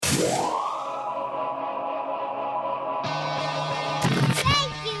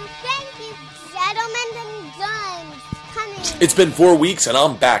It's been 4 weeks, and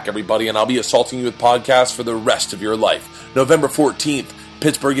I'm back, everybody, and I'll be assaulting you with podcasts for the rest of your life. November 14th,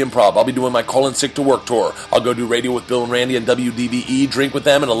 Pittsburgh Improv. I'll be doing my Call in Sick to Work tour. I'll go do radio with Bill and Randy and WDVE, drink with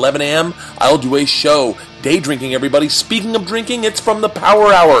them at 11 a.m. I'll do a show. Day drinking, everybody. Speaking of drinking, it's from the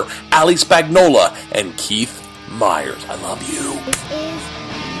Power Hour, Ali Spagnola and Keith Myers. I love you.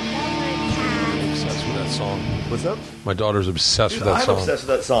 I'm obsessed with that song. What's up? My daughter's obsessed with that song. I'm obsessed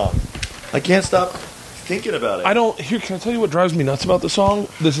with that song. I can't stop thinking about it. Can I tell you what drives me nuts about the song?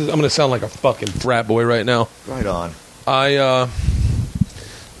 I'm going to sound like a fucking frat boy right now. Right on. I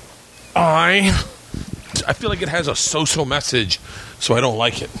feel like it has a social message, so I don't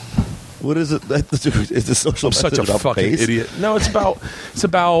like it. What is it? Is the social I'm message such a about fucking pace? idiot. No, it's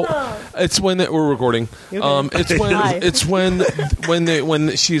when we're recording. It's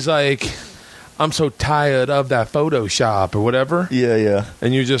when she's like, I'm so tired of that Photoshop or whatever. Yeah.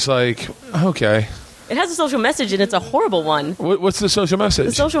 And you're just like, okay. It has a social message, and it's a horrible one. What's the social message?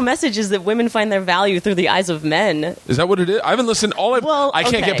 The social message is that women find their value through the eyes of men. Is that what it is? I haven't listened. I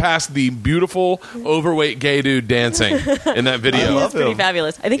can't get past the beautiful, overweight gay dude dancing in that video. I love Pretty him.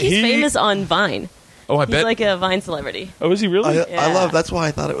 fabulous. I think he's famous on Vine. Oh, I bet. He's like a Vine celebrity. Oh, is he really? I love. That's why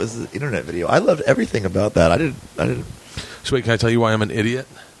I thought it was an internet video. I loved everything about that. I didn't. So wait, can I tell you why I'm an idiot?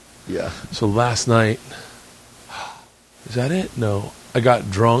 Yeah. So last night, is that it? No, I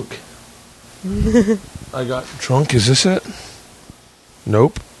got drunk. Is this it?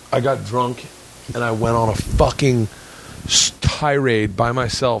 Nope. I got drunk and I went on a fucking tirade by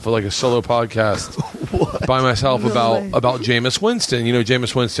myself, like a solo podcast by myself about Jameis Winston. You know,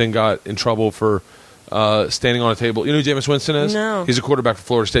 Jameis Winston got in trouble for standing on a table. You know who Jameis Winston is? No. He's a quarterback for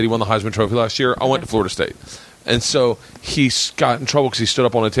Florida State. He won the Heisman Trophy last year. I went to Florida State. And so he got in trouble because he stood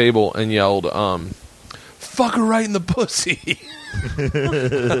up on a table and yelled, fuck her right in the pussy.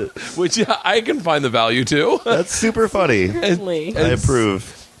 Which I can find the value to. That's super funny. Really? I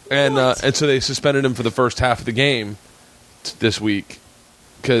approve. And so they suspended him for the first half of the game this week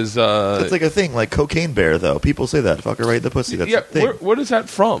because It's like a thing, like Cocaine Bear, though. People say that. Fuck her right in the pussy. That's a thing. What is that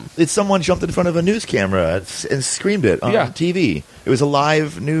from? It's someone jumped in front of a news camera and screamed it on TV. It was a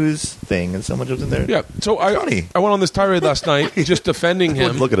live news thing, and someone jumped in there. Yeah, so I went on this tirade last night just defending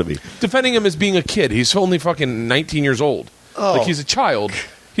him. Look at me. Defending him as being a kid. He's only fucking 19 years old. Oh. Like, he's a child.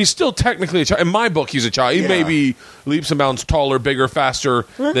 He's still technically a child. In my book, he's a child. He may be leaps and bounds taller, bigger, faster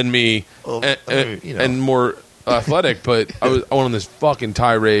than me, and more athletic, but I went on this fucking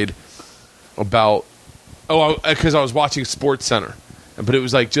tirade about because I was watching Sports Center, but it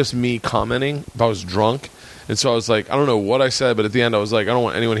was like just me commenting. I was drunk, and so I was like, I don't know what I said, but at the end I was like, I don't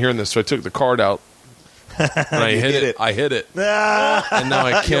want anyone hearing this, so I took the card out and I hit it. I hit it, and now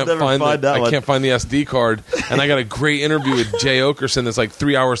I can't find the SD card, and I got a great interview with Jay Okerson that's like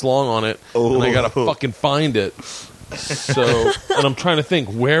 3 hours long on it, and I gotta fucking find it. So, and I'm trying to think,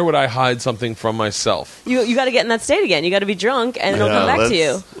 where would I hide something from myself? You got to get in that state again. You got to be drunk, and it'll come back to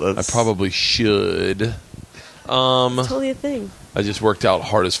you. I probably should. It's totally a thing. I just worked out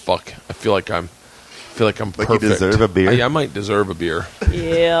hard as fuck. I feel like I'm perfect. Like you deserve a beer? I might deserve a beer.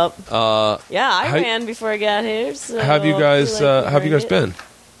 Yep. I ran before I got here. So have you guys been?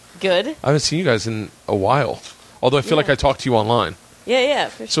 Good. I haven't seen you guys in a while. Although I feel like I talked to you online. Yeah,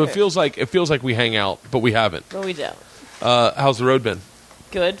 for sure. So it feels like we hang out, but we haven't. But we don't. How's the road been?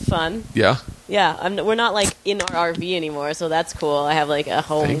 Good, fun. Yeah? Yeah, we're not like in our RV anymore, so that's cool. I have like a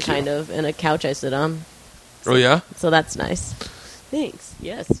home kind of and a couch I sit on. So, oh yeah? So that's nice. Thanks.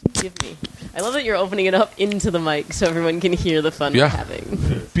 Yes, give me. I love that you're opening it up into the mic so everyone can hear the fun we're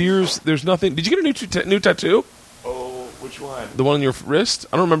having. Beers, there's nothing. Did you get a new tattoo? Oh, which one? The one on your wrist?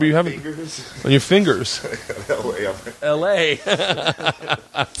 I don't remember you having on your fingers. L.A.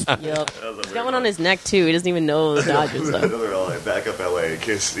 Yep. He's got one on his neck too. He doesn't even know the Dodgers though. Another LA, backup LA in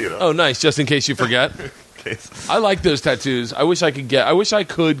case Oh, nice! Just in case you forget. I like those tattoos. I wish I could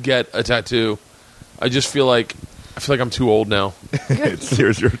get a tattoo. I just feel like I'm too old now.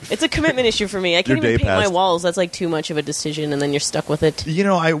 It's a commitment issue for me. I can't even paint my walls. That's like too much of a decision, and then you're stuck with it. You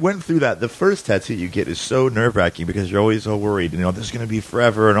know, I went through that. The first tattoo you get is so nerve-wracking because you're always so worried. You know, this is going to be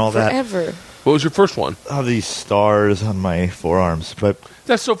forever and all that. Forever. What was your first one? Oh, these stars on my forearms. But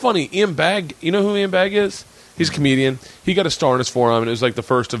that's so funny. Ian Bagg, you know who Ian Bagg is? He's a comedian. He got a star on his forearm, and it was like the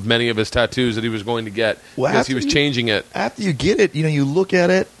first of many of his tattoos that he was going to get because he was changing it. After you get it, you know, you look at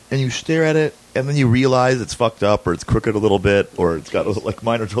it, and you stare at it, and then you realize it's fucked up, or it's crooked a little bit, or it's got like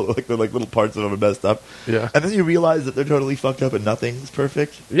mine are totally like, like little parts of them are messed up. Yeah. And then you realize that they're totally fucked up and nothing's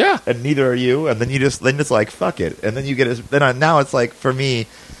perfect. Yeah. And neither are you. And then it's like fuck it. And then you get now it's like for me.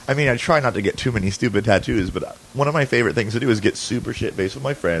 I mean, I try not to get too many stupid tattoos, but one of my favorite things to do is get super shit-faced with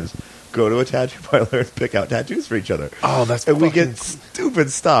my friends, go to a tattoo parlor, and pick out tattoos for each other. Oh, that's and we get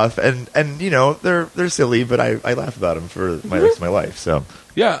stupid stuff, and you know they're silly, but I laugh about them for the rest of my life. So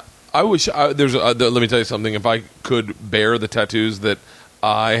yeah, I wish let me tell you something. If I could bear the tattoos that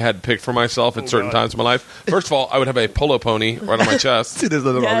I had picked for myself at certain times in my life. First of all, I would have a polo pony right on my chest. See, there's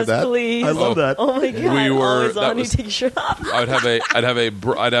nothing wrong with that. Please. I love that. Oh my god! We were. Always on. You take your shirt off. I'd have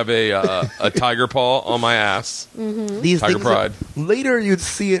a tiger paw on my ass. Mm-hmm. These tiger things pride. Later, you'd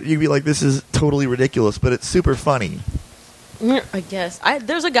see it. You'd be like, "This is totally ridiculous," but it's super funny. I guess.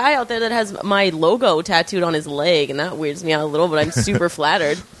 There's a guy out there that has my logo tattooed on his leg, and that weirds me out a little. But I'm super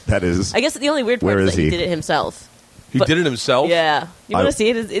flattered. That is. I guess the only weird part is that he did it himself. He did it himself? Yeah. You want to see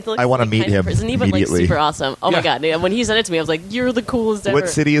it? It looks I want to meet him but like super awesome. Oh my god! When he sent it to me, I was like, "You're the coolest ever." What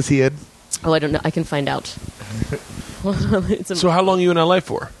city is he in? Oh, I don't know. I can find out. So how long are you in LA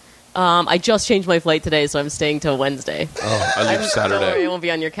for? I just changed my flight today, so I'm staying till Wednesday. Oh, I leave Saturday. Don't worry, I won't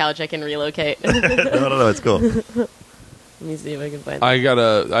be on your couch. I can relocate. No, it's cool. Let me see if I can find.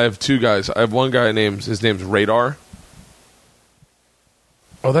 I have two guys. I have one guy his name's Radar.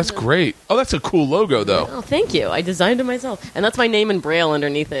 Oh, that's great. Oh, that's a cool logo, though. Oh, thank you. I designed it myself, and that's my name in Braille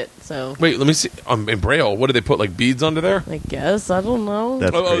underneath it. So wait, let me see. In Braille, what do they put, like beads under there? I guess I don't know.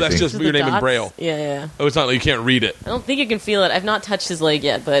 That's just your name dots? in Braille. Yeah. Oh, it's not like you can't read it. I don't think you can feel it. I've not touched his leg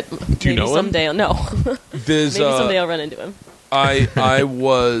yet, but do you know someday him? No. Maybe someday I'll run into him. I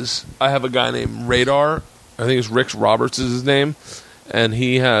have a guy named Radar. I think it's Rick Roberts is his name, and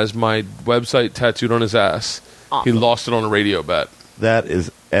he has my website tattooed on his ass. Awesome. He lost it on a radio bet. That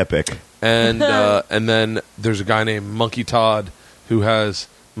is epic. And then there's a guy named Monkey Todd who has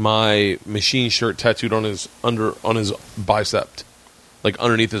my machine shirt tattooed on his bicep, like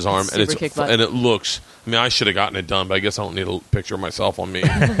underneath his arm, and it looks. I mean, I should have gotten it done, but I guess I don't need a picture of myself on me.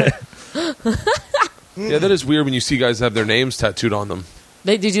 Yeah, that is weird when you see guys have their names tattooed on them.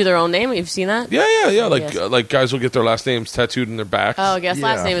 They do their own name? You've seen that? Yeah. Like guys will get their last names tattooed in their backs. Oh, I guess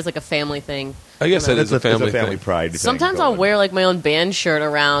last name is like a family thing. I guess that is a family pride. Sometimes I'll wear like my own band shirt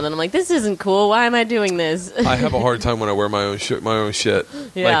around, and I'm like, this isn't cool. Why am I doing this? I have a hard time when I wear my own shit.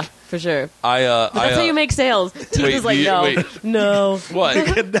 Yeah, like, for sure. But that's how you make sales. Tina's like, no. What? You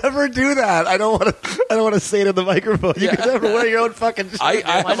can never do that. I don't want to say it in the microphone. You can never wear your own fucking shirt. I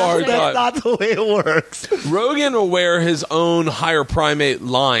have a hard time. That's not the way it works. Rogan will wear his own higher primate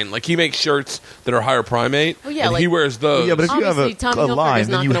line. Like he makes shirts that are higher primate. Well, yeah, and he wears those. Yeah, but if you have a line,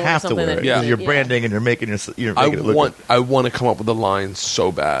 then you have to wear it. Yeah. You're branding and you're making it look good. I want to come up with a line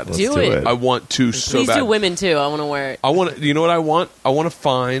so bad. Let's do it. I want to so Please bad. do women too. I want to wear it. You know what I want? I want to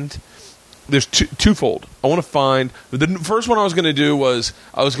find. There's twofold. I want to find the first one I was going to do was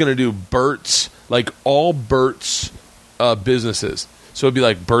I was going to do Bert's, like all Bert's businesses. So it'd be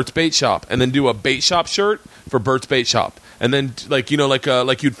like Bert's Bait Shop, and then do a bait shop shirt for Bert's Bait Shop, and then like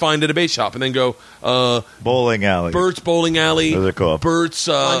you'd find at a bait shop, and then go bowling alley, Bert's Bowling Alley, those are cool. Bert's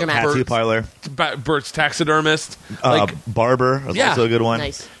tattoo parlor, Bert's Taxidermist, barber. That's also a good one.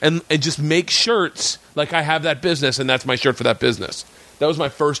 Nice. And just make shirts like I have that business, and that's my shirt for that business. That was my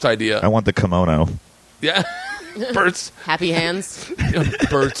first idea. I want the kimono. Yeah. Bert's Happy Hands.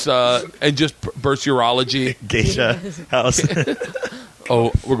 Bert's and just Bert's Urology Geisha house.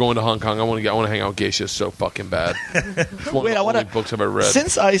 Oh, we're going to Hong Kong. I want to hang out with Geisha so fucking bad. It's one of the only books I've ever read.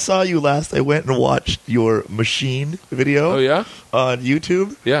 Since I saw you last, I went and watched your machine video. Oh yeah, on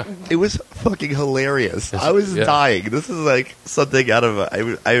YouTube. Yeah, it was fucking hilarious. I was dying. This is like something out of.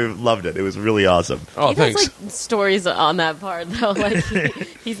 I loved it. It was really awesome. Oh, thanks. He has like stories on that part though. Like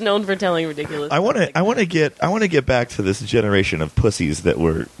he's known for telling ridiculous. I want to get back to this generation of pussies that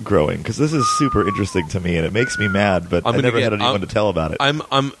we're growing because this is super interesting to me and it makes me mad. But I never had anyone to tell about it.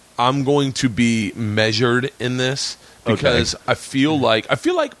 I'm going to be measured in this because I feel like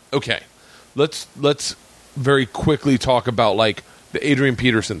okay. Let's very quickly talk about like the Adrian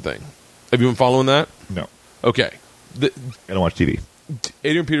Peterson thing. Have you been following that? No. Okay. I don't watch TV.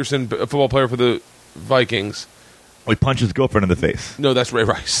 Adrian Peterson, a football player for the Vikings. He punched his girlfriend in the face. No, that's Ray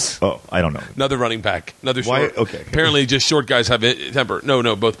Rice. Oh, I don't know. Another running back. Another short. Why? Okay. Apparently, just short guys have temper.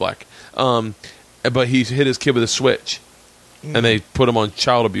 No, both black. But he hit his kid with a switch. And they put him on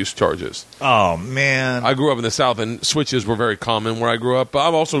child abuse charges. Oh, man. I grew up in the South, and switches were very common where I grew up. But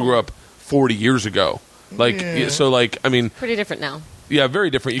I also grew up 40 years ago. Pretty different now. Yeah,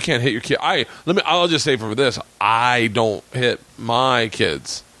 very different. You can't hit your kid. I'll just say for this, I don't hit my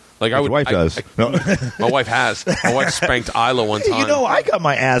kids. Like Your wife does. No. My wife has. My wife spanked Isla one time. You know, I got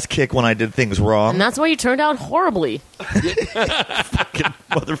my ass kicked when I did things wrong. And that's why you turned out horribly. Fucking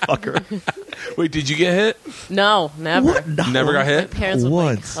motherfucker. Wait, did you get hit? No, never. What? No. Never got hit? My parents would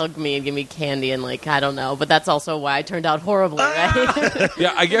Once. hug me and give me candy and I don't know, but that's also why I turned out horribly, right?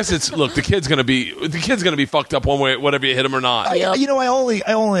 Yeah, I guess it's look. The kid's gonna be fucked up one way, whatever you hit him or not. Yep. You know, I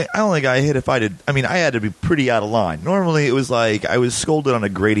only got hit if I did. I mean, I had to be pretty out of line. Normally, it was like I was scolded on a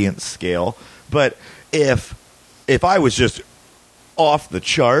gradient scale. But if I was just off the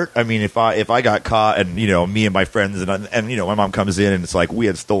chart, I mean, if I got caught and me and my friends and my mom comes in and it's like we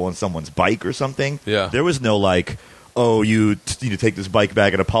had stolen someone's bike or something. Yeah. There was no like, oh, you need to take this bike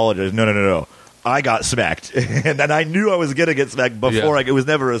back and apologize. No. I got smacked, and then I knew I was going to get smacked before. It was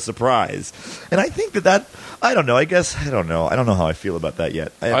never a surprise, and I think that I don't know. I guess I don't know. I don't know how I feel about that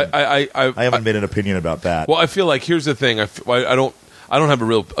yet. I haven't made an opinion about that. Well, I feel like here's the thing. I don't have a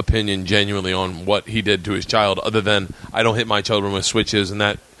real opinion genuinely on what he did to his child, other than I don't hit my children with switches, and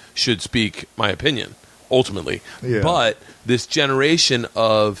that should speak my opinion ultimately. Yeah. But this generation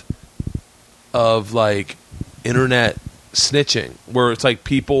of like internet snitching, where it's like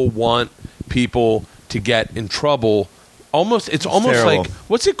people want people to get in trouble. It's almost terrible. like,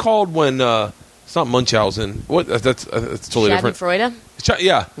 what's it called when it's not Munchausen? What that's totally different. Schadenfreude?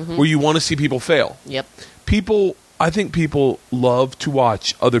 Yeah, where you want to see people fail. Yep. I think people love to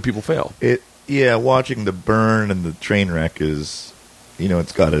watch other people fail. Watching the burn and the train wreck is,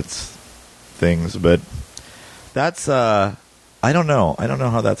 it's got its things, but that's I don't know. I don't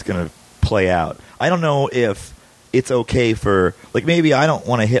know how that's going to play out. I don't know if it's okay for, like, maybe I don't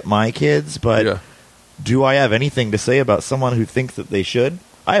want to hit my kids, but do I have anything to say about someone who thinks that they should?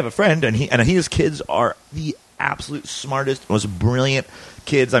 I have a friend, and his kids are the absolute smartest, most brilliant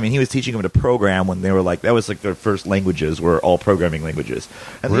kids. I mean, he was teaching them to program when they were like, that was like their first languages were all programming languages.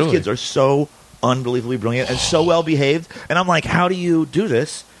 And these kids are so unbelievably brilliant and so well behaved. And I'm like, how do you do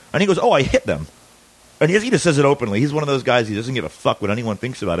this? And he goes, oh, I hit them. And he just says it openly. He's one of those guys, he doesn't give a fuck what anyone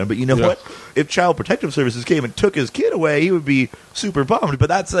thinks about him. But you know what? If Child Protective Services came and took his kid away, he would be super bummed. But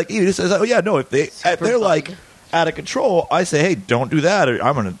that's like, he just says, oh, yeah, no, if they're like out of control, I say, hey, don't do that, or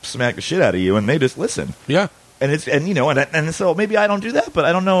I'm going to smack the shit out of you. And they just listen. Yeah. And so maybe I don't do that, but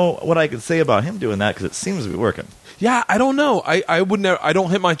I don't know what I could say about him doing that because it seems to be working. Yeah, I don't know. I would never. I don't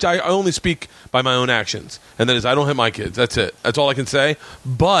hit my. I only speak by my own actions, and that is I don't hit my kids. That's it. That's all I can say.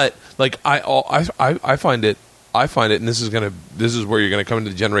 But like I find it. And this is where you're gonna come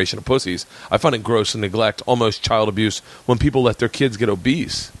into the generation of pussies. I find it gross and neglect, almost child abuse, when people let their kids get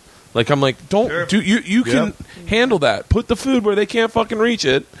obese. Like I'm like, don't do you can handle that. Put the food where they can't fucking reach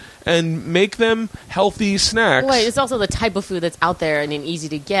it. And make them healthy snacks. Well, it's also the type of food that's out there and easy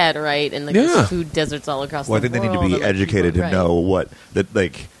to get, right? And there's food deserts all across the world. I think they need to be educated to know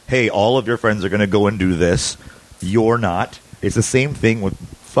like, hey, all of your friends are going to go and do this. You're not. It's the same thing with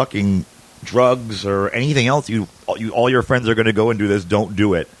fucking drugs or anything else. All your friends are going to go and do this. Don't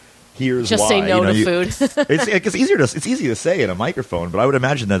do it. Here's just why. Say no to food. It's easy to say in a microphone, but I would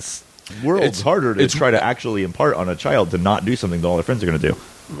imagine that's harder to try to actually impart on a child to not do something that all their friends are going to do.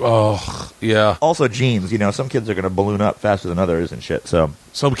 Oh, yeah. Also, genes. Some kids are going to balloon up faster than others and shit. So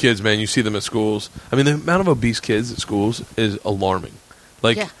some kids, man, you see them at schools. I mean, the amount of obese kids at schools is alarming.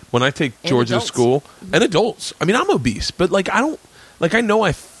 Like when I take George to school, and adults. I mean, I'm obese, but like I don't. Like I know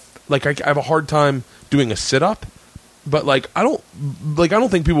I have a hard time doing a sit up, but I don't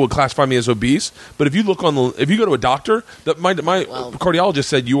think people would classify me as obese. But if you look if you go to a doctor, my cardiologist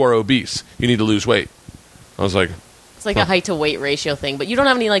said you are obese. You need to lose weight. I was like. It's like a height to weight ratio thing, but you don't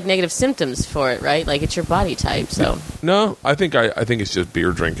have any negative symptoms for it, right? Like it's your body type. So no, I think it's just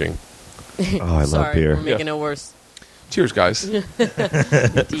beer drinking. Oh, I love beer. We're making it worse. Cheers, guys. Indeed.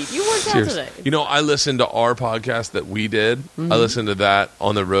 You worked out today. I listened to our podcast that we did. I listened to that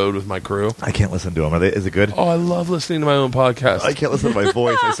on the road with my crew. I can't listen to them. Is it good? Oh, I love listening to my own podcast. I can't listen to my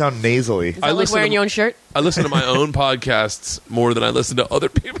voice. I sound nasally. Is that like wearing your own shirt? I listen to my own podcasts more than I listen to other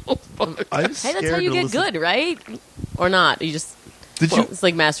people's podcasts. Hey, that's how you get good, right? Or not? You just it's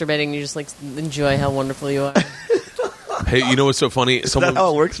like masturbating. You just enjoy how wonderful you are. Hey, you know what's so funny? Is that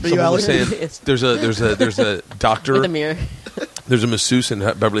how it works for you, Alex? There's a doctor with a mirror. There's a masseuse in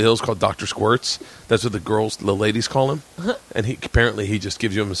Beverly Hills called Dr. Squirts. That's what the ladies call him. And he just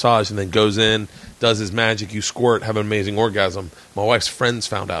gives you a massage and then goes in, does his magic. You squirt, have an amazing orgasm. My wife's friends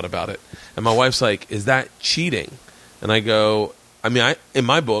found out about it, and my wife's like, "Is that cheating?" And I go, "I mean, in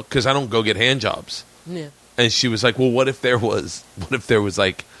my book, because I don't go get hand jobs." Yeah. And she was like, "Well, what if there was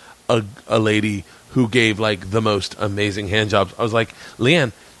like a lady who gave the most amazing hand jobs?" I was like,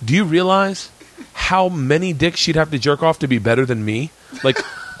 "Leanne, do you realize how many dicks she'd have to jerk off to be better than me?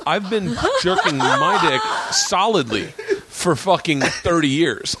 I've been jerking my dick solidly for fucking 30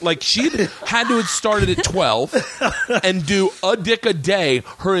 years. Like, she'd had to have started at 12 and do a dick a day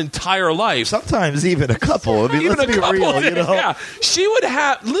her entire life. Sometimes even a couple. I mean, Even let's be real, you know? Yeah. She would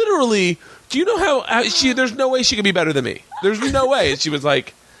have, literally, do you know how there's no way she could be better than me. There's no way. And she was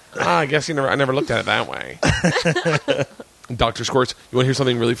like, I guess I never looked at it that way. Dr. Squirts, you want to hear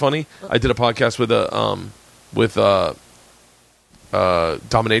something really funny? I did a podcast with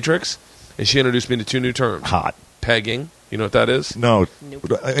dominatrix, and she introduced me to 2 new terms. Hot. Pegging. You know what that is? No. Nope.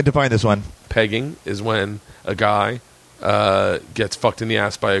 Define this one. Pegging is when a guy gets fucked in the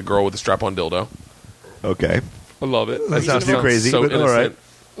ass by a girl with a strap-on dildo. Okay. I love it. That sounds too crazy, So but all right.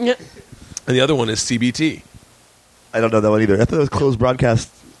 Yeah. And the other one is CBT. I don't know that one either. I thought it was closed broadcast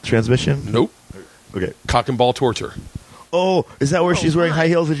transmission. Nope. Okay. Cock and ball torture. Oh, is that where she's wearing high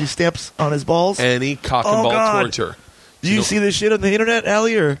heels and she stamps on his balls? Any cock and ball God. torture. Do you see this shit on the internet,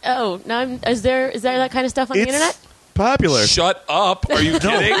 Allie? Or Oh, now is there that kind of stuff on the internet? popular. Shut up. Are you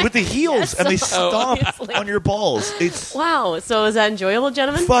kidding? No, with the heels, and they stomp obviously. on your balls. It's Wow. So is that enjoyable,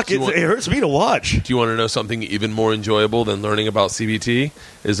 gentlemen? fuck. It want- hurts me to watch. Do you want to know something even more enjoyable than learning about CBT?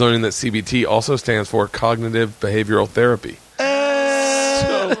 Is learning that CBT also stands for Cognitive Behavioral Therapy.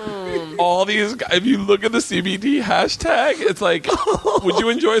 So, all these guys, if you look at the CBT hashtag, it's like, would you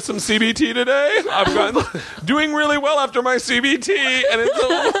enjoy some CBT today? I've gotten doing really well after my CBT, and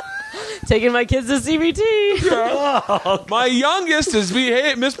it's Taking my kids to CBT. my youngest is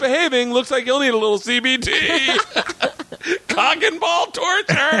misbehaving. Looks like he'll need a little CBT. Cock and ball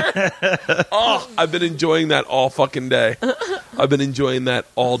torture. Oh, I've been enjoying that all fucking day. I've been enjoying that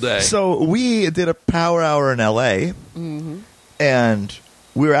all day. So we did a power hour in L.A. And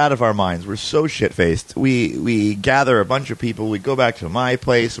we were out of our minds. We're so shit-faced. We gather a bunch of people. We go back to my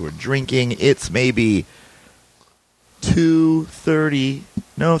place. We're drinking. It's maybe 2:30.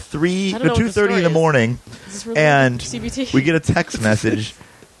 No, 3. I don't know what the 2:30 in story the is. morning. Is this really And CBT? we get a text message.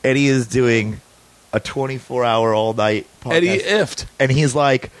 Eddie is doing a 24-hour all-night podcast. Eddie Ift. And he's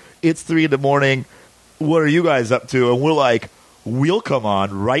like, it's 3 in the morning. What are you guys up to? And we're like, we'll come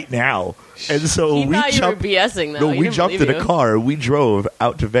on right now. And so He we thought you were jumped. BSing, though. No, He we didn't jumped in believe a you. car. We drove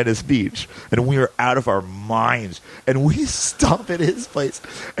out to Venice Beach, and we were out of our minds. And we stopped at his place,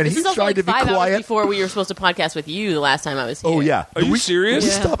 and This he is also tried like to be 5 hours quiet. before we were supposed to podcast with you the last time I was here. Oh yeah, Are you serious?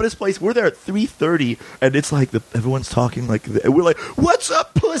 We Yeah. stop at his place. We're there at 3:30, and it's like everyone's talking like, and we're like, "What's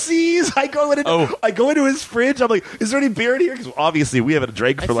up, pussies?" I go into his fridge. I'm like, "Is there any beer in here?" Because obviously we haven't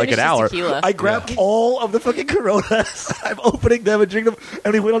drank for I like an finished his hour. tequila. I grabbed all of the fucking Coronas. I'm opening them and drinking them,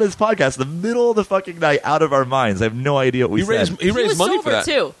 and he went on his podcast in the middle of the fucking night, out of our minds. I have no idea what we He said. raised He was money sober, for that.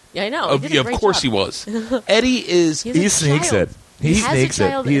 too. Yeah, I know. Of, He did a of great course job. he was. Eddie is. He's He a sneaks child. it. He has a sneaks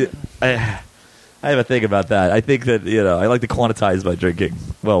child it. in him. I have a thing about that. I think that I like to quantize my drinking.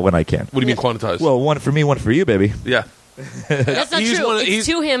 Well, when I can. What do you mean quantized? Well, one for me, one for you, baby. yeah. That's not He's true. one of- It's he's-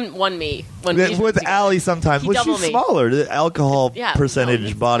 2 him, 1 me. When we usually With do that. Allie sometimes. He Well, double she's me. smaller. The alcohol Yeah, percentage, no,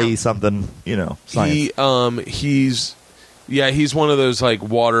 it's body, not. something, science. He's one of those like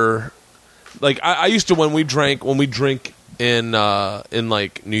water. Like I used to when we drink in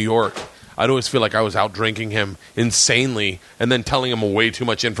like New York, I'd always feel like I was out drinking him insanely and then telling him way too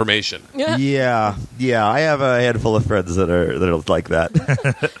much information. Yeah. I have a handful of friends that are like that.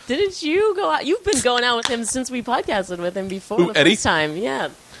 Didn't you go out? You've been going out with him since we podcasted with him before Who, the Eddie? first time. Yeah.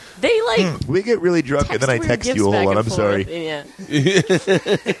 They like We get really drunk, and then I weird text gifts you. Hold back on, and I'm sorry. forth. Yeah.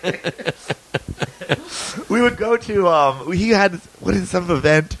 We would go to he had some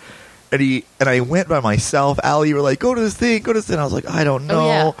event, and I went by myself. Allie, you were like, go to this thing. And I was like, I don't know. Oh,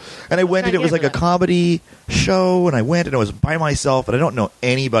 yeah. And I went, and it was like a comedy show, and I went, and I was by myself, and I don't know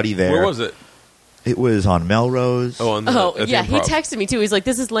anybody there. Where was it? It was on Melrose. Oh, on the, Oh, at the yeah. He Improv. texted me too. He's like,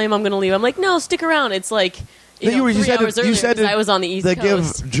 "This is lame. I'm going to leave." I'm like, "No, stick around." It's like You 3 said hours you earlier said 'cause I was on the East to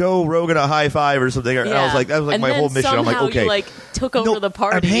Coast. give Joe Rogan a high five or something. And I was like, that was like and my then whole mission. I'm like, somehow okay, you like took over the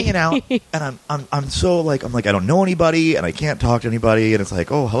party. I'm hanging out, and I'm so like I don't know anybody, and I can't talk to anybody, and it's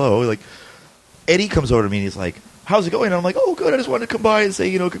like, oh, hello, like Eddie comes over to me and he's like, how's it going? And I'm like, oh, good. I just wanted to come by and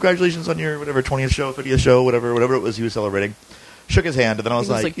say, congratulations on your whatever 20th show, 50th show, whatever it was he was celebrating. Shook his hand, and then I was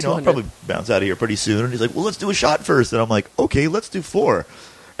It was like, like I'll 200. probably bounce out of here pretty soon. And he's like, well, let's do a shot first. And I'm like, okay, let's do 4.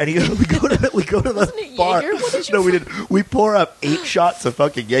 And we go to the Wasn't it bar. Jaeger? What did you No, we didn't. We pour up 8 shots of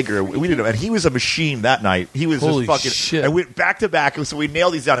fucking Jaeger. We didn't, and he was a machine that night. He was Holy just fucking. shit. I went back to back, so we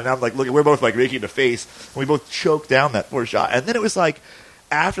nailed these down. And I'm like, look, we're both like making the face, and we both choked down that 4th shot. And then it was like,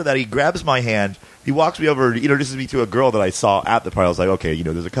 after that, he grabs my hand. He walks me over, introduces me to a girl that I saw at the party. I was like, okay,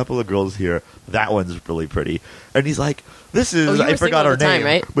 there's a couple of girls here. That one's really pretty. And he's like, this is, Oh, you were I forgot single her at the time, name,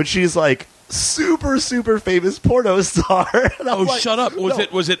 right? but she's like super, super famous porno star. Oh, like, shut up!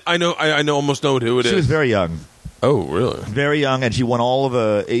 Was it? I almost know who it is. She was very young. Oh, really? Very young, and she won all of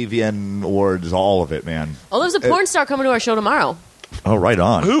the AVN awards, all of it, man. Oh, there's a porn star coming to our show tomorrow. Oh, right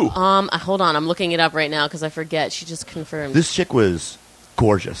on. Who? Hold on, I'm looking it up right now because I forget. She just confirmed. This chick was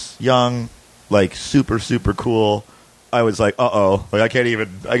gorgeous, young, like super, super cool. I was like, like I can't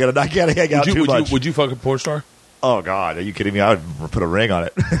hang out too much. Would you fuck a porn star? Oh God, are you kidding me? I would put a ring on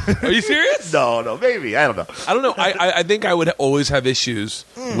it. Are you serious? No, maybe. I don't know. I don't know. I think I would always have issues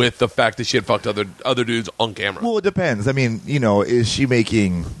with the fact that she had fucked other dudes on camera. Well, it depends. I mean, is she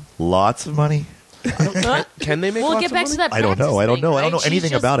making lots of money? Can they make? We'll lots get back of to money? that. I don't know. Thing, I don't know right?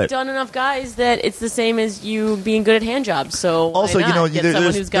 anything about it. She's just done enough guys that it's the same as you being good at hand jobs. So also, why not get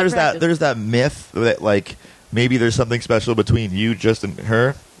someone who's got practice? there's that myth that like maybe there's something special between you, just and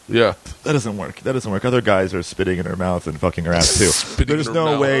her. Yeah. That doesn't work. Other guys are spitting in her mouth and fucking her ass too. There's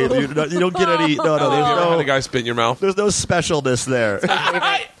no way. You don't get any. No. There's no. Had a guy spit in your mouth. There's no specialness there.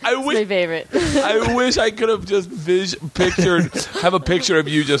 I wish. My favorite. I wish I could have just have a picture of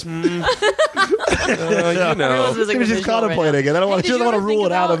you just. She was just contemplating it. I don't want. She doesn't want to rule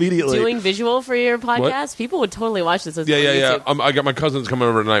it out immediately. Doing visual for your podcast, What? People would totally watch this. As Yeah. I got my cousins coming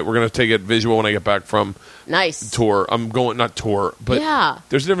over tonight. We're gonna take it visual when I get back from Nice tour. I'm going not tour, but yeah.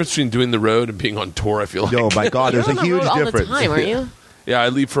 There's a difference between doing the road and being on tour. I feel like. Oh my God, there's You're a on the huge road all difference. the time, aren't you? Yeah, I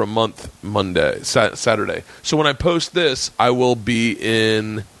leave for a month Saturday. So when I post this, I will be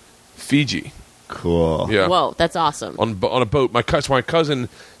in Fiji. Cool. Yeah. Whoa, that's awesome. On a boat. My cousin.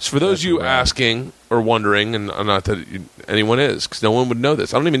 So for those of you asking or wondering, and not that anyone is, because no one would know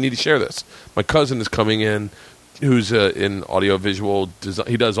this. I don't even need to share this. My cousin is coming in, who's in audio-visual design.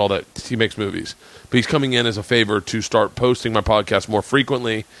 He does all that. He makes movies. But he's coming in as a favor to start posting my podcast more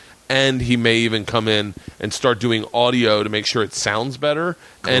frequently, and he may even come in and start doing audio to make sure it sounds better.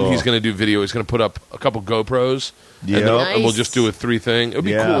 Cool. And he's going to do video. He's going to put up a couple GoPros. Yeah, and we'll just do a 3 thing. It would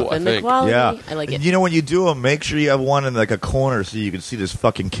be cool, I think. Yeah, I like it. When you do them, make sure you have one in like a corner so you can see this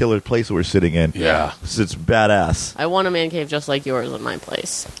fucking killer place we're sitting in. Yeah, it's badass. I want a man cave just like yours in my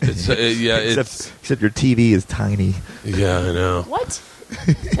place. Except your TV is tiny. Yeah, I know. What?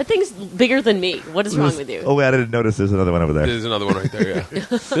 That thing's bigger than me. What is wrong with you? Oh, wait, I didn't notice there's another one over there. There's another one right there, yeah.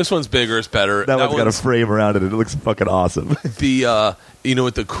 This one's bigger, it's better. That one's got a frame around it. It looks fucking awesome. You know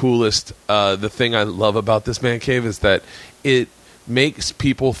what the coolest, the thing I love about this man cave is that it makes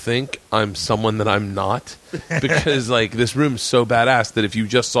people think I'm someone that I'm not, because like this room's so badass that if you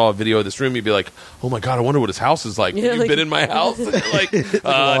just saw a video of this room, you'd be like, oh my God, I wonder what his house is like. You've been in my house? Like,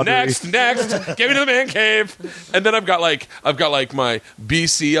 next, get me to the man cave. And then I've got like my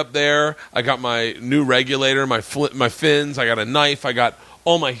BC up there. I got my new regulator, my fins. I got a knife. I got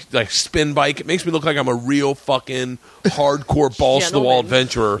all my like spin bike. It makes me look like I'm a real fucking hardcore balls to the wall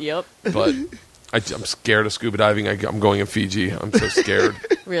adventurer. Yep. But I'm scared of scuba diving. I'm going in Fiji. I'm so scared.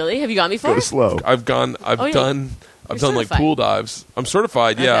 Really? Have you gone before? Go slow. I've done like pool dives. I'm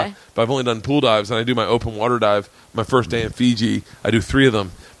certified, yeah. But I've only done pool dives, and I do my open water dive. My first day in Fiji, I do 3 of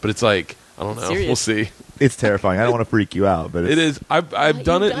them. But it's like, I don't know. Serious? We'll see. It's terrifying. I don't want to freak you out, but it is. I've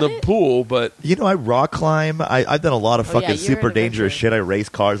done it in the pool, but I rock climb. I've done a lot of fucking super an dangerous shit. I race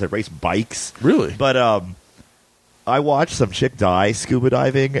cars. I race bikes. Really? But I watched some chick die scuba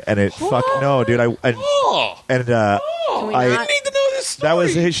diving, and it no, dude. I need to know this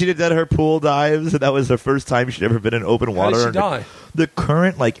story. She did her pool dives, and that was the first time she'd ever been in open water. How did she die? The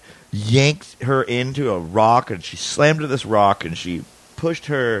current yanked her into a rock, and she slammed into this rock, and she pushed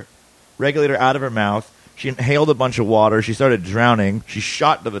her regulator out of her mouth. She inhaled a bunch of water. She started drowning. She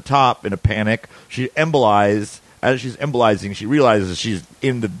shot to the top in a panic. She embolized. As she's embolizing, she realizes she's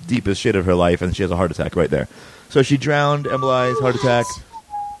in the deepest shit of her life, and she has a heart attack right there. So she drowned, embolized, heart attack.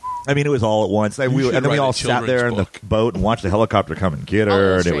 I mean, it was all at once. And then we all sat there in the boat and watched the helicopter come and get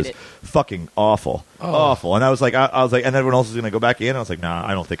her, and it was fucking awful, awful. And I was like, and everyone else was going to go back in. I was like, nah,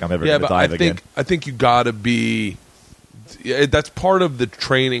 I don't think I'm ever going to dive again. I think you got to be. Yeah, that's part of the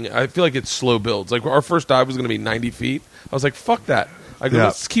training. I feel like it's slow builds. Like our first dive was going to be 90 feet. I was like, fuck that.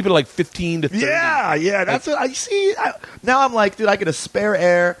 Let's keep it 15 to 30. Yeah, that's what I see. Now I'm like, dude, I get a spare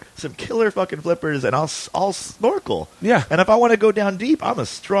air, some killer fucking flippers, and I'll snorkel. Yeah. And if I want to go down deep, I'm a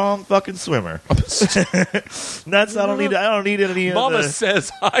strong fucking swimmer. I don't need any. Mama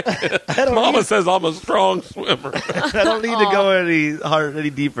says Mama says I'm a strong swimmer. I don't need to go any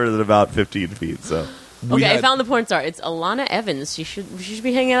deeper than about 15 feet. So. I found the porn star. It's Alana Evans. She should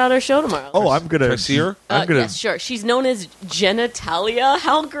be hanging out at our show tomorrow. Oh, I'm gonna see her. Yes, sure. She's known as Genitalia.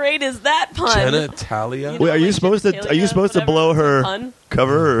 How great is that pun? Genitalia. Wait, are you supposed to blow her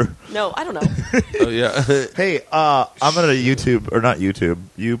cover? Or? No, I don't know. Oh yeah. Hey, I'm gonna YouTube or not YouTube.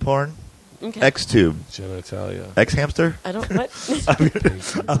 You porn. Okay. X-tube. Genitalia. X-hamster? I don't... What?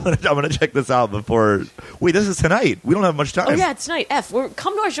 I'm gonna check this out before... Wait, this is tonight. We don't have much time. Oh, yeah, it's tonight.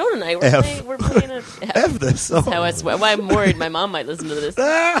 Come to our show tonight. We're playing a... F this. Oh. How I swear. Well, I'm worried my mom might listen to this.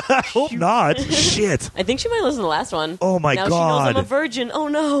 I hope not. Shit. I think she might listen to the last one. Oh, my God. Now she knows I'm a virgin. Oh,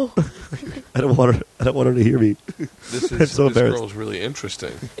 no. I don't want her to hear me. This girl's really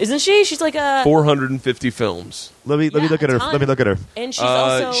interesting. Isn't she? She's like a... 450 films. Let me look at her. Let me look at her. And she's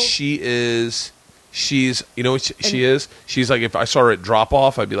also... She's, you know what she is? She's like, if I saw her at drop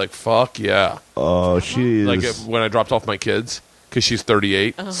off, I'd be like, fuck yeah. Oh, she's... Like when I dropped off my kids, because she's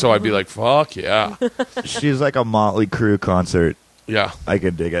 38, so I'd be like, fuck yeah. She's like a Motley Crue concert. Yeah. I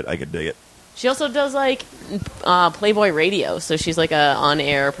can dig it. She also does like Playboy Radio, so she's like a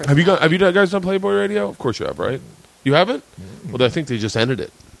on-air person. Have you guys done Playboy Radio? Of course you have, right? You haven't? Well, I think they just ended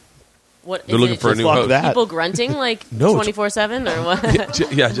it. What they're looking for a new host. People grunting like 24/7 or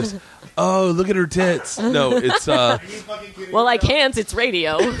what? Yeah, just look at her tits. No, it's well, I can't. It's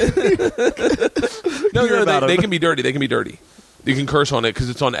radio. No, they can be dirty. They can be dirty. You can curse on it because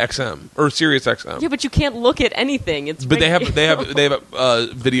it's on XM or Sirius XM. Yeah, but you can't look at anything. But they have a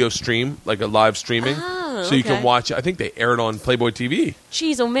video stream, like a live streaming, so you can watch. I think they aired on Playboy TV.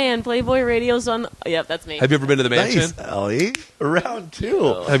 Jeez, oh man, Playboy Radio's on. Yep, that's me. Have you ever been to the mansion? Nice, Ellie. Round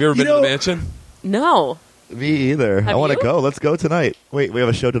 2. Have you ever been to the mansion? No. Me either. I want to go. Let's go tonight. Wait, we have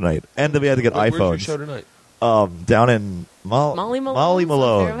a show tonight, and then we had to get iPhones. Where's your show tonight? Down in Molly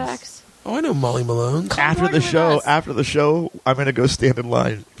Malone. Oh, I know Molly Malone. After the show, I'm going to go stand in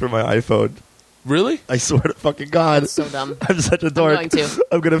line for my iPhone. Really? I swear to fucking God. That's so dumb. I'm such a dork. I'm going to.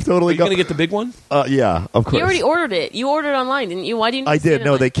 I'm going to totally go. Are you going to get the big one? Yeah, of course. You already ordered it. You ordered online, didn't you? Why didn't you I did.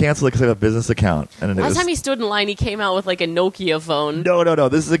 No, they canceled it because I have a business account. And last time he stood in line, he came out with like a Nokia phone. No.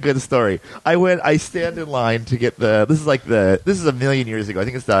 This is a good story. I stand in line to get this is a million years ago. I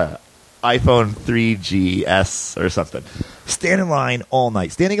think it's the iPhone 3GS or something. Stand in line all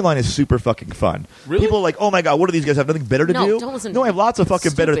night. Standing in line is super fucking fun. Really? People are like, oh my God, what do these guys have? Nothing better to do? Don't listen no, I have lots of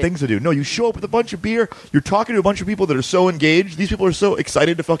fucking better things to do. No, you show up with a bunch of beer. You're talking to a bunch of people that are so engaged. These people are so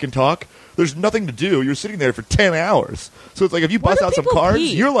excited to fucking talk. There's nothing to do. You're sitting there for 10 hours. So it's like if you bust out some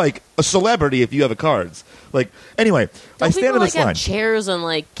cards, you're like a celebrity if you have a cards. Like, anyway, I stand in this line. Have chairs and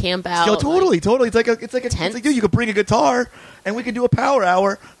like camp out. Yo, totally. It's like, dude, you could bring a guitar and we could do a power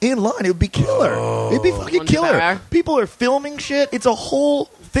hour in line. It would be killer. It'd be fucking killer. People are filming shit. It's a whole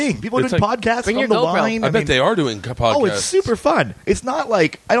thing. People are doing podcasts on the line. I bet they are doing podcasts. Oh, it's super fun. It's not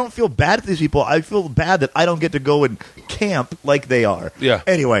like I don't feel bad for these people. I feel bad that I don't get to go and camp like they are. Yeah.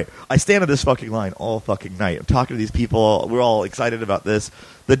 Anyway, I stand in this fucking line all fucking night. I'm talking to these people. We're all excited about this.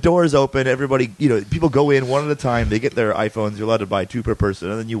 The doors open. Everybody, people go in one at a time. They get their iPhones. You're allowed to buy 2 per person.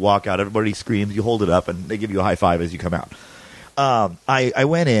 And then you walk out. Everybody screams. You hold it up, and they give you a high five as you come out. I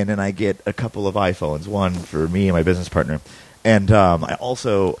went in, and I get a couple of iPhones, one for me and my business partner. And I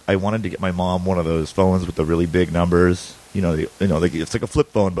wanted to get my mom one of those phones with the really big numbers. It's like a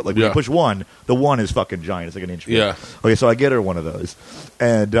flip phone, but like when you push one, the one is fucking giant. It's like an inch big. Yeah. Okay, so I get her one of those.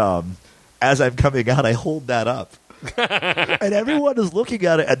 And as I'm coming out, I hold that up. And everyone is looking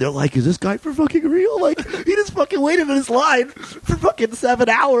at it, and they're like, is this guy for fucking real? Like, he just fucking waited in his line for fucking 7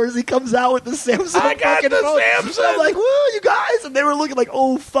 hours. He comes out with the Samsung I got fucking the phone. Samsung! I'm like, woo, you guys! And they were looking like,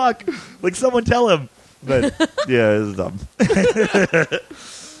 oh, fuck. Like, someone tell him. But, yeah, it was dumb.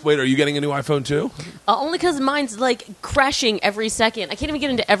 Wait, are you getting a new iPhone too? Only because mine's like crashing every second. I can't even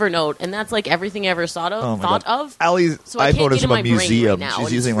get into Evernote, and that's like everything I ever thought of. Allie's iPhone is from a museum.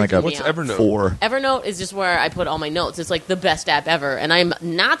 She's using like a What's Evernote? 4. Evernote is just where I put all my notes. It's like the best app ever, and I'm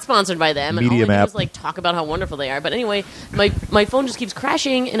not sponsored by them. And Medium all I do app. is like talk about how wonderful they are. But anyway, my phone just keeps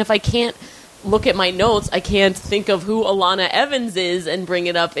crashing, and if I can't look at my notes, I can't think of who Alana Evans is and bring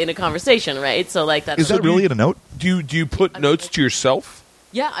it up in a conversation, right? So like that's is that really in a note? Do you put notes to yourself?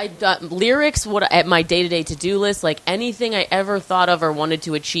 Yeah, I lyrics, at my day-to-day to-do list, like anything I ever thought of or wanted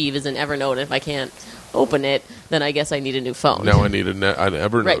to achieve is in Evernote. If I can't open it, then I guess I need a new phone. No, I need an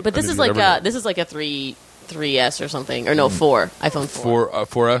Evernote. Right, but this is like a 3S or something, or no, 4, iPhone 4.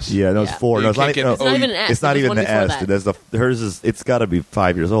 4S? Yeah, no, it's 4. No, it's not even an S. It's not even the S. It's got to be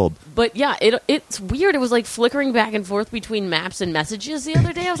 5 years old. But yeah, it's weird. It was like flickering back and forth between maps and messages the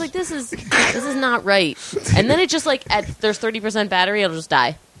other day. I was like, this is not right. And then it just like there's 30% battery, it'll just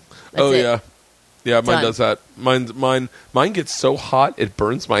die. That's it. Yeah, mine does that. Mine gets so hot it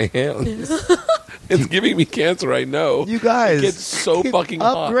burns my hands. It's giving me cancer, I know. You guys, it gets so fucking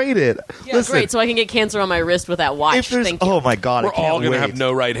hot. Upgrade it. Yeah, listen, great. So I can get cancer on my wrist with that watch. Thank you. Oh my God, we're all going to have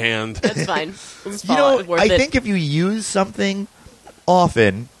no right hand. That's fine. I think if you use something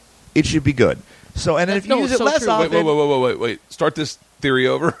often, it should be good. So, and if you use it less often, wait. Start this theory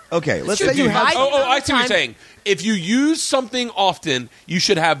over. Okay, let's Should say you you have. hide- Oh, I all the see what you're time. saying. If you use something often, you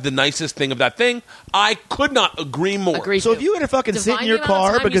should have the nicest thing of that thing. I could not agree more. Agree. So if you had to fucking sit in Divide your the amount of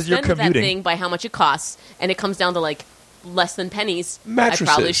car time because you you're spend with that commuting, thing by how much it costs, and it comes down to like less than pennies. Mattresses.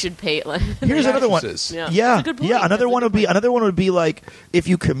 I probably should pay. here's another one. Mattresses. Yeah. Yeah, That's a good point. yeah. That's a good point. Another one would be like if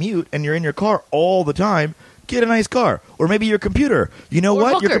you commute and you're in your car all the time, get a nice car, or maybe your computer. You know Or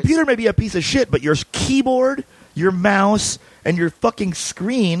what? Your hookers. computer may be a piece of shit, but your keyboard, your mouse, and your fucking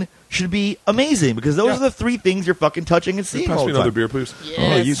screen should be amazing because those Yeah. are the three things you're fucking touching and seeing Pass all me the another time. beer, please.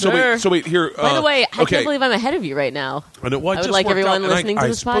 Yes, So sir. wait, here. By the way, I okay. can't believe I'm ahead of you right now. I know, well, I would just like worked everyone out, and listening to I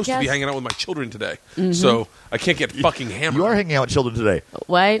this was supposed to be podcast. hanging out with my children today, so I can't get fucking hammered. You are hanging out with children today.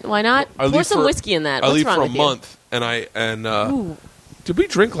 Why not? I Pour leave some for- whiskey in that. I What's leave wrong for a with month, Ooh. did we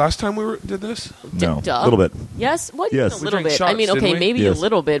drink last time we did this? No, duh. a little bit. you? Yes. What? Yes. A We little drank bit. shots, I mean, didn't okay, we? maybe Yes. a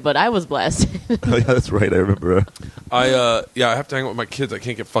little bit, but I was blessed. Oh, yeah, that's right. I remember. I have to hang out with my kids. I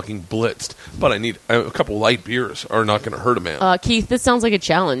can't get fucking blitzed, but I need a couple light beers are not going to hurt a man. Keith, this sounds like a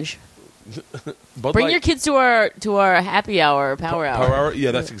challenge. Bud Bring Light, your kids to our happy hour, power hour. Power hour.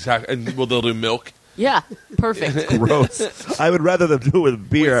 Yeah, that's exactly. And they'll do milk. Yeah, perfect. Gross. I would rather them do it with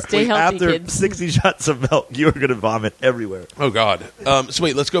beer. Stay healthy, After kids. 60 shots of milk, you are going to vomit everywhere. Oh God. So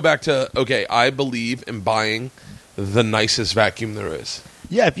wait, let's go back to I believe in buying the nicest vacuum there is.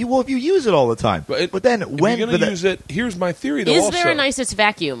 Yeah, if you use it all the time. But then If when you're going to use it, here's my theory. Though. Is also. there a nicest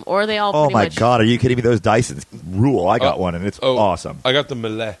vacuum, or are they all? Oh pretty my much... God, are you kidding me? Those Dysons rule. I got one and it's awesome. I got the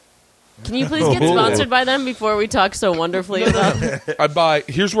Melee. Can you please get sponsored by them before we talk so wonderfully about?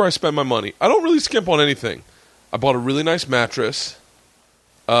 Here's where I spend my money. I don't really skimp on anything. I bought a really nice mattress.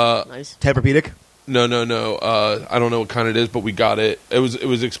 Nice. Tempur-Pedic? No. I don't know what kind it is, but we got it. It was.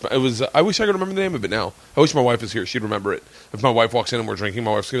 I wish I could remember the name of it now. I wish my wife was here. She'd remember it. If my wife walks in and we're drinking,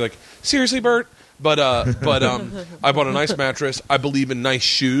 my wife's gonna be like, "Seriously, Bert?" But I bought a nice mattress. I believe in nice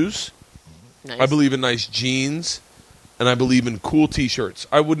shoes. Nice. I believe in nice jeans, and I believe in cool T-shirts.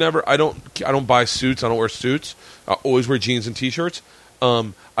 I don't buy suits. I don't wear suits. I always wear jeans and T-shirts.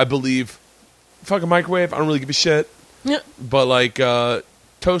 I believe, fucking microwave. I don't really give a shit. Yeah. But like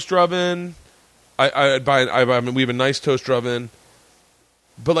toaster oven, we have a nice toaster oven.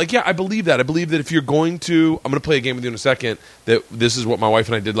 But like, yeah, I believe that. I believe that if you're going to, I'm going to play a game with you in a second. That this is what my wife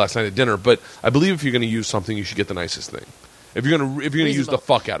and I did last night at dinner. But I believe if you're going to use something, you should get the nicest thing. If you're going to use the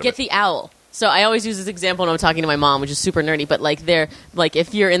fuck out of Get it. the owl. So I always use this example when I'm talking to my mom, which is super nerdy. But like,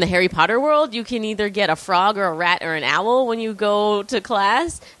 if you're in the Harry Potter world, you can either get a frog or a rat or an owl when you go to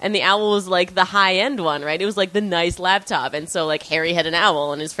class. And the owl was like the high end one, right? It was like the nice laptop. And so like Harry had an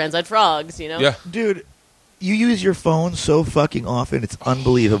owl and his friends had frogs. You know? Yeah. Dude, you use your phone so fucking often. It's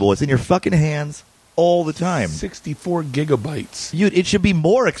unbelievable. It's in your fucking hands all the time. 64 gigabytes. It should be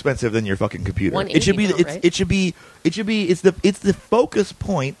more expensive than your fucking computer. It should be. 180 now, right? It should be. It should be. It's the focus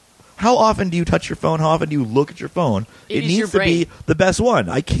point. How often do you touch your phone? How often do you look at your phone? It is needs your to be brain. the best one.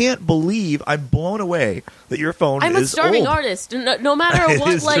 I can't believe I'm blown away that your phone I'm is a starving old. artist. No matter It what,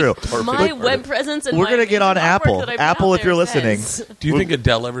 is like true. my Perfect. web presence and We're my gonna get on artwork Apple. that I put Apple, out if you're there listening. says- Do you think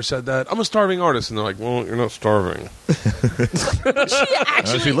Adele ever said that? I'm a starving artist. And they're like, well, you're not starving. She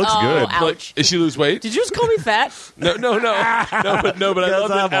actually, she looks oh, good. Ouch. Did she lose weight? Did you just call me fat? No, but I love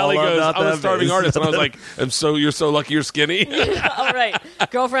that Allie goes, I'm a starving artist. And I was like, you're so lucky you're skinny? All right,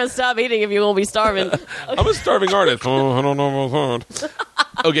 girlfriend, stop eating if you won't be starving. I'm a starving artist. Oh, I don't know about that.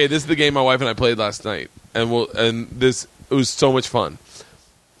 Okay, this is the game my wife and I played last night. It was so much fun.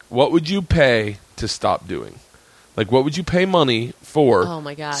 What would you pay to stop doing? Like, what would you pay money for? Oh,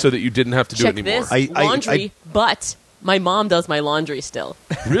 my God. So that you didn't have to do Check it anymore? this laundry, but my mom does my laundry still.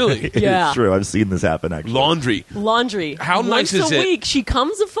 Really? Yeah. It's true. I've seen this happen actually. Laundry. Laundry. How nice is Once a it? week, she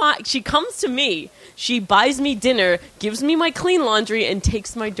comes to me. She buys me dinner, gives me my clean laundry, and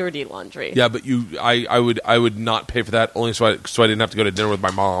takes my dirty laundry. Yeah, but I would not pay for that only so I didn't have to go to dinner with my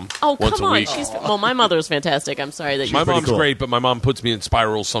mom. Oh, once come a on. week. Well, my mother's fantastic. I'm sorry that My you. mom's cool. great, but my mom puts me in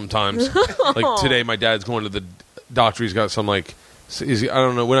spirals sometimes. Like today, my dad's going to the doctor. He's got some I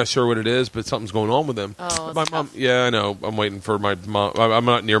don't know. We're not sure what it is, but something's going on with him. Oh, my that's mom. tough. Yeah, I know. I'm waiting for my mom. I'm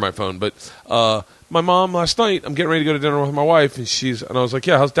not near my phone, but my mom last night. I'm getting ready to go to dinner with my wife, and I was like,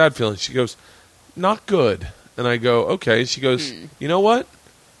 "Yeah, how's Dad feeling?" She goes, "Not good." And I go, "Okay." She goes, "You know what?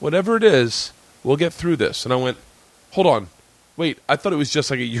 Whatever it is, we'll get through this." And I went, "Hold on, wait. I thought it was just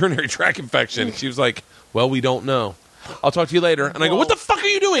like a urinary tract infection." She was like, "Well, we don't know." I'll talk to you later. And I go, what the fuck are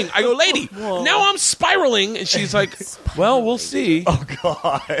you doing? I go, lady, now I'm spiraling. And she's like, well, we'll see. Oh,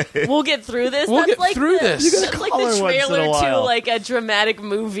 God. We'll get through this. We'll That's get like through the, this. You gotta That's like call the her once in a trailer to while. like a dramatic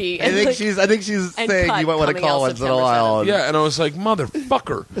movie. I And, think like, she's and saying cut you might want to coming call out once in a September while. 7th. Yeah, and I was like,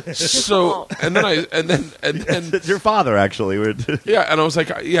 motherfucker. So, and then It's your father, actually. yeah, and I was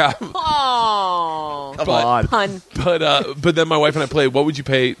like, yeah. Oh, Come But- on. pun. But then my wife and I played, what would you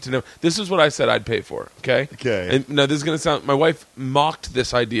pay to know? This is what I said I'd pay for, okay? Okay. And now this is going to sound, my wife mocked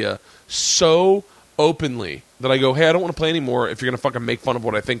this idea so openly that I go, hey, I don't want to play anymore if you're going to fucking make fun of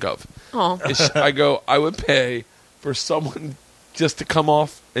what I think of. Oh, I go, I would pay for someone just to come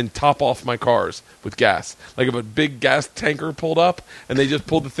off and top off my cars with gas. Like if a big gas tanker pulled up and they just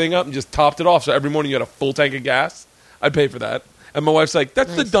pulled the thing up and just topped it off, so every morning you had a full tank of gas, I'd pay for that. And my wife's like,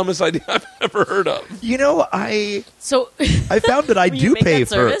 that's the dumbest idea I've ever heard of. You know, I found that I will you do make pay that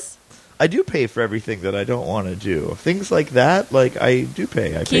for. service? I do pay for everything that I don't want to do. Things like that, like I do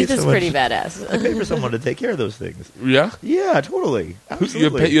pay. I Keith pay is someone pretty I badass. pay for someone to take care of those things. Yeah? Yeah, totally.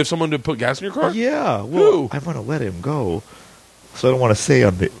 Absolutely. You have someone to put gas in your car? Yeah. Well, Who? I want to let him go. So I don't want to say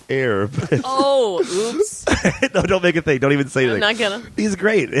on the air. But Oh, oops. no, don't make a thing. Don't even say I'm anything. not gonna. He's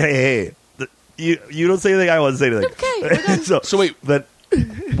great. Hey. You don't say anything. I won't say anything. Okay, we're done. So wait, but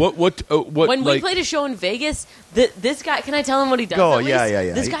what When we like, played a show in Vegas, this guy, can I tell him what he does? go. at Yeah, least?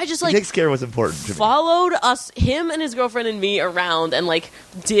 yeah. This guy just he like takes care of what's important to me. followed us, him and his girlfriend and me around, and like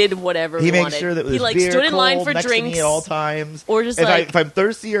did whatever He we makes wanted. sure that he there's like beer stood in line cold for next drinks to me at all times. or just if I'm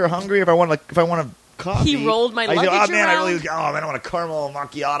thirsty or hungry, if I want a coffee, He rolled my I go, luggage oh man, around. I want a caramel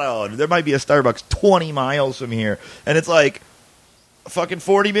macchiato. And there might be a Starbucks 20 miles from here, and it's like fucking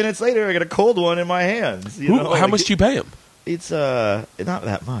 40 minutes later, I get a cold one in my hands. You know? how much do you pay him? It's not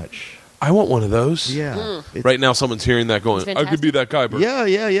that much. I want one of those. Yeah. It's- Right now, someone's hearing that going, It's I could be that guy, bro. Yeah. But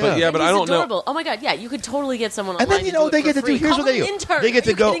yeah, but he's I don't adorable. know. Oh my god, yeah, you could totally get someone And online then you to know do they it get for to do. free. Here's Call what they an do. intern. They get Are to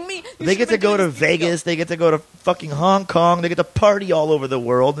you go. kidding me? You They should get to have go been to doing this video. Vegas. They get to go to fucking Hong Kong. They get to party all over the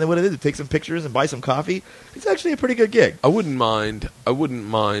world. And then what it is, take some pictures and buy some coffee. It's actually a pretty good gig. I wouldn't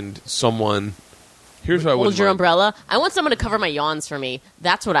mind someone. Here's what I Hold wouldn't your mind. umbrella. I want someone to cover my yawns for me.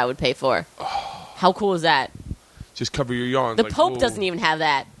 That's what I would pay for. How cool is that? Just cover your yawns. The like, Pope whoa. doesn't even have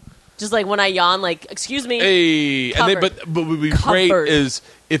that. Just like when I yawn, like, excuse me. Hey, and Covered. but what would be great Covered. is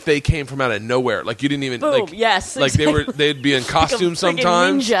if they came from out of nowhere, like you didn't even Boom, like yes, like exactly. they'd be in costume friggin'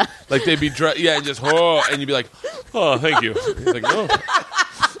 sometimes, ninja. like they'd be and just and you'd be like, oh, thank you. He's like, oh,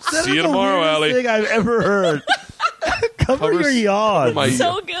 That see is you the tomorrow, weirdest Allie. thing I've ever heard. Cover your yawn. my-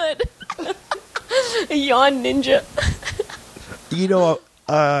 So good. A yawn ninja. You know,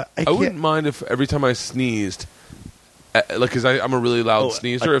 I wouldn't can't. mind if every time I sneezed, like because I'm a really loud Oh,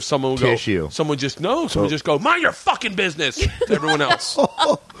 sneezer. a If someone would go, tissue. someone just go, mind your fucking business to everyone else.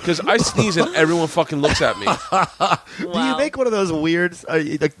 Because I sneeze and everyone fucking looks at me. Do you make one of those weird?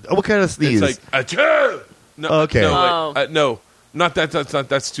 Like, what kind of sneeze? It's like achoo! No, Okay. no, Oh. no, not that.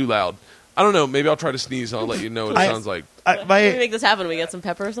 That's too loud. I don't know. Maybe I'll try to sneeze. And I'll let you know what it I- sounds like. Can we make this happen? We get some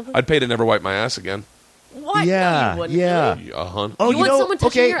pepper or something? I'd pay to never wipe my ass again. What? Yeah, No, you wouldn't. yeah. Really? Oh, You want someone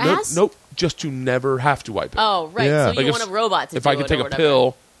touching your nope, ass? nope. Just to never have to wipe it. Oh, right. Yeah. So you Like if- want a robot to if do I could it take or a whatever.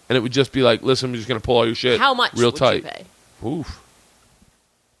 pill and it would just be like, listen, I'm just going to pull all your shit. How much real would tight. you pay? Oof.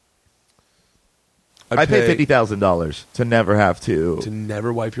 I pay $50,000 to never have to to.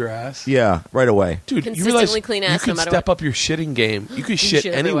 never wipe your ass. Yeah, right away. Dude, you Consistently realize clean you ass could no matter step what. up your shitting game. You could shit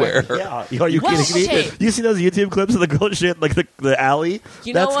shit anywhere. everywhere. Yeah, are you Well, kidding me? okay. You see those YouTube clips of the girl shit like the alley?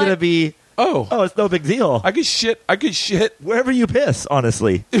 You know That's what? gonna be. Oh, It's no big deal. I could shit. Wherever you piss,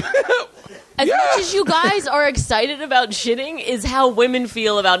 honestly. As much as you guys are excited about shitting is how women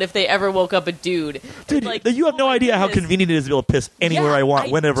feel about if they ever woke up a dude. Dude, Like, you have oh no my idea how goodness. convenient it is to be able to piss anywhere Yeah, I want,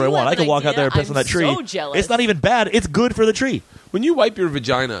 I whenever I do want. have I can an walk out there and idea. piss on I'm that tree. so jealous. It's not even bad. It's good for the tree. When you wipe your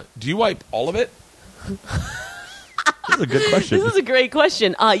vagina, do you wipe all of it? This is a good question. This is a great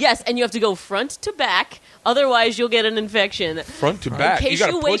question. Yes, and you have to go front to back. Otherwise, you'll get an infection. Front to back. In case you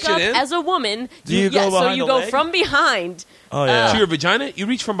got you to wake push up it in as a woman, Do you go so behind you the go leg? from behind. Oh yeah. to your vagina. You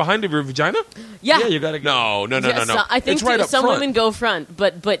reach from behind of your vagina. Yeah, Yeah, you gotta go. No. Yeah, so I think it's right up some front. women go front,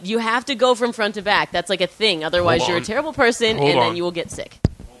 but you have to go from front to back. That's like a thing. Otherwise, Hold you're a on. terrible person, Hold and on. then you will get sick.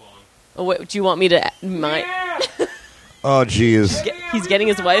 Oh, wait, do you want me to? Oh jeez. He's getting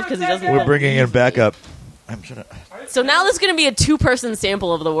his wife because he doesn't. We're bringing in backup. I'm trying to. So now there's going to be a 2-person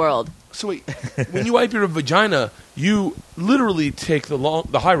sample of the world. So wait, when you wipe your vagina, you literally take the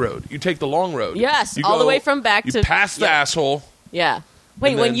high road. You take the long road. Yes, You all the go- way from back you to pass the yeah. asshole. Yeah.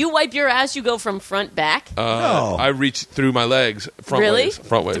 Wait, And when then- you wipe your ass, you go from front back. No. I reach through my legs front Really? ways.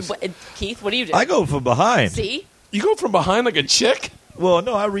 Front ways. Keith, what do you do? I go from behind. See? You go from behind like a chick. Well,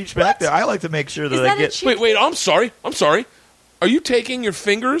 no, I reach back there. I like to make sure that I get. Wait. I'm sorry. Are you taking your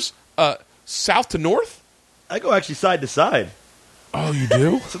fingers south to north? I go actually side to side. Oh, you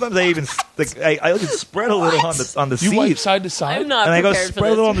do? Sometimes I even I just spread a little on the seat. You wipe side to side? I'm not and I go prepared for spread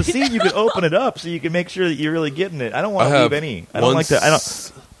a little on the this. seat. You can open it up so you can make sure that you're really getting it. I don't want to leave any. I don't like that.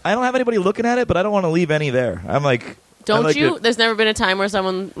 I don't have anybody looking at it, but I don't want to leave any there. I'm like, don't you? There's never been a time where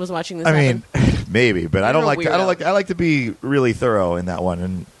someone was watching this. I mean, maybe, but I don't like. I like to be really thorough in that one.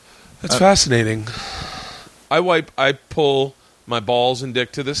 And that's fascinating. I pull my balls and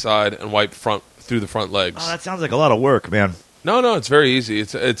dick to the side and wipe through the front legs. Oh, that sounds like a lot of work, man. No, it's very easy.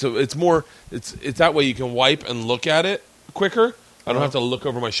 It's that way you can wipe and look at it quicker. I don't have to look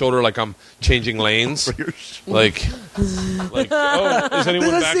over my shoulder like I'm changing lanes. like, oh, is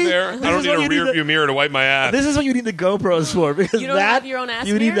anyone back there? I don't need a rear view mirror to wipe my ass. This is what you need the GoPros for. Because you don't have your own ass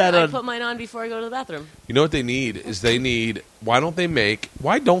mirror? Need that I put mine on before I go to the bathroom. You know what they need is why don't they make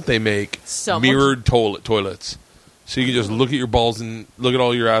mirrored toilets? So you can just look at your balls and look at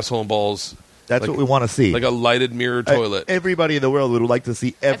all your asshole and balls. That's what we want to see. Like a lighted mirrored toilet. Everybody in the world would like to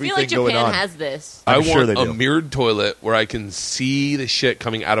see everything going on. I feel like Japan has this. I want a mirrored toilet where I can see the shit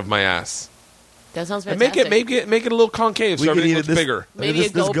coming out of my ass. That sounds fantastic. And make it a little concave so everything looks bigger. Maybe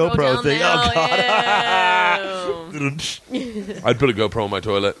this GoPro thing. Oh, God. I'd put a GoPro in my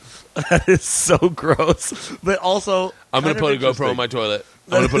toilet. That is so gross. But also, I'm going to put a GoPro in my toilet.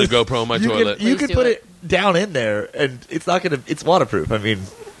 I'm going to put a GoPro in my toilet. You can put it down in there, and it's not going to. It's waterproof. I mean,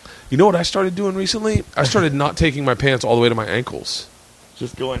 you know what I started doing recently? I started not taking my pants all the way to my ankles.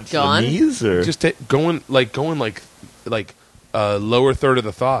 Just going to the knees, or just going like lower third of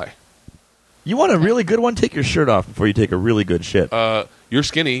the thigh. You want a really good one? Take your shirt off before you take a really good shit. You're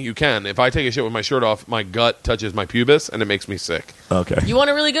skinny. You can. If I take a shit with my shirt off, my gut touches my pubis, and it makes me sick. Okay. You want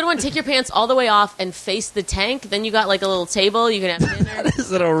a really good one? Take your pants all the way off and face the tank. Then you got like a little table. You can have dinner. That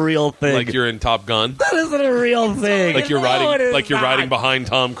isn't a real thing. Like you're in Top Gun. That isn't a real thing. Like you're riding behind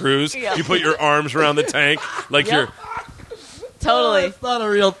Tom Cruise. Yeah. You put your arms around the tank like you're. Totally. It's not a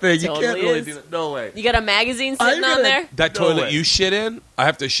real thing. Totally you can't really do that. No way. You got a magazine sitting on there? That toilet you shit in, I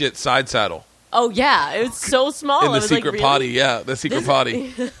have to shit side saddle. Oh, yeah. It was so small. In the secret potty, yeah. The secret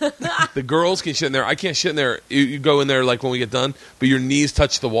potty. The girls can shit in there. I can't shit in there. You go in there like when we get done, but your knees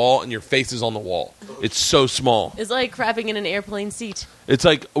touch the wall and your face is on the wall. It's so small. It's like crapping in an airplane seat. It's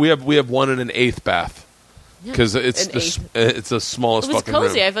like we have 1 1/8 bath. Because it's the smallest fucking room. It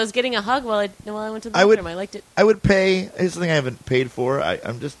was cozy. I was getting a hug while I went to the bathroom. I liked it. I would pay. Here's something I haven't paid for.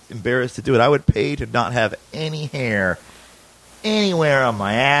 I'm just embarrassed to do it. I would pay to not have any hair anywhere on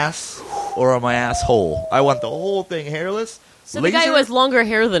my ass or on my asshole. I want the whole thing hairless. So the guy who has longer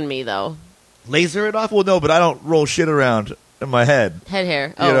hair than me, though. Laser it off? Well, no, but I don't roll shit around in my head. Head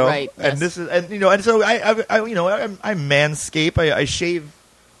hair. Oh, right. And yes. and so I manscape. I shave,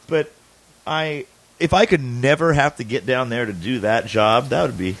 but if I could never have to get down there to do that job, that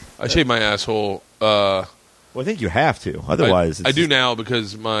would be. I shave my asshole. Well, I think you have to. Otherwise, I do now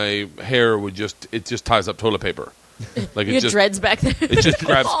because my hair just ties up toilet paper. Like you get dreads back there. It just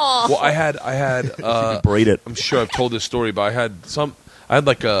grabs. Well, I had braid it. I'm sure I've told this story, but I had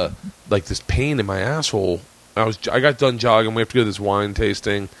like this pain in my asshole. I got done jogging. We have to go to this wine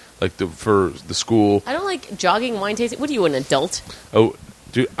tasting, for the school. I don't like jogging wine tasting. What are you, an adult? Oh,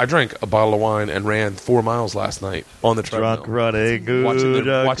 dude, I drank a bottle of wine and ran 4 miles last night on the treadmill. Drunk running, watching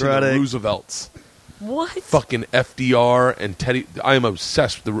the Roosevelts. What? Fucking FDR and Teddy. I am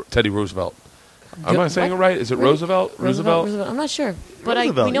obsessed with Teddy Roosevelt. Am I saying it right? Is it Roosevelt? Roosevelt? I'm not sure, but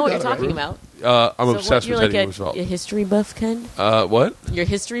we know what you're talking about. I'm obsessed with Teddy Roosevelt. You're like a history buff, Ken? What? You're a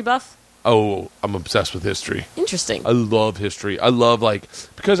history buff? Oh, I'm obsessed with history. Interesting. I love history. I love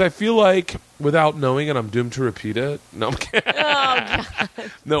because I feel like without knowing it, I'm doomed to repeat it. No, I'm kidding. Oh God.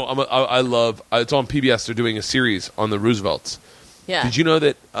 No, I love. It's on PBS. They're doing a series on the Roosevelts. Yeah. Did you know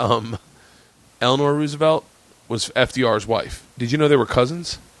that Eleanor Roosevelt was FDR's wife? Did you know they were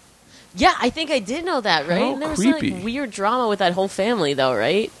cousins? Yeah, I think I did know that, right? How and there was creepy. some weird drama with that whole family, though,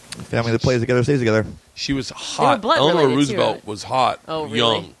 right? Family that plays together stays together. She was hot. Eleanor Roosevelt was hot,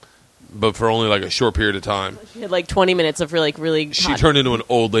 young, but for only a short period of time. She had 20 minutes of really She turned into an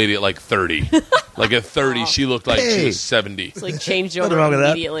old lady at 30. At 30, she looked like she was 70. It's changed over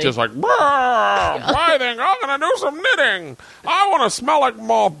immediately. Just writhing. I'm going to do some knitting. I want to smell like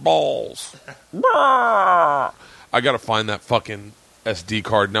mothballs. I got to find that fucking SD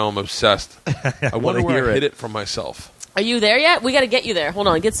card. Now I'm obsessed. I wonder where I hid it from myself. Are you there yet? We got to get you there. Hold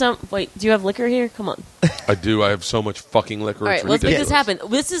on. Get some. Wait, do you have liquor here? Come on. I do. I have so much fucking liquor. All right, let's make this happen.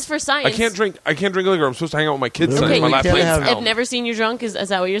 This is for science. I can't drink liquor. I'm supposed to hang out with my kids. Okay, My last night's have- film. I've never seen you drunk. Is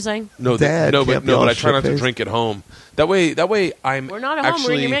that what you're saying? No, Dad, but I try not to shit-faced. drink at home. That way, I'm. We're not at home.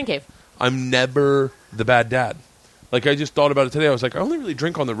 We're in your man cave. I'm never the bad dad. Like, I just thought about it today. I was like, I only really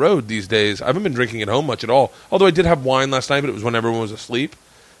drink on the road these days. I haven't been drinking at home much at all. Although I did have wine last night, but it was when everyone was asleep.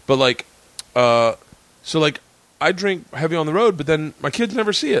 But, like, I drink heavy on the road, but then my kids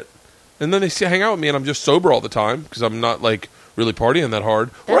never see it. And then they hang out with me, and I'm just sober all the time because I'm not, like, really partying that hard.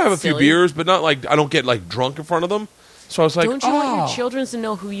 Or I have a few beers, but not, like, I don't get, like, drunk in front of them. So I was like, don't you want your children to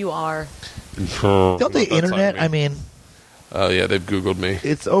know who you are? Don't the internet? I mean, yeah, they've Googled me.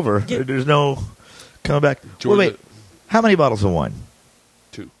 it's over. There's no coming back. Georgia- Wait, how many bottles of wine?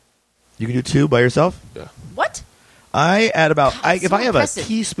 2. You can do 2 by yourself? Yeah. What? I add about God, if so I have impressive. a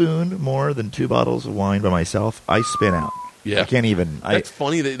teaspoon more than 2 bottles of wine by myself, I spin out. Yeah. I can't even. That's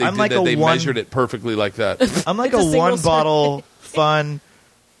funny that they I'm did like that. a They one- measured it perfectly like that. I'm like It's a a single one bottle fun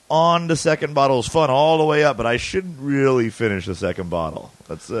on the second bottle is fun all the way up, but I shouldn't really finish the second bottle.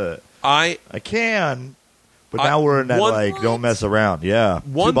 That's it. I can, but now we're in that What? don't mess around. Yeah,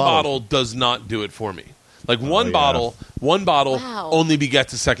 One 2 bottles. bottle does not do it for me. Like one yeah. bottle Wow. only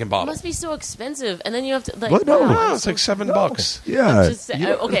begets a second It bottle. must be so expensive, and then you have to like. What? No. wow, No, it's like $7. Yeah, Just,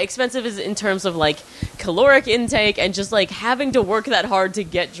 okay, expensive is in terms of like caloric intake and just like having to work that hard to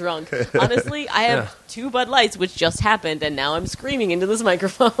get drunk. Honestly, I have 2 Bud Lights, which just happened, and now I'm screaming into this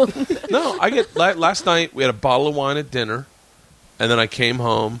microphone. No, I get last night we had a bottle of wine at dinner, and then I came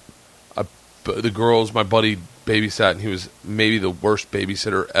home. The girls, my buddy babysat, and he was maybe the worst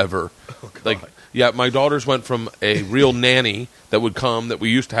babysitter ever. Like, yeah, my daughters went from a real nanny that would come, that we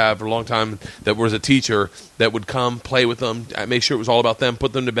used to have for a long time, that was a teacher, that would come, play with them, make sure it was all about them,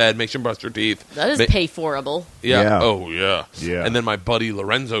 put them to bed, make sure them brush their teeth. That is pay-forable. Yeah. Yeah. Oh, yeah. Yeah. And then my buddy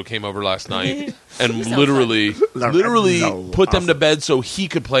Lorenzo came over last night and Sounds literally Lorenzo. put them to bed so he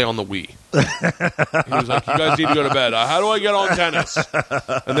could play on the Wii. He was like, you guys need to go to bed. How do I get on tennis?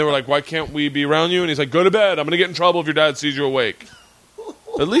 And they were like, why can't we be around you? And he's like, go to bed. I'm going to get in trouble if your dad sees you awake.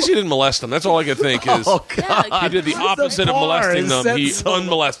 At least he didn't molest them. That's all I could think is Yeah, he did the opposite of molesting them. He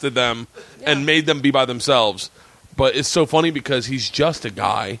unmolested them and made them be by themselves. But it's so funny because he's just a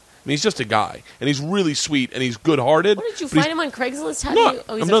guy. I mean, he's just a guy, and he's really sweet, and he's good-hearted. What did you but he's find him on Craigslist? How not. do you?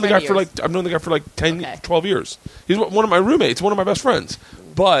 Oh, he's I've a known the friend guy of for yours. I've known the guy for like 10, Okay. 12 years. He's one of my roommates, one of my best friends.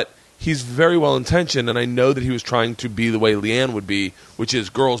 But he's very well intentioned, and I know that he was trying to be the way Leanne would be, which is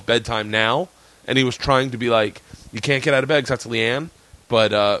girls' bedtime now. And he was trying to be like, you can't get out of bed because that's Leanne.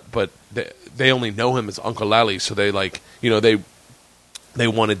 But they only know him as Uncle Lally, so they they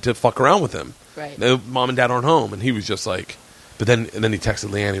wanted to fuck around with him. Right. Mom and Dad aren't home, and he was just like. But then he texted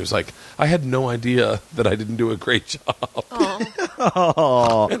Leanne. He was like, "I had no idea that I didn't do a great job."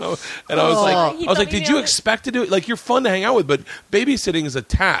 Oh, And I was like, "Did you expect to do it? Like, you're fun to hang out with, but babysitting is a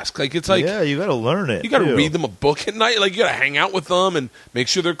task. Like, it's like yeah, you got to learn it. you got to too. read them a book at night. Like, you got to hang out with them and make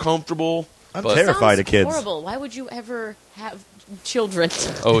sure they're comfortable." I'm But- terrified of Sounds kids. horrible. Why would you ever have children?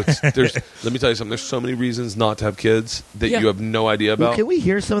 Oh, let me tell you something. There's so many reasons not to have kids that Yeah. you have no idea Well, about. can we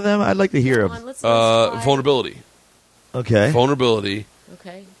hear some of them? I'd like to hear Come them. on, let's try. Vulnerability. Okay. Vulnerability.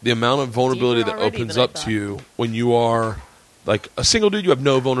 Okay. The amount of vulnerability Deeper that already opens than I up thought. to you when you are like a single dude. You have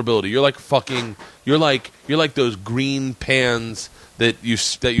no vulnerability. You're like fucking. You're like those green pans that you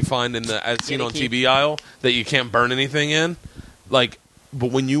find in the as seen on TV aisle that you can't burn anything in. Like,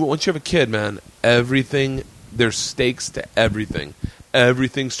 but once you have a kid, man, everything there's stakes to everything.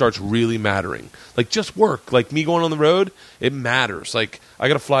 Everything starts really mattering. Like, just work. Like, me going on the road, it matters. Like, I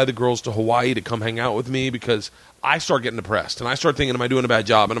got to fly the girls to Hawaii to come hang out with me because I start getting depressed. And I start thinking, am I doing a bad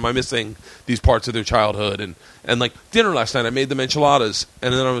job? And am I missing these parts of their childhood? And like, dinner last night, I made them enchiladas.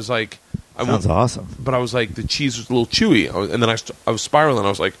 And then I was like... Sounds awesome. But I was like, the cheese was a little chewy. And then I was spiraling. I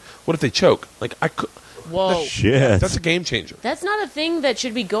was like, what if they choke? Like, I could... Whoa. Shit. That's a game changer. That's not a thing that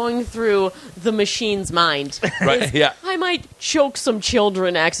should be going through the machine's mind. Right, Is, yeah. I might choke some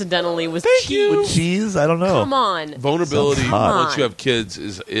children accidentally with Thank cheese. you. With cheese? I don't know. Come on. Vulnerability, Sounds hot. once you have kids,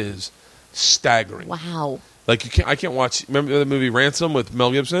 is staggering. Wow. Like, I can't watch... Remember the movie Ransom with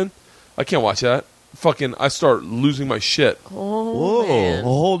Mel Gibson? I can't watch that. Fucking, I start losing my shit. Oh, Whoa, man. a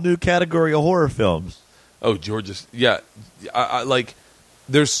whole new category of horror films. Oh, George's... Yeah. I like...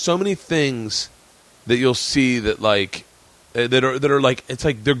 There's so many things that you'll see that, like... That are like... It's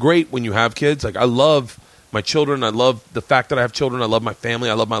like, they're great when you have kids. Like, I love my children. I love the fact that I have children. I love my family.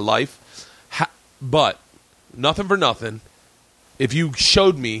 I love my life. But, nothing for nothing, if you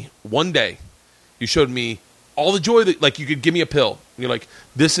showed me one day... You showed me all the joy that, like, you could give me a pill. And you're like,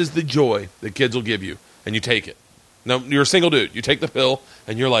 this is the joy that kids will give you. And you take it. No, you're a single dude. You take the pill,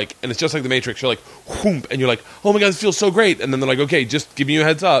 and you're like, and it's just like the Matrix. You're like, whoomp, and you're like, oh my God, this feels so great. And then they're like, okay, just giving you a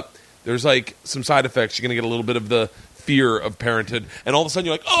heads up. There's like some side effects. You're going to get a little bit of the fear of parenthood. And all of a sudden,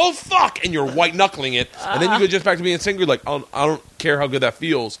 you're like, oh, fuck. And you're white-knuckling it. And then you go just back to being single. You're like, I don't care how good that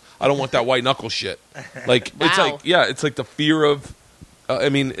feels. I don't want that white-knuckle shit. Like, Wow. it's like, yeah, it's like the fear of, I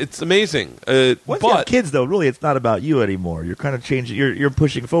mean, it's amazing. Once you have kids, though, really, it's not about you anymore. You're kind of changing. You're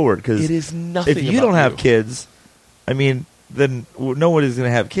pushing forward because it is nothing. if you don't have kids, I mean, then no one is going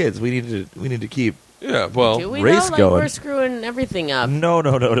to have kids. We need to keep well, Do we race know? going. We're screwing everything up.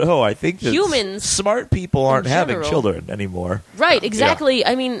 No. I think that Humans, smart people aren't in having general. children anymore. Right, exactly.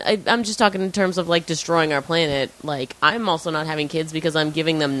 I mean, I'm just talking in terms of like destroying our planet. Like, I'm also not having kids because I'm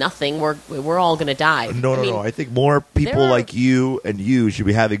giving them nothing. We're all gonna die. No. I think more people like you and you should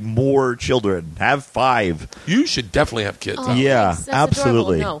be having more children. Have 5. you should definitely have kids. Oh, Yeah, thanks. That's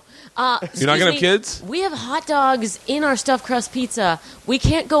absolutely. adorable. No. You're not gonna have kids? We have hot dogs in our stuffed crust pizza. We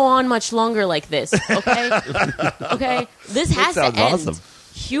can't go on much longer like this, okay? Okay? This has to sounds end. awesome.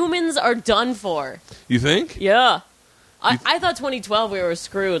 Humans are done for. You think? Yeah. I thought 2012 we were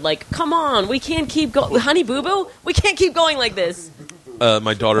screwed. Like, come on, we can't keep going. Honey Boo Boo, we can't keep going like this.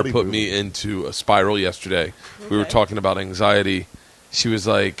 My daughter put me into a spiral yesterday. We were talking about anxiety. She was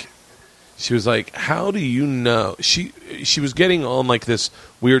like, how do you know? She was getting on like this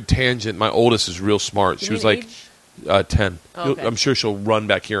weird tangent. My oldest is real smart. She was like 10. Oh, okay. I'm sure she'll run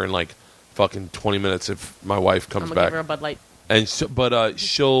back here in like fucking 20 minutes if my wife I'm comes gonna back. give her a Bud Light. And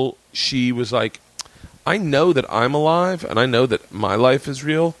she was like, I know that I'm alive and I know that my life is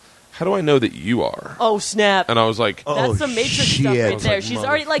real. How do I know that you are? Oh, snap. And I was like, That's some Matrix stuff shit. right there. Like, She's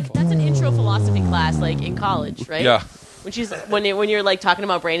already like, that's an intro philosophy class, like in college, right? yeah. When you're like talking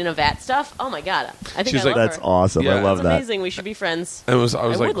about brain in a vat stuff. Oh my God, I think She's I like, love That's her. awesome. Yeah. I love That's that. amazing. We should be friends. And I was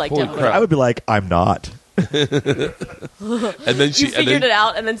would like to holy have crap. I would be like, I'm not. And then she You figured it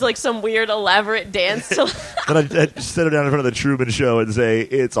out, and then it's like some weird elaborate dance. To Then I'd sit her down in front of the Truman Show and say,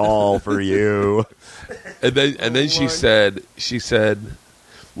 "It's all for you." And then she Lord. said,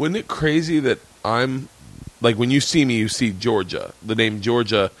 wouldn't it crazy that I'm like when you see me, you see Georgia, the name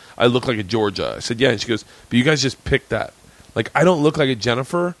Georgia. I look like a Georgia. I said, yeah. And she goes, but you guys just picked that. Like I don't look like a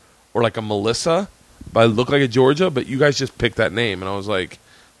Jennifer or like a Melissa, but I look like a Georgia. But you guys just picked that name, and I was like,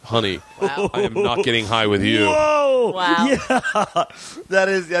 honey, Wow. I am not getting high with you. Whoa! Wow. Yeah,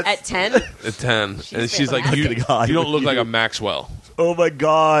 that's At 10? At 10, and she's like, you fantastic. don't look like a Maxwell. Oh my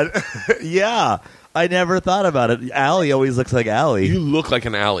God! Yeah, I never thought about it. Allie always looks like Allie. You look like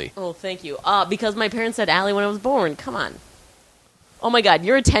an Allie. Oh, thank you. Because my parents said Allie when I was born. Come on. Oh my God,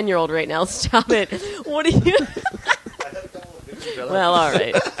 you're a 10-year-old right now. Stop it. What are you? Well, all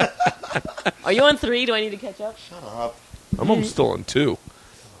right. Are you on 3? Do I need to catch up? I'm almost still on 2.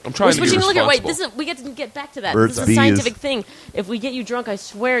 I'm trying We're to be switching to liquor. responsible. Wait, we get to get back to that. Birds, This is a bees. scientific thing. If we get you drunk, I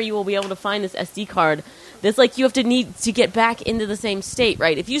swear you will be able to find this SD card. That's like you have to need to get back into the same state,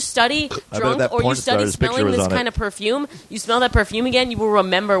 right? If you study I bet drunk that or you porn study star's picture smelling was this on it. kind of perfume, you smell that perfume again, you will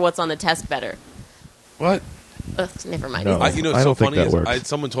remember what's on the test better. What? Ugh, never mind. No. You know, I what's so don't think funny that is works.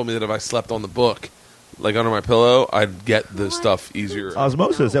 someone told me that if I slept on the book, like under my pillow, I'd get the stuff easier.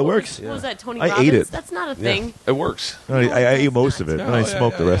 Osmosis, that works. What was that, Tony I Robbins? ate it. That's not a Yeah, thing. it works. I ate most of it, Yeah, and I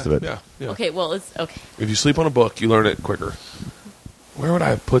smoked the rest of it. Yeah, yeah. Okay, well, it's okay. If you sleep on a book, you learn it quicker. Where would I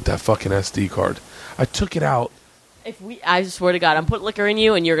have put that fucking SD card? I took it out. I swear to God, I'm putting liquor in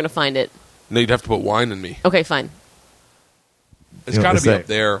you, and you're gonna find it. No, you'd have to put wine in me. Okay, fine. It's You know got what to they be say. up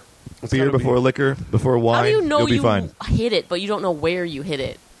there. It's Beer gotta before liquor, before wine. How do you know you'll be you fine. hit it, but you don't know where you hit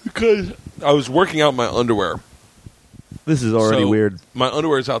it? Because I was working out my underwear. This is already So, weird. My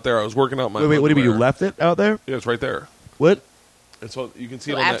underwear's out there. I was working out my Wait, what do you mean? You underwear. left it out there? Yeah, it's right there. What? It's on, you can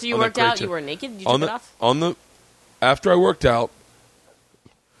see So it on after that, you on that worked crate out, too. you were naked? You on took the it off? after I worked out,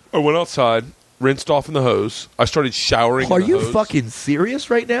 I went outside, rinsed off in the hose. I started showering. Are in the you hose. fucking serious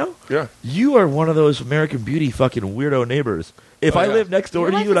right now? Yeah. You are one of those American Beauty fucking weirdo neighbors. If Oh, I yeah. lived next door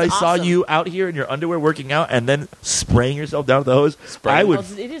Your to you and I life is saw awesome. you out here in your underwear working out and then spraying yourself down with the hose, Spraying? I would. Oh,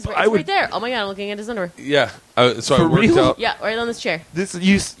 it is. It's I would. right there. Oh my God, I'm looking at his underwear. Yeah. So I For worked real? out. Yeah, right on this chair. This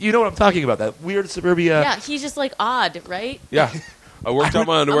you know what I'm talking about? That weird suburbia. Yeah, he's just like odd, right? Yeah. I worked out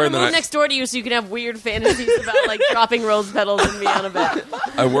my I'm underwear gonna and then move next door to you so you can have weird fantasies about like dropping rose petals and me on a bed.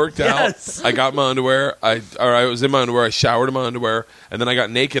 I worked Yes. out. I got my underwear. I was in my underwear. I showered in my underwear, and then I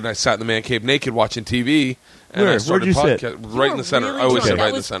got naked and I sat in the man cave naked watching TV. And Where? I started Where'd you sit? right in the center. Really I always drunk. sit right in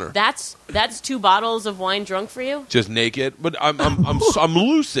That the was- center. That's 2 bottles of wine drunk for you. Just naked, but I'm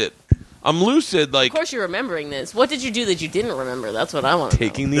lucid. I'm lucid. Like, of course, you're remembering this. What did you do that you didn't remember? That's what I want to know.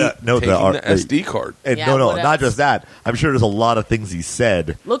 taking the SD card. And Yeah, no, what not else? just that. I'm sure there's a lot of things he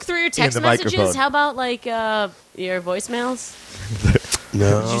said. Look through your text the messages. microphone. How about like your voicemails?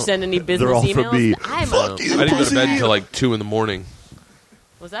 No, Did you send any business They're all emails? from me. I didn't go to bed until like 2 in the morning.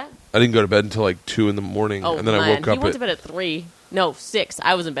 Was that? I didn't go to bed until like 2 in the morning, Oh, and then man. I woke up You went to bed at 3. No, 6.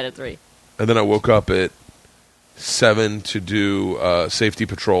 I was in bed at 3. and then I woke up at 7 to do safety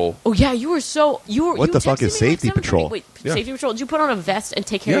patrol. Oh yeah, you were so you were. What you the fuck texted is me like safety 7:30. patrol? Wait, Yeah. safety patrol. Did you put on a vest and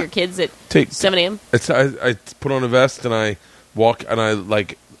take care of Yeah. your kids at Take 7 a.m.? I put on a vest and I walk and I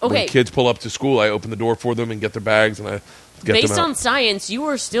like Okay. when kids pull up to school, I open the door for them and get their bags and I get Based them out. on science, you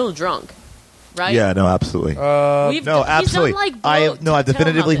were still drunk, right? Yeah, no, absolutely. We've No, he's absolutely. Done, like, I've tell him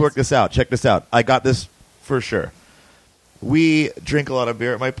definitively about worked this. this out. Check this out. I got this for sure. We drink a lot of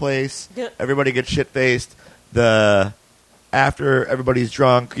beer at my place. Yeah. Everybody gets shit faced. After everybody's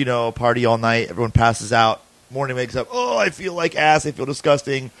drunk, party all night. Everyone passes out. Morning wakes up. Oh, I feel like ass. I feel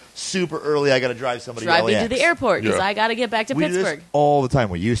disgusting. Super early. I got to drive somebody Drive to me to LAX. the airport because Yeah. I got to get back to We do Pittsburgh. this all the time.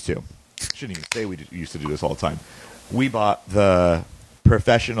 We used to. Shouldn't even say we used to do this all the time. We bought the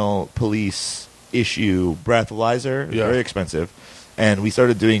professional police issue breathalyzer. Yeah. Very expensive. And we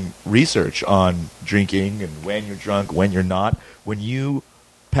started doing research on drinking and when you're drunk, when you're not. When you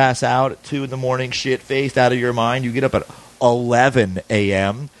pass out at 2 in the morning, shit-faced, out of your mind, you get up at 11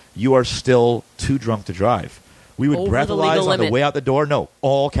 a.m., you are still too drunk to drive. We would Over the breathalyze legal on the limit. way out the door. No,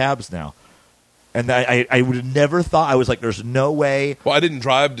 all cabs now. And I would have never thought. I was like, there's no way. Well, I didn't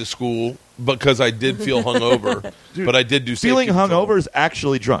drive to school because I did feel hungover, but I did do safety Feeling patrol. hungover is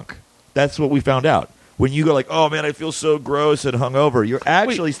actually drunk. That's what we found out. When you go like, oh, man, I feel so gross and hungover, you're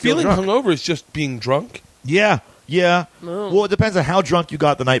actually Wait, still feeling drunk. hungover is just being drunk? Yeah. Mm. Well, it depends on how drunk you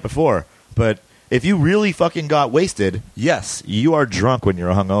got the night before. But if you really fucking got wasted, yes, you are drunk when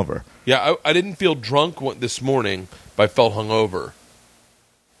you're hungover. Yeah, I didn't feel drunk this morning, but I felt hungover.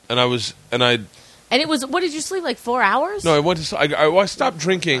 And And it was, what did you sleep, like 4 hours? no, I went to. I stopped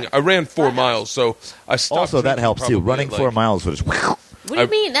drinking. I ran 4 miles, so I stopped. Also, that drinking helps too. probably Running at, 4 like- miles was What do you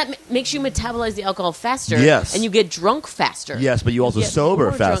mean? That makes you metabolize the alcohol faster. Yes. And you get drunk faster. yes, but you also get sober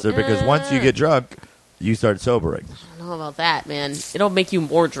more faster drunk. because once you get drunk, you start sobering. I don't know about that, man. It'll make you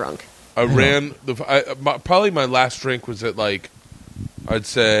more drunk. I ran probably my last drink was at like I'd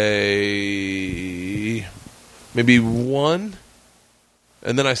say maybe 1,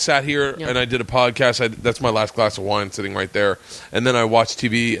 and then I sat here Yeah. and I did a podcast. That's my last glass of wine sitting right there, and then I watched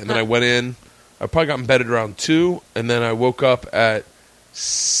TV, and then I went in. I probably got in bed at around 2, and then I woke up at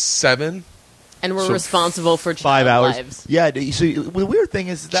 7. And we're So responsible for 5 child hours. lives. Yeah. So the weird thing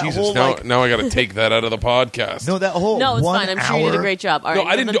is that Jesus, whole now I got to take that out of the podcast. no, that whole No, it's 1 fine. I'm hour, sure you did a great job. All No,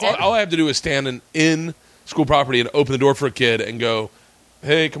 right, I didn't. All I have to do is stand in school property and open the door for a kid and go,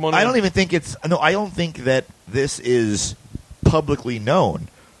 "Hey, come on." I in." don't even think it's no. I don't think that this is publicly known.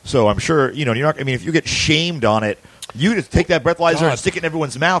 So I'm sure you're not. I mean, if you get shamed on it, you just take that breathalyzer God. and stick it in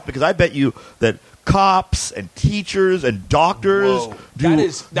everyone's mouth because I bet you that cops and teachers and doctors Whoa. do. That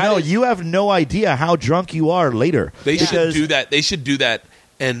is- you have no idea how drunk you are later. They should Because do that. They should do that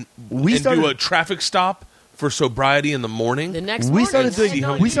and We do started- a traffic stop for sobriety in the morning. The next We morning, started I had doing no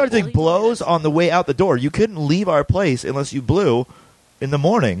we idea. started doing blows on the way out the door. You couldn't leave our place unless you blew in the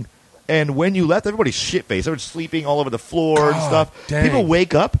morning. And when you left, everybody's shit faced. They were sleeping all over the floor and God stuff. dang. People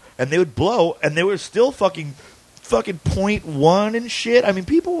wake up and they would blow, and they were still fucking 0.1 and shit. I mean,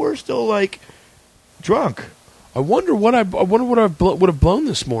 people were still like drunk. I wonder what I would have blown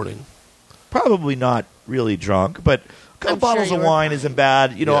this morning. Probably not really drunk, but a couple I'm bottles sure of you were wine isn't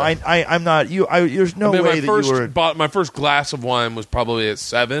bad. Yeah. I'm not you. There's no I mean, way that you were. my first glass of wine was probably at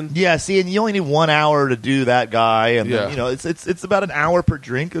 7. Yeah, see, and you only need 1 hour to do that, guy, and then, Yeah. it's about an hour per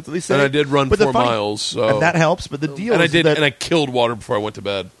drink. That's what they say. And I did run But the 4 funny- miles, so and that helps. But the deal and I is did, that and I killed water before I went to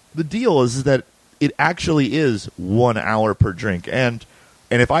bed. the deal is that it actually is 1 hour per drink, and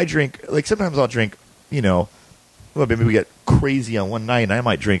if I drink, like sometimes I'll drink, well, maybe we get crazy on one night, and I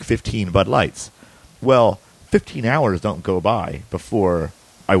might drink 15 Bud Lights. Well, 15 hours don't go by before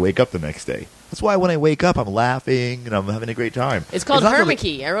I wake up the next day. That's why when I wake up, I'm laughing and I'm having a great time. It's called not until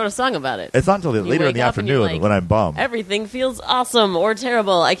Hermickey. I wrote a song about it. It's not until later in wake the up and you're afternoon like, when I'm bummed. Everything feels awesome or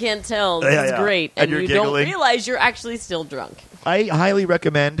terrible. I can't tell. This Yeah, is yeah. great. And And you're you giggling. don't realize you're actually still drunk. I highly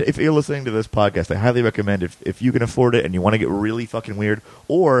recommend, if you're listening to this podcast, I highly recommend if you can afford it and you want to get really fucking weird,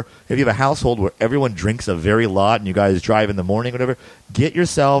 or if you have a household where everyone drinks a very lot and you guys drive in the morning, whatever, get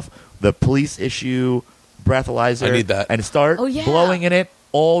yourself the police issue breathalyzer. I need that. And start Oh, yeah. blowing in it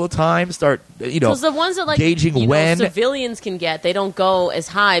all the time. Start, So the ones that gauging when civilians can get, they don't go as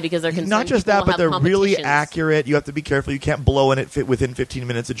high because they're concerned. Not just people that, but will they're have really competitions. accurate. You have to be careful. You can't blow in it within 15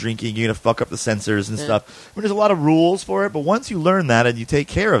 minutes of drinking. You're going to fuck up the sensors and stuff. There's a lot of rules for it, but once you learn that and you take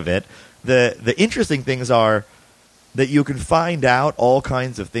care of it, the interesting things are that you can find out all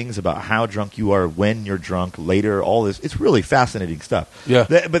kinds of things about how drunk you are, when you're drunk, later, all this. It's really fascinating stuff. Yeah.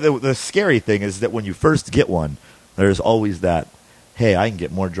 But the scary thing is that when you first get one, there's always that, hey, I can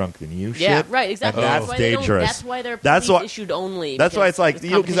get more drunk than you Yeah, shit. right, exactly. And that's dangerous. That's why they're That's why- issued only. That's why it's like,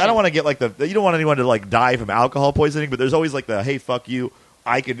 because I don't want to get you don't want anyone to die from alcohol poisoning, but there's always hey, fuck you.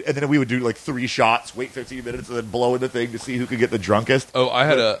 And then we would do 3 shots, wait 15 minutes, and then blow in the thing to see who could get the drunkest. Oh, I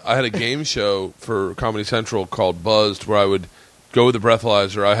had a game show for Comedy Central called Buzzed, where I would go with the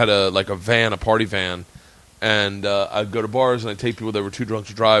breathalyzer. I had a party van, and I'd go to bars and I'd take people that were too drunk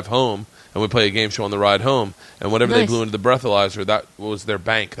to drive home, and we'd play a game show on the ride home. And whatever they blew into the breathalyzer, that was their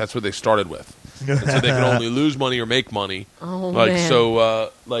bank. That's what they started with. And so they could only lose money or make money. Oh, man.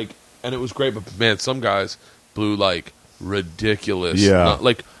 And it was great, but man, some guys blew ridiculous. Yeah.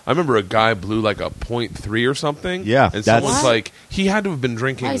 I remember a guy blew a 0.3 or something. Yeah, and that's- someone's he had to have been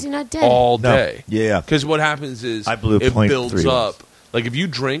drinking Why is he not dead? all No. day. Yeah. Because what happens is I blew it 0.3 builds once. up. If you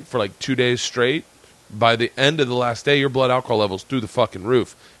drink for 2 days straight, by the end of the last day, your blood alcohol level's through the fucking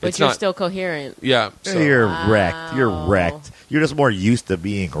roof. But It's you're not, still coherent. yeah. So, You're wrecked. You're wrecked. You're just more used to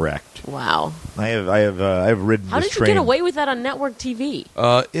being wrecked. Wow. I have ridden How this did you train. get away with that on network TV?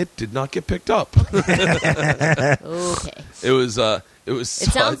 it did not get picked up. Okay. It was. It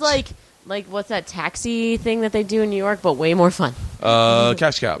sounds like what's that taxi thing that they do in New York, but way more fun.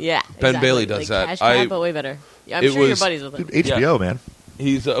 Cash Cab. Yeah. Ben exactly. Bailey does that. Cash Cab, but way better. Yeah, I'm it sure your was- buddies with him. Dude, HBO, man.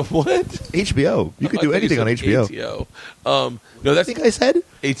 He's what? HBO. You could do anything on HBO. ATO. No, I that's think I said.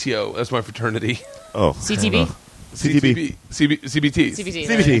 ATO. That's my fraternity. Oh, CTV? CTB. CBT. CBT.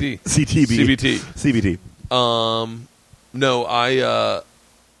 CBT. CTB. CBT. CBT. No,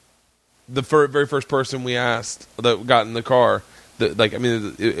 the very first person we asked that got in the car,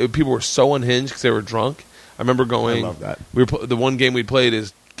 people were so unhinged because they were drunk. I remember going. I love that. The one game we played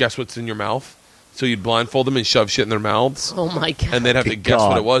is guess what's in your mouth. So you'd blindfold them and shove shit in their mouths, Oh, my God. and they'd have to Good guess what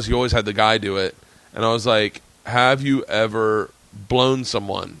God. it was. You always had the guy do it, and I was like, "Have you ever blown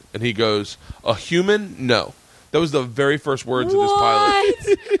someone?" And he goes, "A human? No." That was the very first words of this pilot.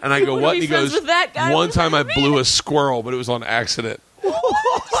 What? And I go, wanna "What?" be And he friends goes, with that guy. "One What does time I that blew mean?" a squirrel, but it was on accident."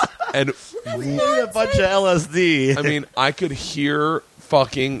 And We need a bunch of LSD. I mean, I could hear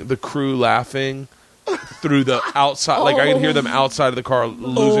fucking the crew laughing through the outside. I could hear them outside of the car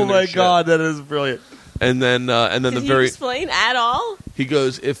losing their shit. that is brilliant. And then Did the he very explain at all? he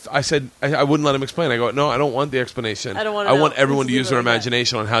goes, if I said I wouldn't let him explain. I go, "No, I don't want the explanation. I don't wanna I know. want everyone to Just use their leave it like that."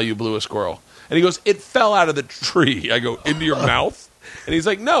 imagination on how you blew a squirrel." And he goes, "It fell out of the tree." I go, "Into your mouth?" And he's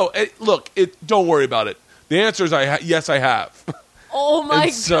like, "No, look, don't worry about it. The answer is yes, I have." Oh, my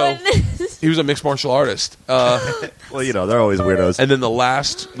And so- goodness. He was a mixed martial artist. Well, they're always weirdos. And then the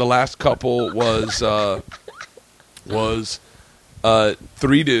last couple was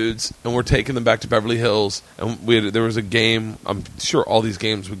 3 dudes, and we're taking them back to Beverly Hills. And there was a game. I'm sure all these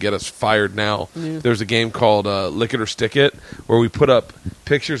games would get us fired now. Yeah. There was a game called Lick It or Stick It, where we put up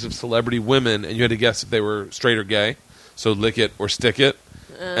pictures of celebrity women, and you had to guess if they were straight or gay. So lick it or stick it,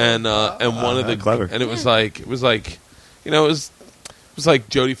 and one of the clever. and it was like it was like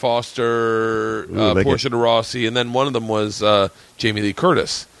Jodie Foster, Ooh, Portia de Rossi, and then one of them was Jamie Lee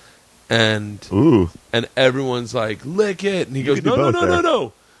Curtis. And everyone's like, lick it. And he goes, could do no, both there.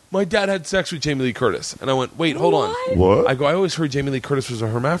 no. My dad had sex with Jamie Lee Curtis. And I went, wait, hold on. What? I go, I always heard Jamie Lee Curtis was a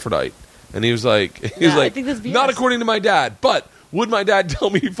hermaphrodite. And he was like, I think that's BS. not according to my dad. But would my dad tell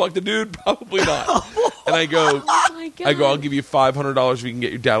me he fucked a dude? Probably not. And I go, Oh, my God. I'll give you $500 if you can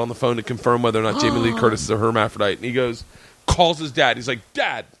get your dad on the phone to confirm whether or not Jamie Lee Curtis is a hermaphrodite. And he goes, calls his dad. He's like,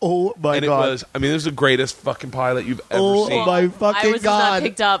 Dad. Oh, my and God. it was, this is the greatest fucking pilot you've ever Oh, seen. my fucking I was just God. not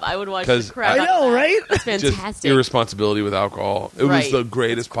picked up. I would watch the 'Cause crap. I out of know, that. right? That's Just fantastic. irresponsibility with alcohol. It was Right. the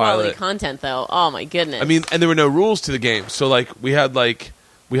greatest It's quality pilot. content, though. Oh my goodness. I mean, and there were no rules to the game. So we had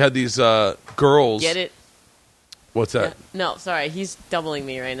these girls. get it? What's that? No, sorry. He's doubling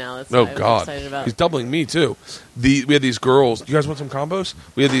me right now. That's Oh what I'm God, excited about. he's doubling me too. We had these girls. You guys want some combos?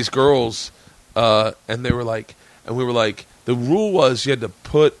 We had these girls, and they were like, and we were like, the rule was you had to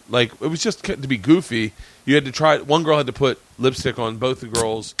put it was just to be goofy. You had to try. One girl had to put lipstick on both the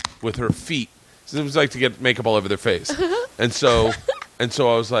girls with her feet. So it was like to get makeup all over their face. and so I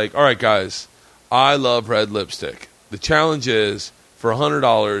was like, all right, guys, I love red lipstick. The challenge is for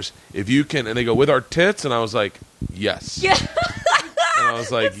 $100 if you can. And they go with our tits, and I was like, yes. Yeah. And I I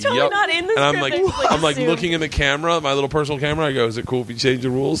was like, It's totally yep. not in the And script. They just, I'm like assumed. looking in the camera, my little personal camera. I go, is it cool if you change the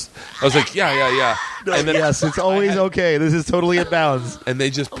rules? I was like, yeah. And then yes, it's always okay. This is totally in bounds. and they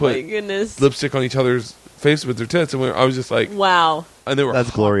just Oh put my goodness. lipstick on each other's face with their tits, and I was just like, Wow. and they were That's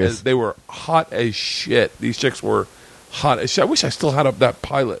hot glorious. they were hot as shit. These chicks were hot as shit. I wish I still had up that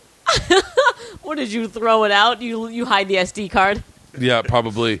pilot. What did you throw it out? You hide the SD card? Yeah,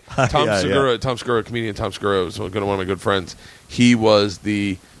 probably. Tom Yeah, Segura, comedian Tom Segura, was one of my good friends. He was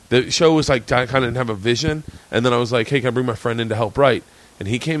the show was like I kind of didn't have a vision, and then I was like, hey, can I bring my friend in to help write? And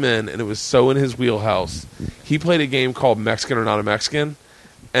he came in, and it was so in his wheelhouse. He played a game called Mexican or Not a Mexican,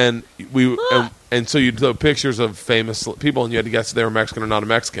 and and so you'd throw pictures of famous people, and you had to guess if they were Mexican or not a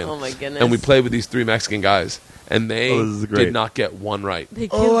Mexican. Oh my goodness. And we played with these 3 Mexican guys, and they this is great. did not get one right.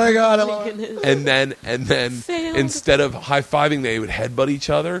 Oh my God, I love it. goodness. And then Failed. instead of high fiving, they would headbutt each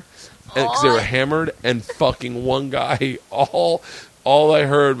other because they were hammered. And fucking one guy, all I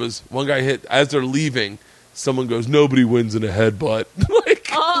heard was one guy hit as they're leaving. Someone goes, "Nobody wins in a headbutt." Like,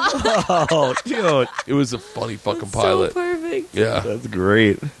 Oh, dude, it was a funny fucking So pilot. perfect. Yeah. that's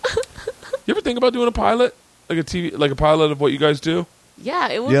great. You ever think about doing a pilot, like a TV, like a pilot of what you guys do? Yeah,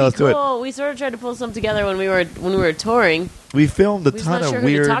 it would Yeah, be let's do it. cool. We sort of tried to pull some together when we were touring. We filmed a We just ton not of sure who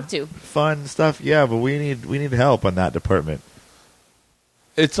weird, to talk to. fun stuff. Yeah, but we need help on that department.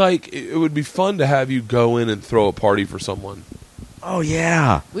 It's like it would be fun to have you go in and throw a party for someone. Oh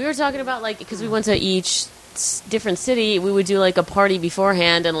yeah, We were talking about like because we went to each different city, we would do like a party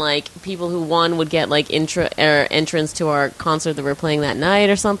beforehand, and like people who won would get like entrance to our concert that we were playing that night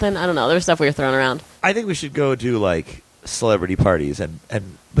or something. I don't know. There was stuff we were throwing around. I think we should go do like celebrity parties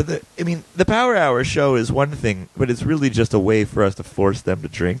but the Power Hour show is one thing, but it's really just a way for us to force them to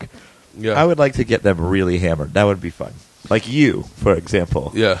drink. Yeah. I would like to get them really hammered. That would be fun. Like you, for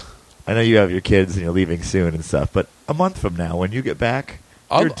example. Yeah. I know you have your kids and you're leaving soon and stuff, but a month from now, when you get back,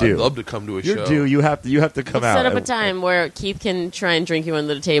 you're due. I'd love to come to a You're show. due. You have to come Let's out. set up a time where Keith can try and drink you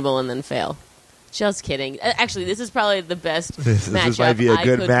under the table and then fail. Just kidding. Actually, this is probably the best This matchup might be a I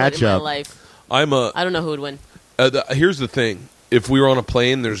good could put in my matchup. life. I don't know who would win. Here's the thing. If we were on a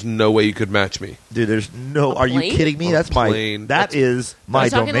plane, there's no way you could match me. Dude, there's no. A Are you plane? kidding me? A That's plane. my. That is my Are you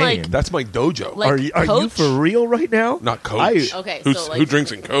talking, domain. like- That's my dojo. Like- are you Coach? for real right now? Not coach. Okay, Who's, so like who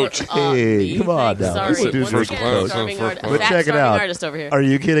drinks in coach? Hey, you come on think? now. Sorry, Let's do once first again, class. starving First art- class. But fat check it starving out. artist over here. Are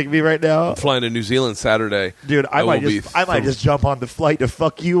you kidding me right now? I'm flying to New Zealand Saturday. Dude, I might will just jump on the flight to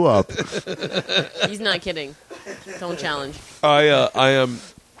fuck you up. He's not kidding. Don't challenge.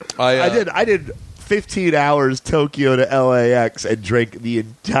 I did 15 hours Tokyo to LAX and drank the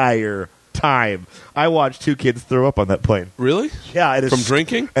entire time. I watched 2 kids throw up on that plane. Really? Yeah, and From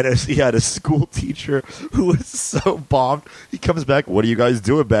drinking? And he had a school teacher who was so bombed. He comes back, "What are you guys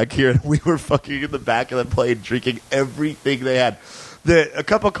doing back here?" And we were fucking in the back of the plane drinking everything they had. A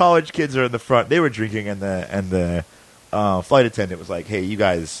couple college kids are in the front. They were drinking, and the flight attendant was like, "Hey, you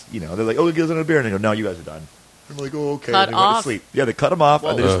guys," they're like, "Oh, give us another beer," and they go, "No, you guys are done." I'm like, "Oh, okay." Cut and they went to off. sleep. Yeah, they cut them off,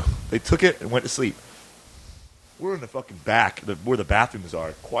 and Whoa. they took it and went to sleep. We're in the fucking back, where the bathrooms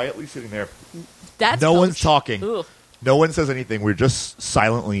are, quietly sitting there. That's No coach. one's talking. Ooh. No one says anything. We're just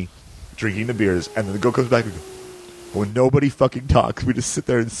silently drinking the beers, and then the girl comes back. We go, when nobody fucking talks, we just sit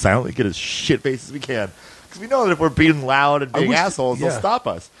there and silently get as shit faced as we can, because we know that if we're being loud and being assholes, they'll stop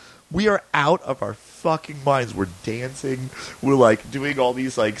us. We are out of our fucking minds. We're dancing. We're like doing all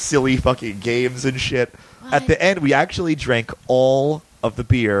these like silly fucking games and shit. At the end, we actually drank all of the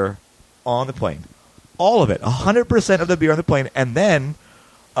beer on the plane. All of it. 100% of the beer on the plane. And then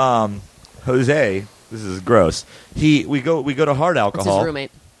Jose, this is gross. We go to hard It's alcohol. his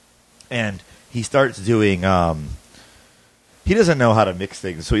roommate. And he starts doing he doesn't know how to mix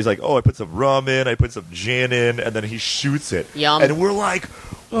things, so he's like, "Oh, I put some rum in, I put some gin in," and then he shoots it. Yum. And we're like,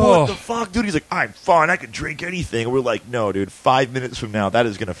 "What the fuck, dude?" He's like, "I'm fine, I can drink anything." And we're like, "No, dude, 5 minutes from now, that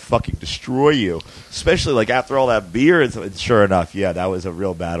is gonna fucking destroy you." Especially like after all that beer. And sure enough, yeah, that was a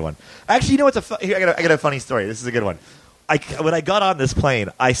real bad one. Actually, you know what's here? I got a funny story. This is a good one. When I got on this plane,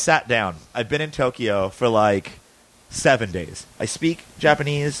 I sat down. I've been in Tokyo for like 7 days. I speak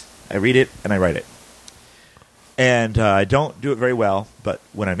Japanese, I read it, and I write it. And I don't do it very well, but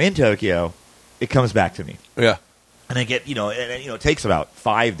when I'm in Tokyo, it comes back to me. Yeah. And I get, it takes about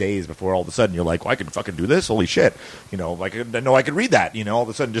 5 days before all of a sudden you're like, "Well, I can fucking do this? Holy shit." Like, I know I can read that. All of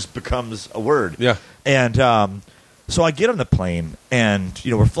a sudden just becomes a word. Yeah. And so I get on the plane, and,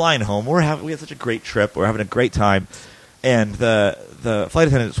 we're flying home. We had such a great trip. We're having a great time. And the flight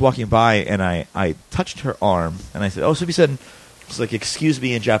attendant was walking by, and I touched her arm, and I said, "Oh, so you said," she's like, "Excuse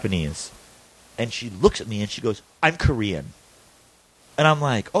me," in Japanese. And she looks at me and she goes, "I'm Korean." And I'm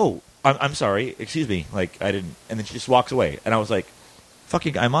like, "Oh, I'm sorry, excuse me." Like, I didn't. And then she just walks away. And I was like,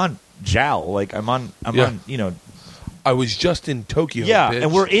 I'm on JAL. Like I'm on, you know. I was just in Tokyo. Yeah, bitch.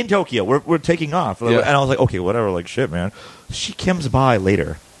 and we're in Tokyo. We're taking off. Yeah. And I was like, okay, whatever. Like, shit, man. She comes by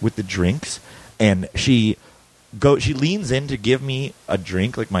later with the drinks, and she leans in to give me a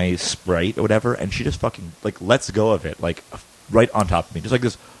drink, like my Sprite or whatever, and she just fucking, like, lets go of it, like, right on top of me. Just like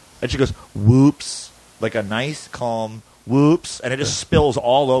this. And she goes, whoops. Like a nice, calm whoops. And it just spills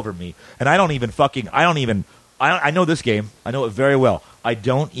all over me. And I know this game. I know it very well. I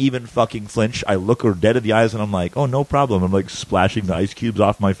don't even fucking flinch. I look her dead in the eyes, and I'm like, "Oh, no problem." I'm like splashing the ice cubes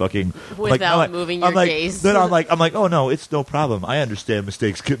off my fucking without moving your gaze. Then I'm like, "Oh no, it's no problem. I understand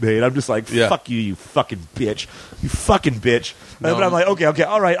mistakes get made." I'm just like, "Fuck you, you fucking bitch, you fucking bitch." No. But I'm like, "Okay,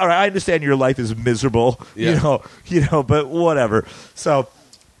 all right. I understand your life is miserable, you know, but whatever." So,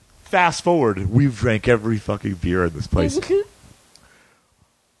 fast forward, we've drank every fucking beer in this place.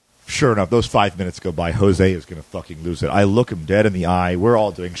 Sure enough, those 5 minutes go by. Jose is going to fucking lose it. I look him dead in the eye. We're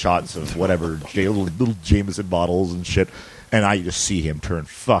all doing shots of whatever, little Jameson bottles and shit. And I just see him turn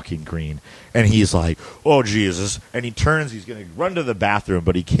fucking green. And he's like, oh, Jesus. And he turns. He's going to run to the bathroom,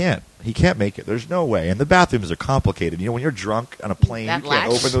 but he can't. He can't make it. There's no way. And the bathrooms are complicated. You know, when you're drunk on a plane, you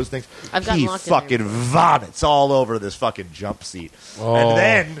can't open those things. He fucking vomits all over this fucking jump seat. Oh. And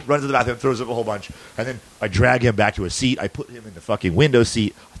then runs to the bathroom, throws up a whole bunch. And then I drag him back to his seat. I put him in the fucking window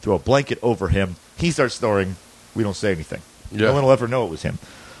seat. I throw a blanket over him. He starts snoring. We don't say anything. Yeah. No one will ever know it was him.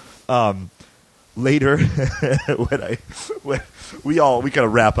 Later, when we kind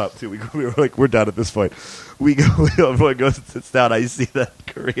of wrap up too. We were like, we're done at this point. Everyone goes and sits down. I see that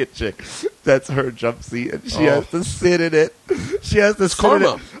Korean chick. That's her jump seat, and she has to sit in it. She has to sit in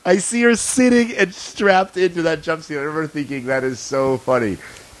it. I see her sitting and strapped into that jump seat. I remember thinking that is so funny.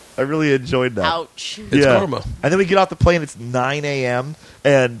 I really enjoyed that. Ouch. It's karma. And then we get off the plane. It's 9 a.m.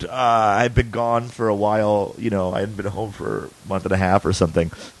 And I'd been gone for a while. You know, I hadn't been home for a month and a half or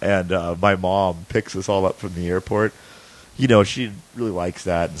something. And my mom picks us all up from the airport. You know, she really likes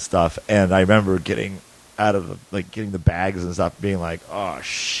that and stuff. And I remember getting the bags and stuff, being like, oh,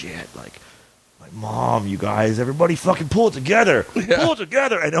 shit. Like, Mom, you guys, everybody fucking pull it together. Yeah. Pull it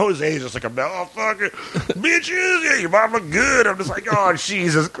together. And Jose's just like, oh, fucking bitches. Yeah, your mom look good. I'm just like, oh,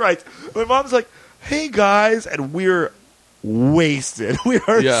 Jesus Christ. My mom's like, hey, guys. And we're wasted. We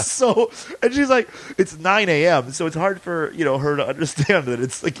are so... And she's like, it's 9 a.m., so it's hard for, you know, her to understand that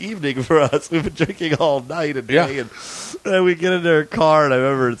it's like evening for us. We've been drinking all night and day. And then we get into her car, and I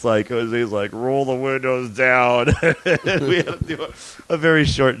remember it's like, Jose's like, roll the windows down. And we had to do a very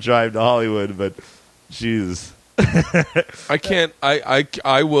short drive to Hollywood, but jeez. I can't...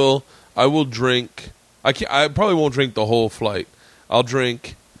 I will drink... I probably won't drink the whole flight. I'll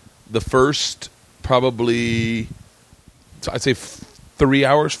drink the first probably... I'd say 3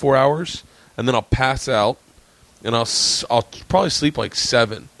 hours, 4 hours, and then I'll pass out, and I'll probably sleep like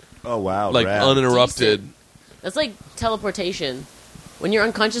 7. Oh wow! Like rad. uninterrupted. Decent. That's like teleportation. When you're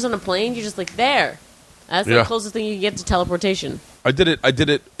unconscious on a plane, you're just like there. That's the closest thing you can get to teleportation. I did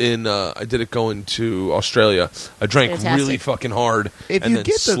it going to Australia. I drank really fucking hard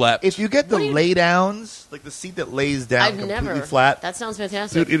slept. If you get the lay downs, like the seat that lays down completely flat. That sounds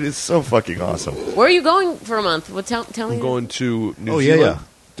fantastic. Dude, it is so fucking awesome. Where are you going for a month? Tell me. I'm going to New Zealand,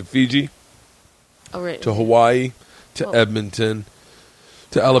 to Fiji, to Hawaii, to Edmonton,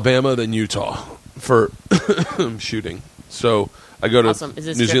 to Alabama, then Utah for shooting. So I go to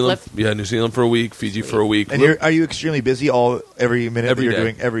New Zealand. Yeah, New Zealand for a week, Fiji for a week. And are you extremely busy every minute? Every day.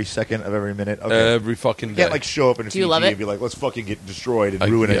 Doing every second of every minute. Okay. Every fucking day. You can't like show up in Fiji and be like, let's fucking get destroyed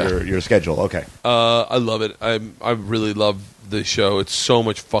and ruin your schedule. Okay. I love it. I really love the show. It's so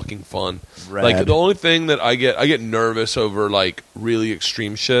much fucking fun. Rad. Like the only thing that I get nervous over like really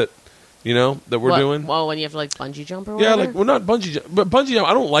extreme shit. You know that we're doing. Well, when you have to like bungee jump or whatever? Yeah, like we're not bungee jump, but bungee jump.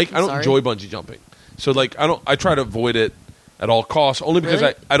 I don't enjoy bungee jumping. So like I try to avoid it at all costs, only because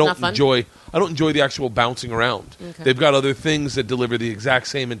I don't enjoy the actual bouncing around. Okay. They've got other things that deliver the exact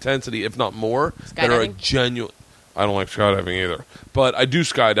same intensity, if not more, that are a genuine. I don't like skydiving either, but I do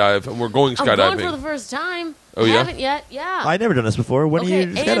skydive, and we're going skydiving. I'm going for the first time. Oh, I haven't yet. Yeah, I've never done this before. When are you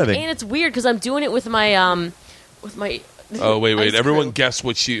skydiving? And it's weird because I'm doing it with my Oh wait! Everyone guess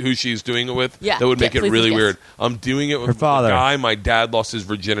who she's doing it with. Yeah, that would make it really weird. I'm doing it with her father. The guy my dad lost his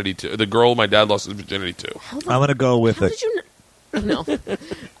virginity to. The girl my dad lost his virginity to. I'm gonna go with it. Did you No.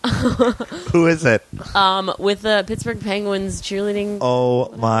 Who is it? With the Pittsburgh Penguins cheerleading. Oh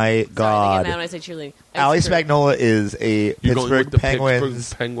my God! I get mad when I say cheerleading. Ali Spagnola is a Pittsburgh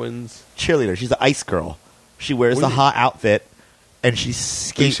Penguins cheerleader. She's the ice girl. She wears the hot outfit. And she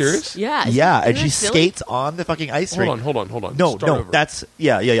skates. Are you serious? Yeah. Yeah, and she skates on the fucking ice rink. Hold on. No, that's...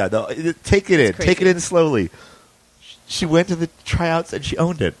 Yeah. Take it in. Take it in slowly. She went to the tryouts and she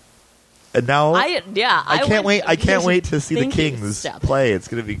owned it. And now I can't wait. I can't wait to see the Kings play. It's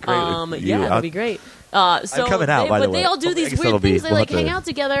going to be great. That'll be great. So I'm coming out. By the way, they all do these weird things. They hang out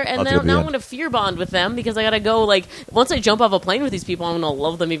together, and now I'm going to fear bond with them because I got to go. Like once I jump off a plane with these people, I'm going to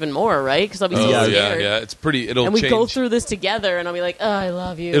love them even more, right? Because I'll be so scared. Yeah. It's pretty. It'll and we change. go through this together, and I'll be like, "Oh, I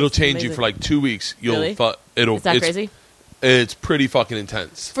love you." It'll change you for like 2 weeks. Really? Is that crazy? It's pretty fucking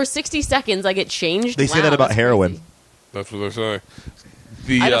intense. For 60 seconds, I get changed. They say that about heroin. Crazy. That's what they're saying.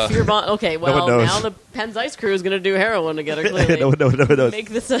 I had a fear bond. Okay, well, now the Penn's Ice Crew is going to do heroin together, clearly. No. Make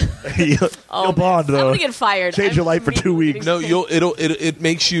this you'll bond, though. I'm going to get fired. Change your life for 2 weeks. No, it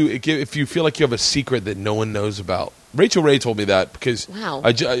makes you, if you feel like you have a secret that no one knows about. Rachel Ray told me that because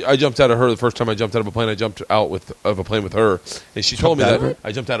I jumped out of her the first time I jumped out of a plane. I jumped out of a plane with her, and she told me that.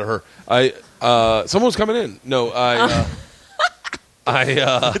 I jumped out of her. Someone was coming in. No,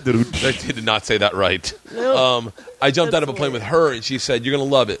 I did not say that right. No. I jumped out of a plane with her, and she said, "You're going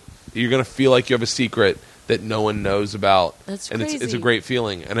to love it. You're going to feel like you have a secret that no one knows about." That's and crazy. It's a great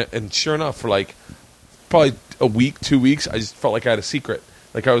feeling. And sure enough, for like probably a week, 2 weeks, I just felt like I had a secret.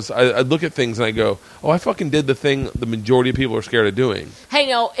 Like I'd look at things and I go, "Oh, I fucking did the thing the majority of people are scared of doing." Hey,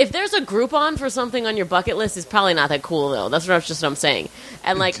 no, if there's a Groupon for something on your bucket list, it's probably not that cool though. That's just what I'm saying.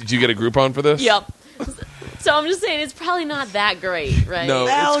 And like, did you get a Groupon for this? Yep. So I'm just saying it's probably not that great, right? No,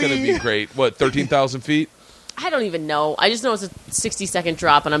 it's going to be great. What, 13,000 feet? I don't even know. I just know it's a 60-second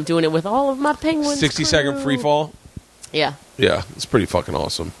drop, and I'm doing it with all of my penguins. 60-second free fall? Yeah. Yeah, it's pretty fucking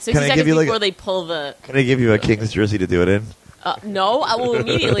awesome. 60 seconds before they pull the... Can I give you a Kings jersey to do it in? No, I will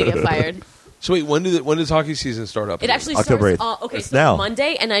immediately get fired. So wait, when does hockey season start up? It actually October starts. 8th. Okay, it's so now.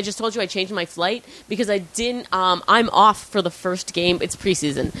 Monday, and I just told you I changed my flight because I didn't. I'm off for the first game. It's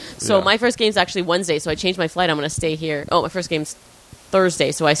preseason, so my first game's actually Wednesday. So I changed my flight. I'm going to stay here. Oh, my first game's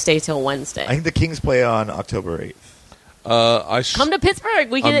Thursday, so I stay till Wednesday. I think the Kings play on October 8th. Come to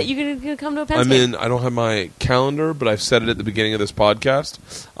Pittsburgh. You can come to a Penn game. I don't have my calendar, but I've said it at the beginning of this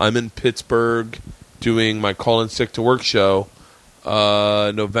podcast. I'm in Pittsburgh doing my Call in Sick to Work show.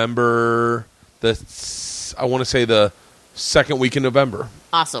 November, I want to say the second week in November.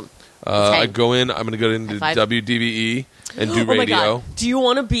 Awesome. I go in. I'm going to go into WDVE and do radio. Oh my God. Do you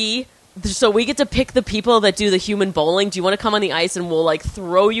want to be? So we get to pick the people that do the human bowling. Do you want to come on the ice and we'll like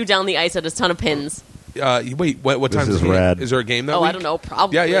throw you down the ice at a ton of pins? Wait, what time is rad. Is there a game that week? I don't know.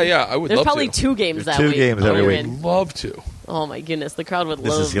 Probably. Yeah. I would There's love probably to. 2 games that 2 week. games every week. I'd love to. Oh my goodness, the crowd would love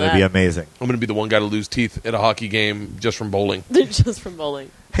that. This is going to be amazing. I'm going to be the one guy to lose teeth at a hockey game just from bowling. Just from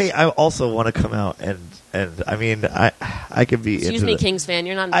bowling. Hey, I also want to come out and I mean I could be Excuse into me, Kings fan,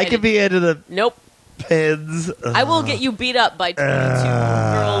 you're not invited. I could be into the Nope. pins. I will get you beat up by 22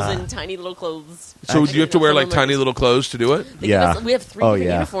 girls in tiny little clothes. So do you have to wear like tiny little clothes to do it? Yeah. We have 3 different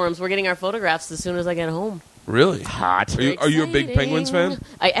uniforms. We're getting our photographs as soon as I get home. Really? Hot. Are you a big Penguins fan?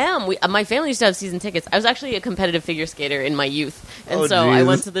 I am. My family used to have season tickets. I was actually a competitive figure skater in my youth. And so geez. I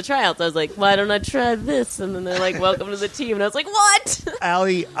went to the tryouts. I was like, why don't I try this? And then they're like, welcome to the team. And I was like, what?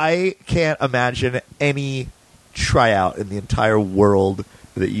 Allie, I can't imagine any tryout in the entire world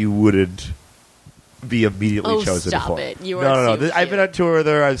that you wouldn't be immediately chosen stop for. It. You are no. so I've been on tour with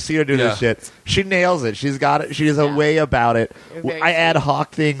her. I've seen her do this shit. She nails it. She's got it. She has a way about it. I ad hoc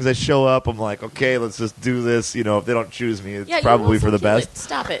things that show up. I'm like, okay, let's just do this. You know, if they don't choose me, it's probably for the best.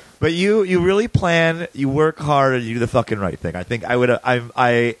 Stop it. But you really plan. You work hard and you do the fucking right thing. I think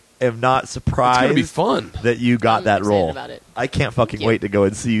I am not surprised. It's gonna be fun that you got that role. About it. I can't fucking wait to go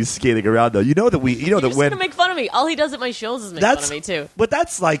and see you skating around though. You know that You're just gonna make fun of me. All he does at my shows is make fun of me too. But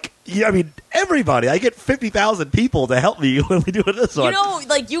that's like, I mean, everybody. I get 50,000 people to help me when we do this one. You know,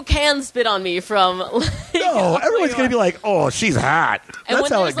 like you can spit on me from. No, everyone's gonna be like, "Oh, she's hot." That's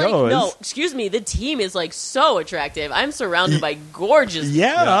how it goes. No, excuse me. The team is like so attractive. I'm surrounded by gorgeous.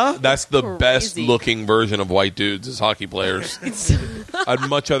 Yeah, that's the best looking version of white dudes as hockey players. I'd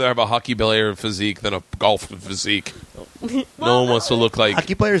much rather have a hockey player physique than a golf physique. No one wants to look like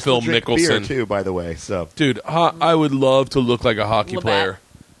hockey players Phil drink Mickelson beer too, by the way. So, dude, I would love to look like a hockey player.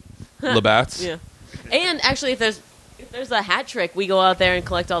 Labatt's? Yeah. And actually, if there's a hat trick, we go out there and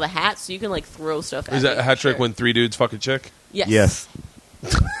collect all the hats, so you can like throw stuff at me. Is that a hat trick when 3 dudes fuck a chick? Yes.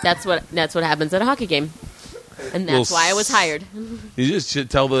 That's what happens at a hocky game. And that's why I was hired. You just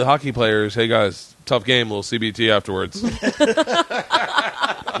should tell the hockey players, hey guys, tough game, little CBT afterwards.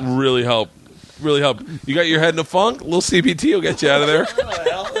 Really help. You got your head in a funk? Little CBT will get you out of there.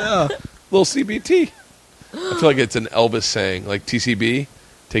 Hell yeah. Little CBT. I feel like it's an Elvis saying, like TCB,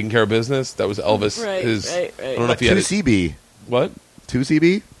 taking care of business. That was Elvis. Right. I don't know if he had 2CB. What?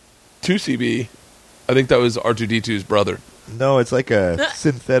 2CB? 2CB. I think that was R2D2's brother. No, it's like a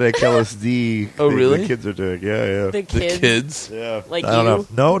synthetic LSD. Oh, thing really? The kids are doing. Yeah. The kids. Yeah. Like I don't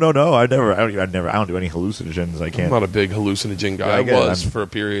you? know. No. I don't do any hallucinogens. I I'm can't. not a big hallucinogen guy. Yeah, I was for a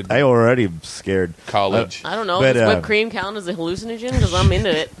period. I already am scared. College. I don't know. But, Does whipped cream count as a hallucinogen? Because I'm into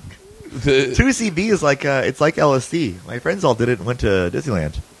it. 2CB is like it's like LSD. My friends all did it and went to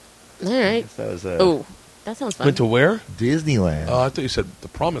Disneyland. All right. That was Oh, that sounds fun. Went to where? Disneyland. I thought you said the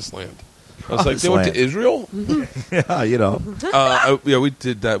Promised Land. I was like, they went to Israel? Yeah, you know. Yeah, we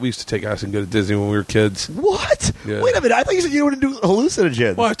did that. We used to take ass and go to Disney when we were kids. What? Yeah. Wait a minute. I thought you said you wouldn't do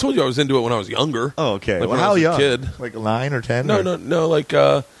hallucinogens. Well, I told you I was into it when I was younger. Oh, okay. Like well, when I how was a young? kid. Like 9 or 10? No, like,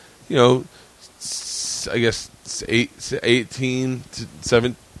 I guess 18,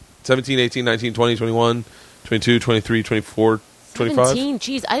 17, 18, 19, 20, 21, 22, 23, 24, 25. 17?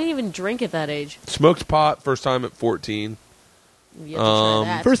 Jeez, I didn't even drink at that age. Smoked pot first time at 14. You have to try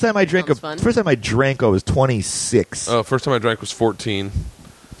that. First time I drank Sounds fun. I was 26. First time I drank was 14.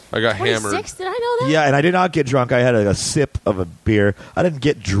 I got 26? hammered. Did I know that? Yeah, and I did not get drunk. I had a sip of a beer. I didn't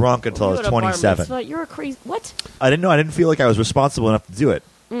get drunk until I You was had a bar 27. mitzvah. You're a crazy... What? I didn't know. I didn't feel like I was responsible enough to do it.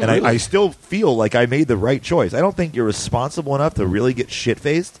 And I still feel like I made the right choice. I don't think you're responsible enough to really get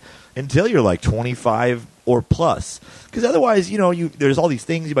shit-faced until you're like 25 or plus. Because otherwise, there's all these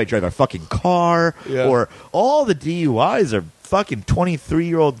things. You might drive a fucking car, or all the DUIs are fucking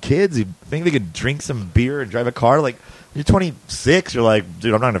 23-year-old kids who think they could drink some beer and drive a car. Like, you're 26, you're like,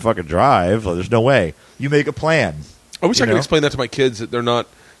 dude, I'm not going to fucking drive. Well, there's no way. You make a plan. I wish I could explain that to my kids that they're not...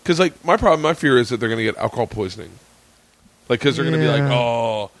 Because, like, my fear is that they're going to get alcohol poisoning. Like, because they're going to be like,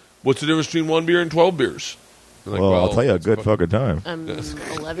 oh, what's the difference between 1 beer and 12 beers? Like, well, I'll tell you a good fucking time. I'm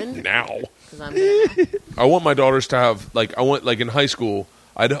 11. Now. Because I'm gonna- I want my daughters to have, like, in high school,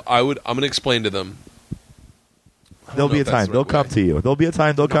 I'm going to explain to them. There'll be a time. They'll come to you. There'll be a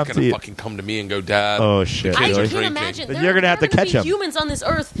time they'll come to you. Fucking come to me and go, Dad. Oh, shit. I Kids are can't drinking. imagine. Then you're gonna have to catch be 'em. humans on this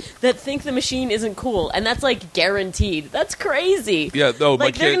earth that think the machine isn't cool, and that's like guaranteed. That's crazy. Yeah, no, my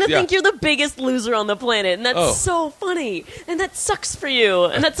like they're kid- gonna yeah. think you're the biggest loser on the planet, and that's so funny, and that sucks for you,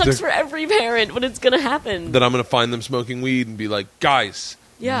 and that sucks for every parent. But it's gonna happen. Then I'm going to find them smoking weed and be like, guys,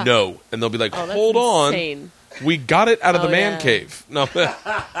 Yeah. no. And they'll be like, Oh, that's hold insane. on. We got it out of Oh, the man yeah. cave. No,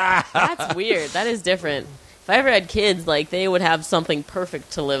 That's weird. That is different. If I ever had kids, like they would have something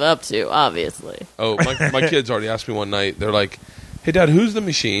perfect to live up to. Obviously. Oh, my kids already asked me one night. They're like, "Hey, Dad, who's the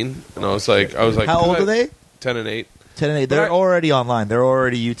machine?" And I was like, How old are they? 10 and 8. 10 and 8. They're already online. They're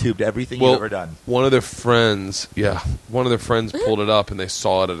already YouTubed everything you've ever done. One of their friends pulled it up and they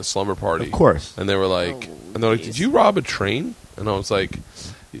saw it at a slumber party. Of course. And they were like, "Did you rob a train?" And I was like,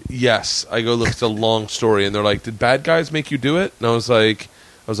 "Yes." I go, "Look, it's a long story." And they're like, "Did bad guys make you do it?" And I was like,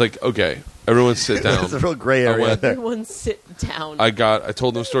 "Okay, everyone sit down." It's a real gray area there. Everyone sit down. I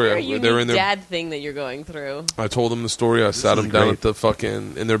told them the story. Very They were in unique their dad thing that you're going through. I told them the story. I sat them down great. at the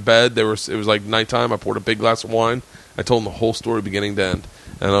fucking in their bed. It was like nighttime. I poured a big glass of wine. I told them the whole story, beginning to end.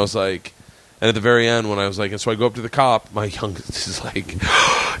 And I was like, and at the very end, when I was like, and so I go up to the cop. My youngest is like,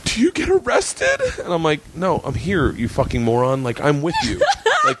 "Do you get arrested?" And I'm like, "No, I'm here, you fucking moron. Like, I'm with you.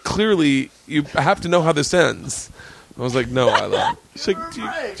 Like, clearly, you have to know how this ends." I was like, "No, Isla." She's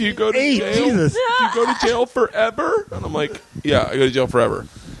like, do you go to jail? Jesus. Do you go to jail forever? And I'm like, "Yeah, I go to jail forever."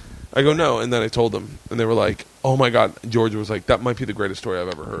 I go, "No," and then I told them, and they were like, "Oh my god!" Georgia was like, "That might be the greatest story I've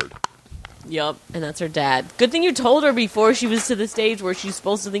ever heard." Yup, and that's her dad. Good thing you told her before she was to the stage where she's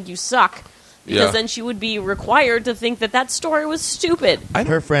supposed to think you suck. Because then she would be required to think that story was stupid.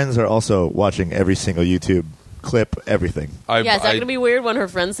 Her friends are also watching every single YouTube clip, everything. Yeah, is that going to be weird when her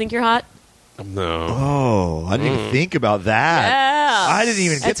friends think you're hot? No. Oh, I didn't even think about that. Yeah. I didn't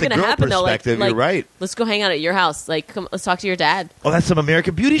even get That's the gonna girl happen, though. perspective. Like, You're right. Let's go hang out at your house. Like, come, let's talk to your dad. Oh, that's some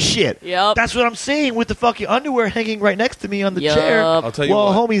American Beauty shit. Yep. That's what I'm saying with the fucking underwear hanging right next to me on the Yup. chair. I'll tell you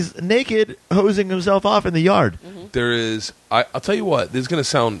while what. homie's naked, hosing himself off in the yard. There is. I'll tell you what. This is going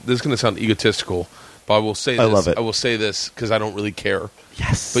to sound egotistical, but I will say this. I love it. I will say this because I don't really care.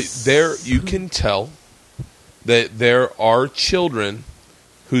 Yes. But you can tell that there are children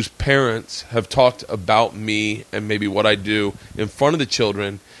whose parents have talked about me and maybe what I do in front of the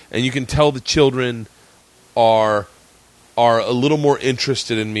children, and you can tell the children are a little more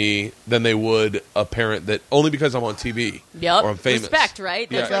interested in me than they would a parent that only because I'm on TV Yep. or I'm famous. Respect, right?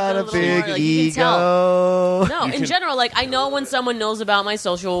 Yeah. That's Got like a little big more, like, you can tell. ego. No, You in can- general, like I know when someone knows about my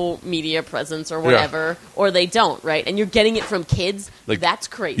social media presence or whatever, or they don't, right? And you're getting it from kids. Like, that's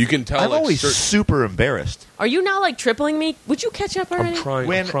crazy. You can tell. I'm like, always certain- super embarrassed. Are you now like tripling me? Would you catch up already? I'm trying.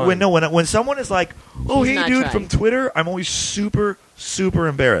 When someone is like, "Oh, He's hey, not dude," trying. from Twitter, I'm always super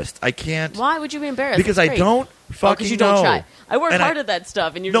embarrassed. I can't Why would you be embarrassed? because It's I great. don't fucking because you know. don't try. I work And hard at that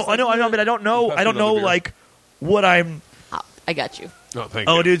stuff, and you're No, just I like, know, but I don't know. Pass I don't another know beer. like what I'm I got you. No, thank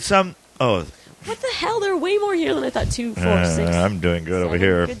you. Oh, dude, What the hell? There are way more here than I thought. 2, 4, 6. I'm doing good over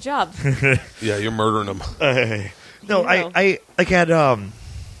here. Good job. Yeah, you're murdering them. No, You I had some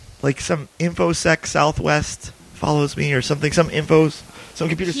InfoSec Southwest follows me or something. Some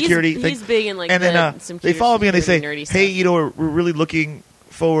computer security thing. He's big in like. And then some they follow me and they say, nerdy "Hey, stuff. we're really looking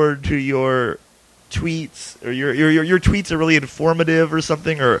forward to your tweets, or your tweets are really informative or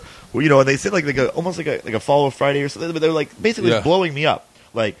something, or and they say almost like a follow Friday or something, but they're like basically blowing me up,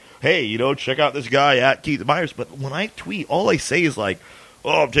 like, hey, check out this guy at Keith Myers. But when I tweet, all I say is like,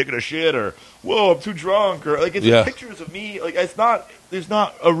 oh, I'm taking a shit, or whoa, I'm too drunk, or like it's pictures of me. Like there's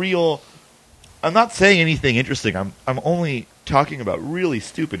not a real. I'm not saying anything interesting. I'm only talking about really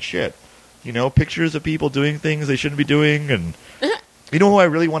stupid shit. Pictures of people doing things they shouldn't be doing, and who I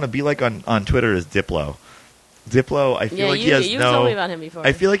really want to be like on Twitter is Diplo. Diplo, I feel like he has you told me about him before.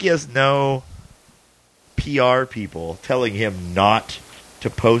 I feel like he has no PR people telling him not to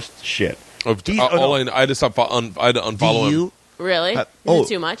post shit. I had to unfollow him. Really? Is it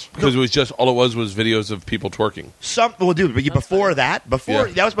too much? Because it was just all it was videos of people twerking. That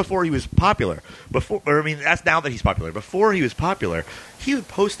was before he was popular. That's now that he's popular. Before he was popular, he would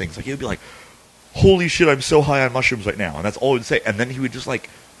post things like he would be like, "Holy shit, I'm so high on mushrooms right now," and that's all he would say. And then he would just like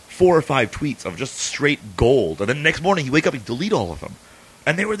 4 or 5 tweets of just straight gold, and then the next morning he'd wake up and delete all of them,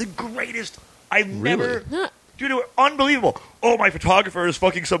 and they were the greatest. Dude, they were unbelievable. Oh, my photographer is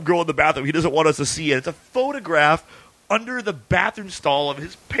fucking some girl in the bathroom. He doesn't want us to see it. It's a photograph under the bathroom stall of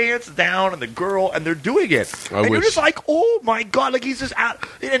his pants down and the girl, and they're doing it. You're just like, oh my god, like he's just out,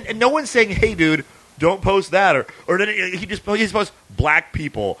 and no one's saying, hey dude, don't post that, or then he just posts black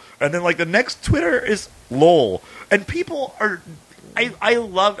people, and then like the next Twitter is lol, and people are, I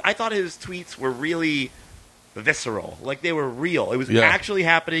thought his tweets were really visceral, like they were real. It was actually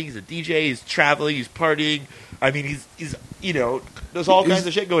happening. He's a DJ, he's traveling, he's partying. I mean, he's there's all kinds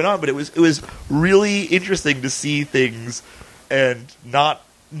of shit going on, but it was really interesting to see things and not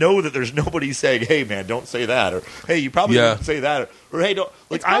know that there's nobody saying, "Hey, man, don't say that," or "Hey, you probably don't say that," or "Hey, don't."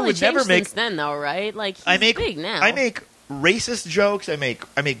 Like, I would never make. Since then, though, right? Like, he's big now. I make racist jokes. I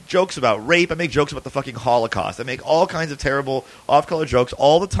make jokes about rape. I make jokes about the fucking Holocaust. I make all kinds of terrible off-color jokes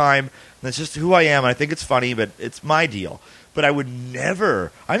all the time. And that's just who I am. And I think it's funny, but it's my deal. But I would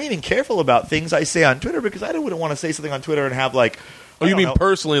never. I'm even careful about things I say on Twitter because I wouldn't want to say something on Twitter and have like. Oh, you mean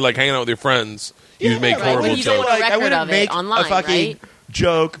personally, like hanging out with your friends? You make horrible jokes. I wouldn't make online, a fucking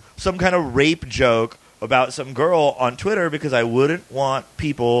joke, some kind of rape joke about some girl on Twitter because I wouldn't want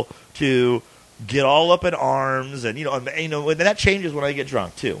people to get all up in arms, and and that changes when I get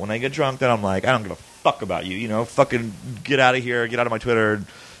drunk too. When I get drunk, then I'm like, I don't give a fuck about you. Fucking get out of here, get out of my Twitter,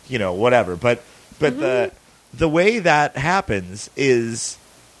 whatever. But the way that happens is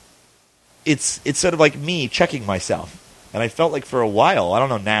it's sort of like me checking myself. And I felt like for a while, I don't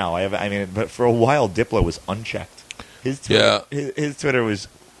know now, but for a while Diplo was unchecked. His Twitter was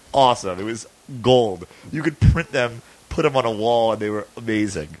awesome. It was gold. You could print them, put them on a wall, and they were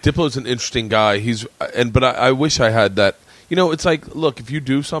amazing. Diplo's an interesting guy. But I wish I had that. It's like, look, if you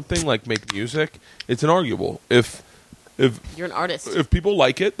do something like make music, it's inarguable. If you're an artist, if people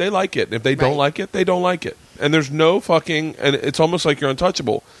like it, they like it. If they don't like it, they don't like it. And there's no fucking, and it's almost like you're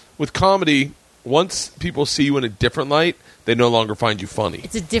untouchable. With comedy, once people see you in a different light, they no longer find you funny.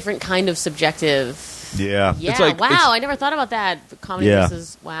 It's a different kind of subjective. Yeah. Yeah. I never thought about that. Comedy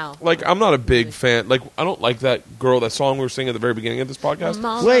versus wow. Like, I'm not a big fan. Like, I don't like that girl, that song we were singing at the very beginning of this podcast.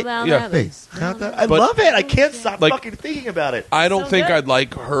 Wait, I love it. I can't stop fucking thinking about it. I don't think I'd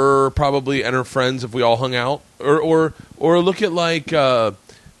like her probably and her friends if we all hung out, or look at like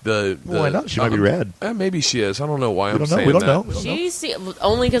why not? She might be rad. Maybe she is. I don't know why I'm saying that. We don't know.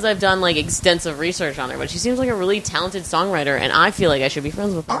 Only because I've done like extensive research on her, but she seems like a really talented songwriter, and I feel like I should be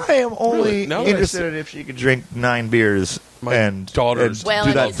friends with her. I am only interested if she could drink 9 beers and do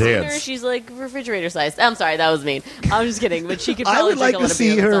that dance. She's like refrigerator sized. I'm sorry, that was mean. I was just kidding, but she could probably I would like drink to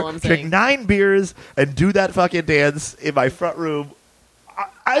see her drink 9 beers and do that fucking dance in my front room.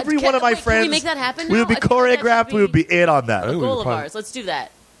 Every one of my friends. Can we make that happen? We would be choreographed. We would be in on that. A goal of ours. Let's do that.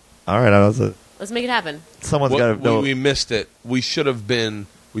 All right, let's make it happen. Someone's got to know. We missed it. We should have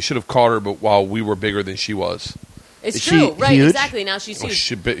caught her, but while we were bigger than she was. It's true, right? Huge? Exactly. Now she's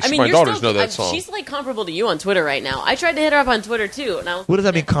huge. My daughters know that song. She's like comparable to you on Twitter right now. I tried to hit her up on Twitter too. What does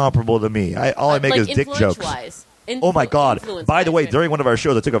that mean, comparable to me? All I make is dick jokes. Oh my god! By the way, during one of our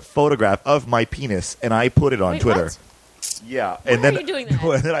shows, I took a photograph of my penis and I put it on Twitter. What? Yeah, and then are you doing that?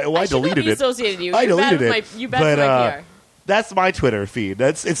 And then I deleted it. Associated you. I deleted it. You bad my PR. That's my Twitter feed.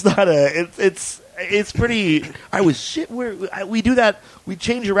 It's pretty. We do that. We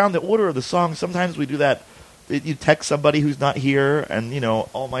change around the order of the song. Sometimes we do that you text somebody who's not here, and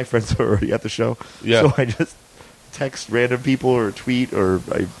all my friends are already at the show. Yeah. So I just text random people or tweet or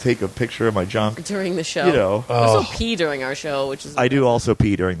I take a picture of my junk during the show. We also pee during our show, which is I do also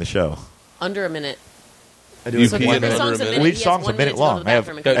pee during the show. under a minute. I do You it pee one in minute. under a minute? Each song's a minute long. I have,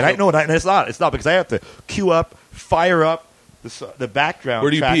 and I know, and it's not. It's not because I have to queue up, fire up the background.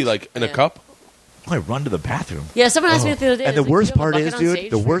 Where do you tracks. pee? Like in a cup? I run to the bathroom. Yeah, someone asked me the other day. And the it's like, worst "Do you have a part is, bucket on dude,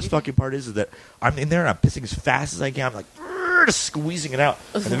 stage the for worst everything?" fucking part is that I'm in there and I'm pissing as fast as I can. I'm like, just squeezing it out.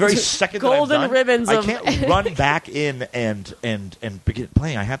 And the very second Golden that I'm done, ribbons I of- can't run back in and begin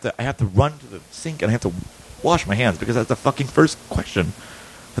playing. I have to run to the sink and I have to wash my hands because that's the fucking first question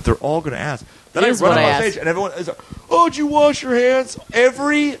that they're all going to ask. Then I Here's run what I on ask. stage and everyone is like, "Oh, did you wash your hands?"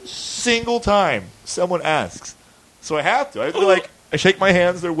 Every single time someone asks, so I have to. I shake my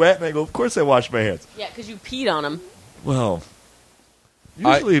hands; they're wet, and I go, "Of course I wash my hands." Yeah, because you peed on them. Well,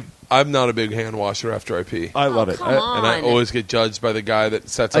 usually I'm not a big hand washer after I pee. I love it. Come on. And I always get judged by the guy that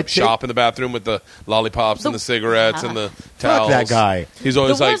sets I up shop in the bathroom with the lollipops and the cigarettes and the towels. that guy. He's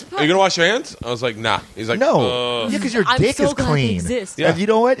always The like, worst part- "Are you gonna wash your hands?" I was like, "Nah." He's like, No, yeah, because your I'm dick so is glad they clean. exist. Yeah. And you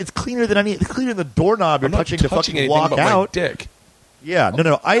know what? It's cleaner than it's cleaner than the doorknob you're I'm not touching to fucking anything walk but my out. dick. Yeah,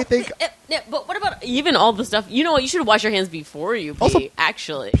 no. I think Yeah, but what about even all the stuff? You know what? You should wash your hands before you pee, Also,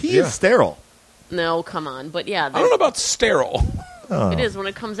 actually. pee Yeah. is sterile. No, come on. But yeah, I don't know about sterile. Oh. it is when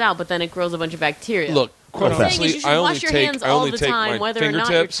it comes out, but then it grows a bunch of bacteria. Look, quite What I'm saying is honestly, you should I only wash your take hands I all only the take time, my whether or not you're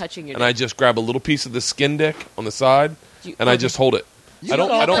fingertips touching your and I dick. just grab a little piece of the skin dick on the side and I just hold it. I don't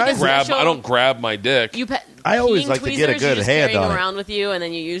have like a special- I don't grab my dick. I always peeing like to get a tweezers, good you just hand carry on them it. around with you, and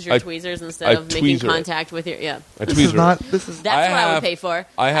then you use your I- tweezers I instead of making tweezer it. contact with your I This tweezer is not. it. This is. That's I what I would have- pay for.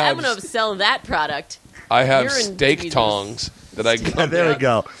 I have I'm going to sell that product. I have Urine steak tweezers. tongs that I Yeah, there we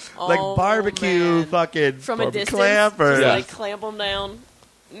go. Like Oh, barbecue, man. fucking From a distance, clamp or just Yeah. like clamp them down.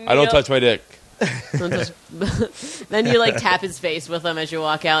 I don't Yep. touch my dick. Don't touch- then you like tap his face with them as you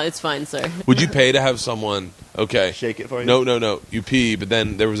walk out. It's fine, sir. Would you pay to have someone? Okay, shake it for you. no. You pee, but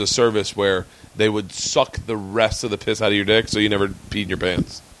then there was a service where they would suck the rest of the piss out of your dick, so you never peed in your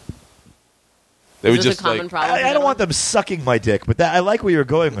pants. They Is would this just a common like problem? I don't want them sucking my dick, but I like where you're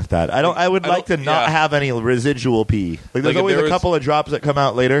going with that. I would I like to don't- not yeah. have any residual pee. Like there's Like, if always there a was- couple of drops that come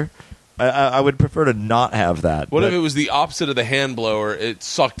out later. I would prefer to not have that. What but- if it was the opposite of the hand blower? It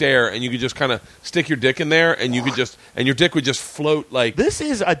sucked air, and you could just kind of stick your dick in there, and you could just and your dick would just float like. This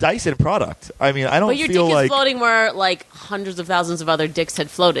is a Dyson product. I mean, I don't But your feel dick like is floating where like hundreds of thousands of other dicks had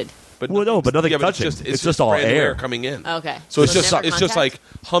floated. But Well, no, but nothing yeah, touching. It's It's just all brand new air. coming in. Okay. So it's just never it's just contact?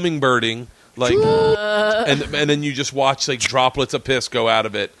 like hummingbirding, like, and then you just watch like droplets of piss go out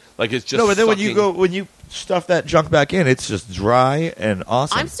of it, like it's just. no. But then sucking. when you stuff that junk back in, it's just dry and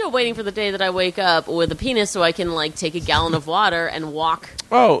awesome. I'm still waiting for the day that I wake up with a penis so I can like take a gallon of water and walk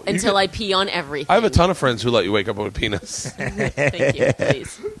Oh, until I pee on everything. I have a ton of friends who let you wake up with a penis. Thank you,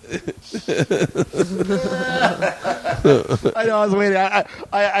 please. I know. I was waiting. I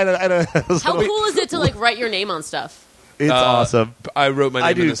don't. How cool is it to like write your name on stuff? It's awesome. I wrote my I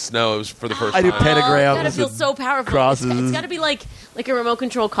name in do- the snow. It was for the first I do time. pentagrams. That feels and so powerful. crosses. It's got to be like a remote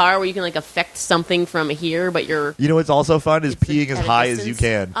control car where you can like affect something from here, but you're. You know what's also fun is It's peeing as at a high as you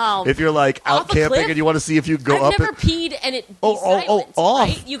distance. can. Oh. If you're like out Off a camping cliff? and you want to see if you can go I've up. never peed and it. Be Oh, silent, off.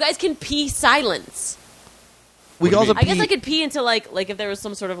 Right? You guys can pee silence. We What do can you also mean? I guess pee- I could pee into like if there was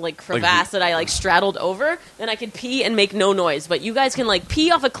some sort of like crevasse that I like straddled over, then I could pee and make no noise. But you guys can like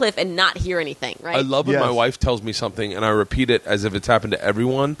pee off a cliff and not hear anything, right? I love when Yes. my wife tells me something and I repeat it as if it's happened to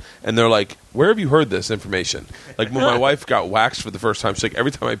everyone, and they're like, "Where have you heard this information?" Like when my wife got waxed for the first time, she's like,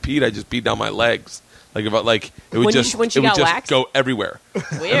 "Every time I peed, I just peed down my legs." Like about like it would When you- just when she it would got just waxed? go everywhere.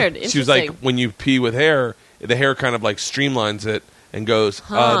 Weird. She was like, Interesting. when you pee with hair, the hair kind of like streamlines it and goes,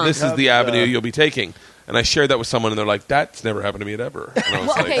 Huh. "This is the avenue Yeah. you'll be taking." And I shared that with someone, and they're like, "That's never happened to me ever." And I was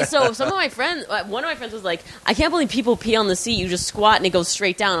Well, like, okay, so some of my friends, one of my friends was like, I can't believe people pee on the seat. You just squat and it goes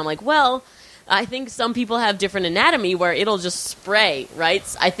straight down. I'm like, well, I think some people have different anatomy where it'll just spray, right?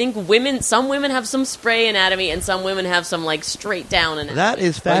 I think some women have some spray anatomy and some women have some like straight down anatomy. That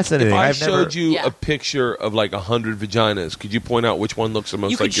is Like, fascinating. if I I've showed never. you Yeah. a picture of like 100 vaginas, could you point out which one looks the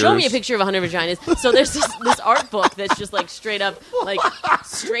most You like could show yours? me a picture of 100 vaginas. So there's this art book that's just like straight up, like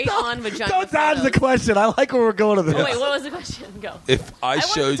straight on vagina. Don't dodge the photos. question. I like where we're going with this. Oh, wait, what was the question? Go. If I wanted to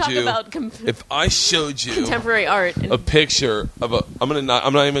showed talk you, about if I showed you contemporary art. And, a picture of a, I'm not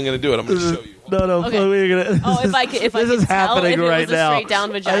even going to do it. I'm going to show you. No, Okay. we're gonna. Oh, if I could this tell is happening if it right was a now. straight down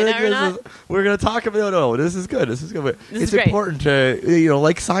I vagina think or this not? is- we're gonna talk about. No, this is good. This is good. This It's is great. important to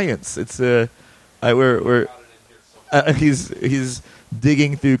like science. It's we're he's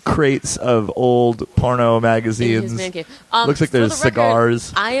digging through crates of old porno in magazines. his man cave. Looks like For there's the record,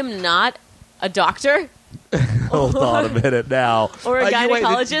 cigars. I am not a doctor, Hold on a minute now. Or a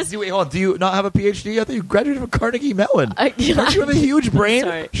gynecologist. Wait, hold on. Do you not have a PhD? I thought you graduated from Carnegie Mellon. Aren't you have a huge brain?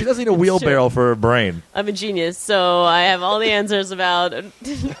 Sorry. She doesn't need a wheelbarrow for her brain. I'm a genius, so I have all the answers about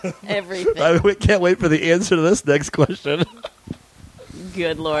everything. I can't wait for the answer to this next question.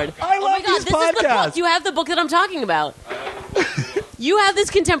 Good Lord. I love my God, these this is the podcasts. book. You have the book that I'm talking about. You have this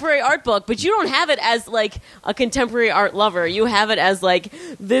contemporary art book, but you don't have it as, like, a contemporary art lover. You have it as, like,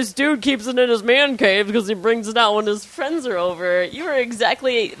 this dude keeps it in his man cave because he brings it out when his friends are over. You are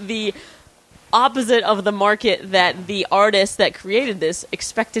exactly the opposite of the market that the artist that created this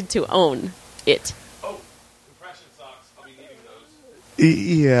expected to own it. Oh, compression socks. I'll be needing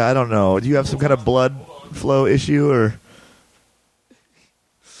those. Yeah, I don't know. Do you have some kind of blood flow issue or?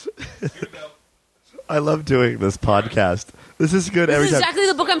 Here we go. I love doing this podcast. This is good every This is time. exactly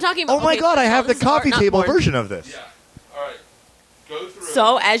the book I'm talking about. Oh my God, I have the this is art, coffee not table porn. version of this. Yeah. All right. Go through.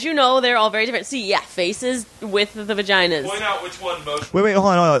 So, as you know, they're all very different. See, yeah, faces with the vaginas. Point out which one most. Wait, hold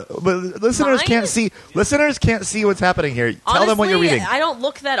on. But listeners Mine? can't see. Listeners can't see what's happening here. Tell them what you're Honestly, reading. I don't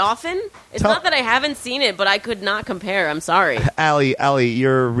look that often. It's not that I haven't seen it, but I could not compare. I'm sorry. Allie,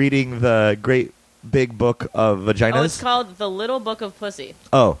 you're reading the great big book of vaginas? Oh, it's called The Little Book of Pussy.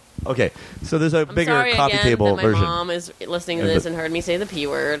 Oh, okay. So there's a I'm bigger sorry coffee again table that my version. mom is listening to this and heard me say the P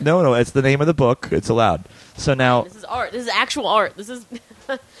word. No, it's the name of the book. It's allowed. So now, This is art. This is actual art. This is...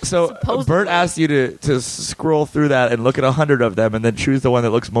 so supposedly. Bert asked you to scroll through that and look at 100 of them and then choose the one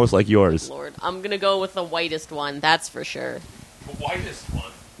that looks most like yours. Lord, I'm going to go with the whitest one. That's for sure. The whitest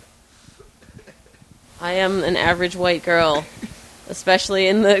one. I am an average white girl. Especially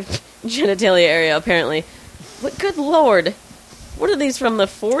in the genitalia area, apparently. But good Lord. What are these, from the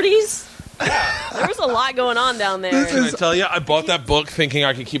 40s? There was a lot going on down there. Can I tell you, I bought that book thinking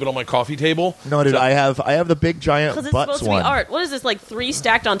I could keep it on my coffee table. No, dude, I have the big giant Because it's butts supposed to one. be art. What is this, like 3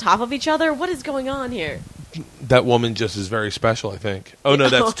 stacked on top of each other? What is going on here? That woman just is very special, I think. Oh, no,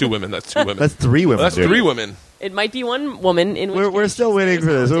 that's 2 women. That's 2 women. That's 3 women. That's dude. 3 women. It might be one woman in which We're case still she's waiting for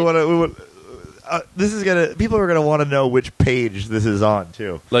very this. talented. This is gonna. People are gonna want to know which page this is on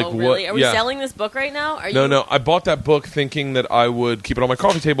too. Like Oh, really? what? Are we yeah. selling this book right now? Are No, you... no. I bought that book thinking that I would keep it on my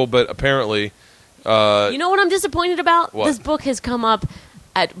coffee table, but apparently, You know what I'm disappointed about? What? This book has come up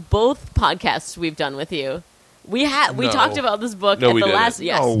at both podcasts we've done with you. We No. talked about this book No, at we the didn't. last.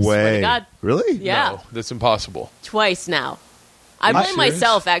 Yes, No swear to way. God, Really? yeah, no, that's impossible. twice now. I Are you blame serious?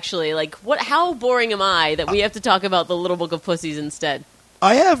 myself actually. Like, what? How boring am I that we have to talk about the Little Book of Pussies instead?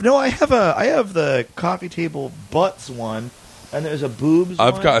 I have the coffee table butts one, and there's a boobs.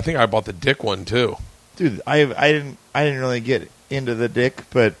 one. I think I bought the dick one too. Dude. I didn't really get into the dick,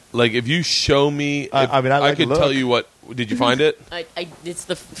 but Like, if you show me, I mean, I like could the tell look. you what. Did you find it? It's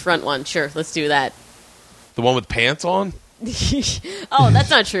the front one. Sure, let's do that. The one with pants on? Oh, that's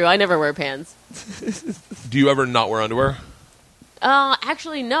not true. I never wear pants. Do you ever not wear underwear?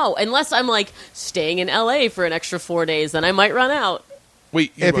 Actually, no. Unless I'm like staying in LA for an extra 4 days, then I might run out.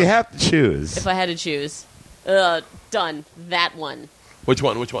 Wait, if you have to choose, If I had to choose. Done. That one. which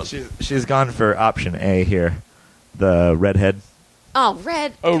one? Which one? she's gone for option A here, the redhead. Oh,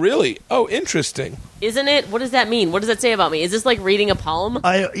 red. Oh, really? Oh, interesting. Isn't it? What does that mean? What does that say about me? Is this like reading a poem?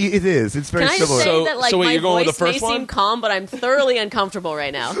 It is. It's very Can I just similar. say So- that like so wait, my you're going with voice the first may one? seem calm, but I'm thoroughly uncomfortable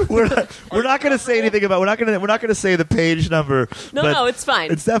right now. we're not going to say anything about. We're not going to say the page number. No, but no, it's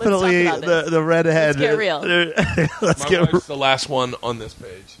fine. It's Let's talk definitely about this. the redhead. Let's get real. Let's My get. wife's the last one on this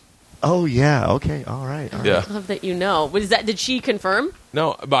page. Oh yeah. Okay. All right. Yeah. I love that you know. What is that? Did she confirm?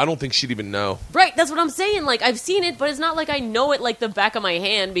 No, but I don't think she'd even know. Right, that's what I'm saying. Like I've seen it, but it's not like I know it like the back of my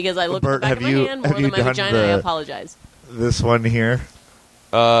hand because I look Bert, at the back of have you- my hand more have you than my done vagina. I the- apologize. This one here,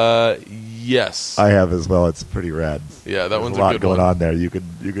 Yes. I have as well. It's pretty rad. Yeah, that There's one's a lot good going one. on there. You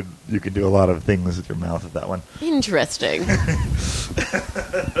could do a lot of things with your mouth with that one. Interesting.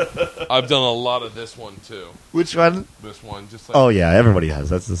 I've done a lot of this one too. Which one? This one, just like Oh yeah, everybody has.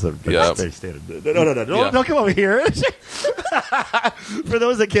 That's just a Yeah. very standard. No, Yeah. don't come over here. For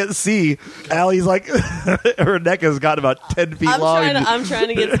those that can't see, Allie's like her neck has got about 10 feet long. I'm trying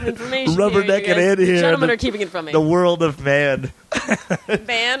to get some information. Rubbernecking here. You guys- in here. Gentlemen The- are keeping it from me. The world of man.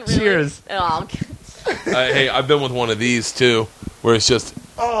 Van, really? Cheers. Oh, hey, I've been with one of these too, where it's just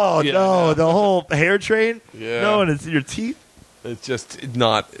Oh Yeah, no, no. the whole hair train. Yeah. No, and it's in your teeth. it's just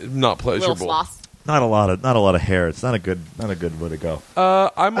not little pleasurable. sloth. Not a lot of hair. It's not a good way to go.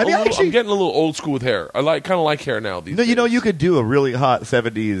 I'm I mean, actually- I'm getting a little old school with hair. I kind of like hair now. These You know, days. you could do a really hot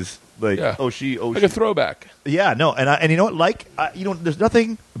 70s like Yeah. like a she. throwback. Yeah, no, and you know what? Like, there's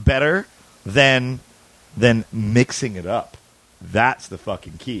nothing better than mixing it up. That's the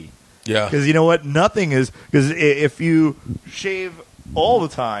fucking key. Yeah, Because you know what? Nothing is because if you shave all the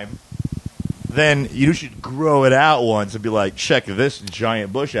time, then you should grow it out once and be like, check this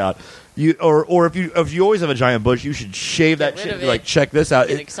giant bush out. Or if you always have a giant bush, you should shave that shit and be like, check this out.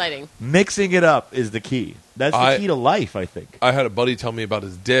 It's exciting. Mixing it up is the key. That's the key to life, I think. I had a buddy tell me about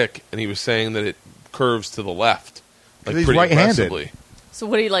his dick, and he was saying that it curves to the left. Like he's pretty right-handed. aggressively. So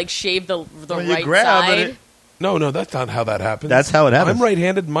what do you like? Shave the When you right grab side? it- No, that's not how that happens. That's how it happens. I'm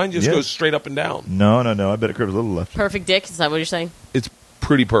right-handed. Mine just Yeah. goes straight up and down. No. I bet it curves a little left. Perfect dick. Is that what you're saying? It's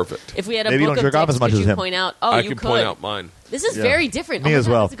pretty perfect. If we had a Maybe you book don't of jerk off dicks, as much could as you him. point out? Oh, I you could could point out mine. This is Yeah. very different. Me oh my as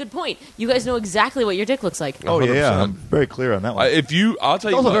God, well. That's a good point. You guys know exactly what your dick looks like. Oh, yeah. 100%. I'm very clear on that one. I'll tell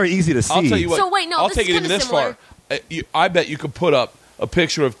you also what. very easy to see. I'll tell you what. So wait, no, I'll this take is it even kinda this similar. far. I bet you could put up a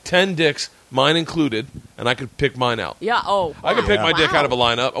picture of 10 dicks, mine included, and I could pick mine out. Yeah. Oh, I could pick wow. my dick out of a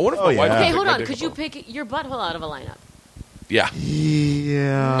lineup. I wonder if Oh, my wife yeah. could Okay, pick hold my on. dick Could out you of- pick your butthole out of a lineup? Yeah.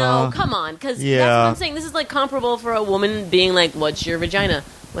 Yeah. No, come on, because that's Yeah. what I'm saying. This is like comparable for a woman being like, "What's your vagina?"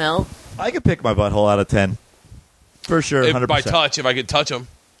 Well, I could pick my butthole out of 10. For sure, 100%. By touch, if I could touch them,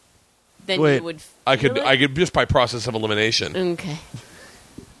 then Wait. you would. I could. feel it? I could just by process of elimination. Okay.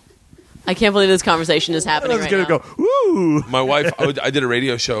 I can't believe this conversation is I happening was right going now. to go, woo! My wife, I did a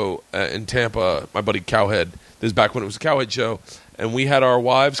radio show in Tampa. My buddy Cowhead. This is back when it was a Cowhead show, and we had our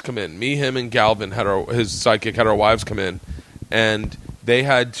wives come in. Me, him, and Galvin had his sidekick had our wives come in, and they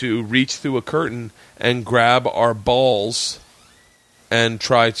had to reach through a curtain and grab our balls and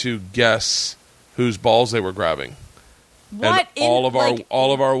try to guess whose balls they were grabbing. What? And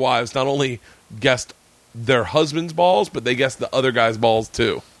all of our wives not only guessed their husband's balls, but they guessed the other guy's balls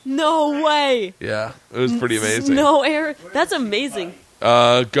too. No way. Yeah, it was pretty amazing. No air. That's amazing.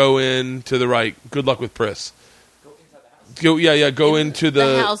 Go in to the right. Good luck with Pris. Go into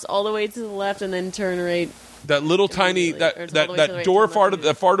the house all the way to the left, and then turn right. that little tiny Or that it's all the way to the that right, door to the far left.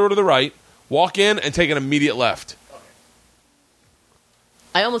 that far door to the right. Walk in and take an immediate left.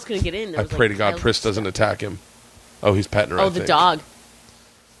 I almost couldn't get in. There I was, pray like, to God tiles. Pris doesn't attack him. Oh, he's petting her. I Oh, the think. dog.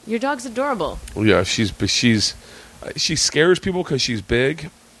 Your dog's adorable. Yeah, she scares people because she's big.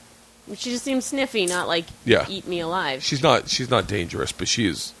 She just seems sniffy, not like Yeah. eat me alive. She's not dangerous, but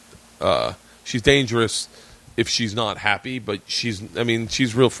she's dangerous if she's not happy. But she's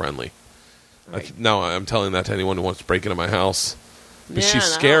real friendly. Right. Now I'm telling that to anyone who wants to break into my house. But Yeah, she's no.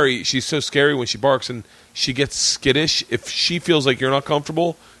 scary. She's so scary when she barks, and she gets skittish. If she feels like you're not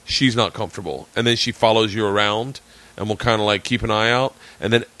comfortable, she's not comfortable, and then she follows you around, and will kind of like keep an eye out,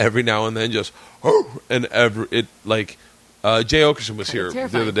 and then every now and then just Jay Okerson was here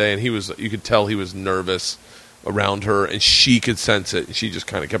Terrifying. the other day, and you could tell he was nervous around her, and she could sense it. And she just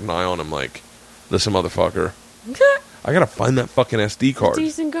kind of kept an eye on him, like, listen, motherfucker, I gotta find that fucking SD card.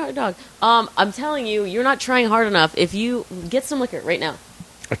 Decent dog. I'm telling you, you're not trying hard enough. If you get some liquor right now,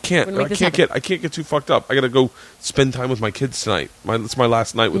 I can't. We're gonna make I this can't get too fucked up. I gotta go spend time with my kids tonight. It's my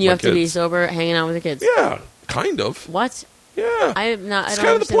last night with you my have kids. to be sober, hanging out with your kids. Yeah, kind of. What? Yeah, I'm not. I it's don't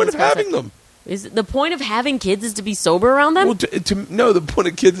kind of the understand point of this concept. having them. Is the point of having kids is to be sober around them? Well, no, the point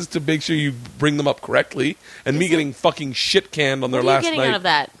of kids is to make sure you bring them up correctly. And me getting fucking shit canned on their what are you last getting night. out of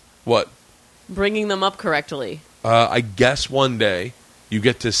that? What? Bringing them up correctly. I guess one day you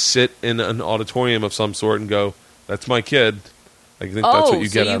get to sit in an auditorium of some sort and go, "That's my kid." I think that's what you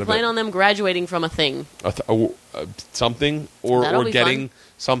so get you out of plan it. on them graduating from a thing? Something or That'll be getting fun.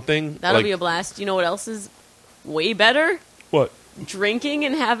 something. That'll like, be a blast. You know what else is way better? what? Drinking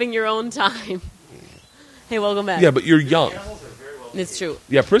and having your own time. Hey, welcome back. Yeah, but you're young. It's true.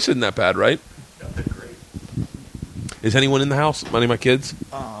 Yeah, Pris isn't that bad, right? Is anyone in the house? Any of my kids?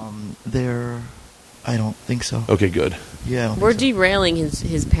 There, I don't think so. Okay, good. Yeah, I don't We're think derailing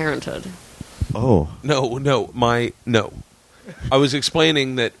his parenthood. so. Oh. No. I was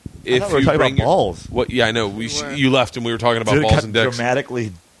explaining that if thought we were you talking bring about balls. What? Yeah, I know. were. You left and we were talking about Did it balls cut and dicks.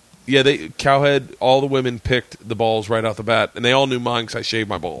 dramatically? Yeah, Cowhead. All the women picked the balls right off the bat, and they all knew mine because I shaved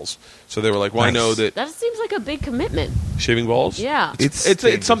my balls. So they were like, "Well, I Nice. know that That seems like a big commitment. shaving balls. Yeah. It's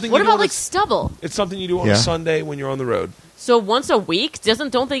something. What you do about on like a, stubble? It's something you do on Yeah. a Sunday when you're on the road. So once a week?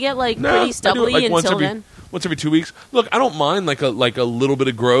 Don't they get like No, I pretty do it, stubbly like, until then? once every 2 weeks. Look, I don't mind like a little bit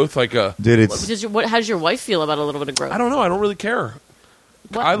of growth, like a. Dude, How does your wife feel about a little bit of growth? I don't know. I don't really care.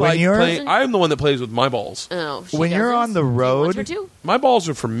 What? I like you're- playing. I'm the one that plays with my balls. Oh, she When you're doesn't? on the Do you want road- her to? My balls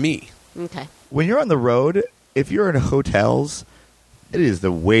are for me. Okay. when you're on the road, if you're in hotels, it is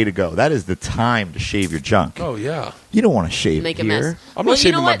the way to go. That is the time to shave your junk. Oh yeah. You don't want to shave Make a here. mess. I'm not well, shaving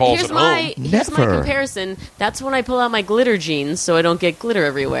you know my what? balls here's at my, home. Here's my Never. comparison. That's when I pull out my glitter jeans so I don't get glitter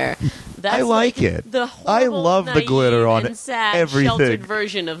everywhere. That's I like it. The I horrible, love the naive glitter on and sad, everything. sheltered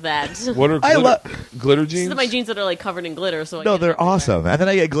version of that. What are glitter jeans? These are my jeans that are like covered in glitter. So No, they're awesome. And then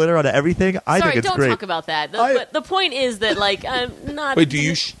I get glitter onto everything. I Sorry, think it's don't great. talk about that. But the point is that like I'm not. Wait, do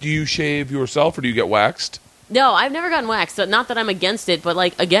you shave yourself or do you get waxed? No, I've never gotten waxed. So not that I'm against it, but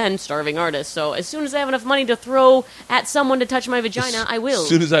like again, starving artist. So as soon as I have enough money to throw at someone to touch my vagina, I will. As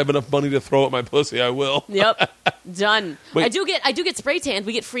soon as I have enough money to throw at my pussy, I will. Yep, done. Wait. I do get spray tanned.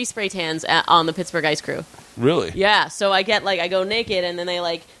 We get free spray tans on the Pittsburgh Ice Crew. Really? Yeah, so I get I go naked and then they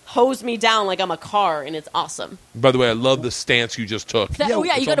like hose me down like I'm a car, and it's awesome. By the way, I love the stance you just took. You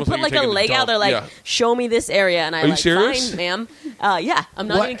got to put like a leg out. They're like, show me this area, and I Are you serious? Fine, ma'am. Yeah, I'm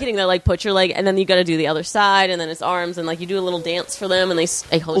not even kidding. They're like, put your leg, and then you got to do the other side, and then it's arms, and like you do a little dance for them, and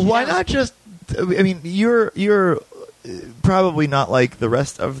they hold you Why down. not just? I mean, you're probably not like the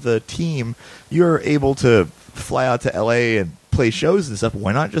rest of the team. You're able to fly out to LA and play shows and stuff.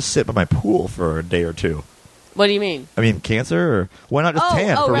 Why not just sit by my pool for a day or two? What do you mean? I mean, cancer, or why not just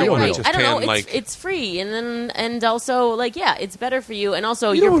tan for right, real? right. Just I don't know. tan, It's free, and also it's better for you, and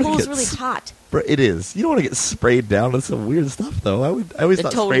also You don't your wanna pool's get really hot. It is. You don't want to get sprayed down with some weird stuff, though. I always It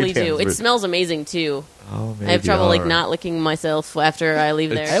thought totally spray tans do. were- It smells amazing too. Oh, maybe I have trouble alright. not licking myself after I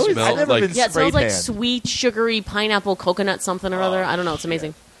leave there. It smells I've never like- been Yeah, it spray smells like tanned. sweet, sugary pineapple, coconut, something or other. I don't know. It's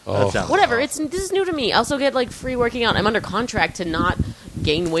amazing. Oh. That sounds Whatever. awesome. This is new to me. I also get like free working out. I'm under contract to not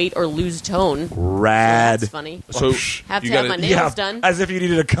gain weight or lose tone. Rad. That's funny. So Have you to have gotta- my nails done. As if you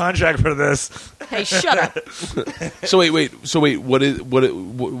needed a contract for this. Hey, shut up. So wait.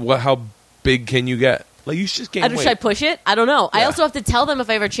 What? How big can you get? Like you should just gain weight. Should I push it? I don't know. I Yeah. also have to tell them if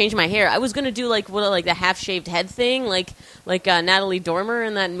I ever change my hair. I was gonna do like the half shaved head thing, like Natalie Dormer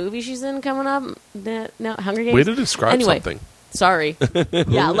in that movie she's in coming up. No, Hunger Games. Way to describe Anyway. something. Sorry.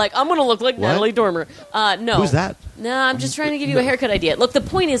 Yeah, like I'm gonna look like What? Natalie Dormer. No. Who's that? No, I'm just trying to give you a haircut idea. Look, the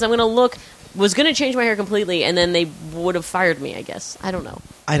point is, was gonna change my hair completely, and then they would have fired me. I guess I don't know.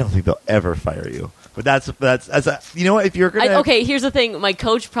 I don't think they'll ever fire you. But that's you know what? If you're gonna Okay, here's the thing. My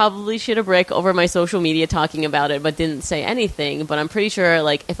coach probably shit a brick over my social media talking about it, but didn't say anything. But I'm pretty sure,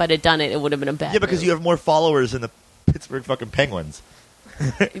 like, if I'd have done it, it would have been a bad. yeah, because move. you have more followers than the Pittsburgh fucking Penguins.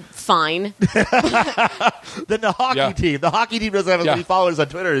 Fine. Than the hockey team. The hockey team doesn't have as many followers on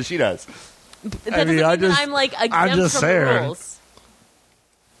Twitter as she does. That doesn't mean that I'm like exempt just from the saying. rules.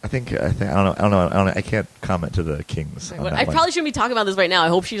 I don't know. I can't comment to the Kings. On that I one. probably shouldn't be talking about this right now. I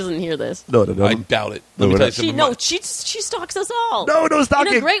hope she doesn't hear this. No. I doubt it. Let No, me tell you She something. she stalks us all. No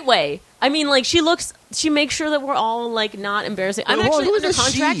stalking. In a great way. I mean, like she makes sure that we're all like not embarrassing. I'm Who actually is under this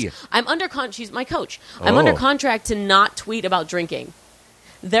contract. she? I'm under she's my coach. I'm under contract to not tweet about drinking.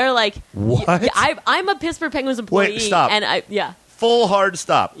 They're like, What? I'm a Pittsburgh Penguins employee. Wait, stop. And Full hard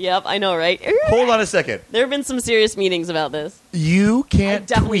stop. Yep, I know, right? Hold on a second. There have been some serious meetings about this. You I can't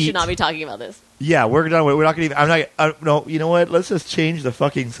definitely tweet. should not be talking about this. Yeah, we're done with it. We're not going to even... no, you know what? Let's just change the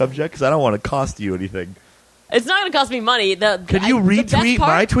fucking subject because I don't want to cost you anything. It's not going to cost me money. Can you the best retweet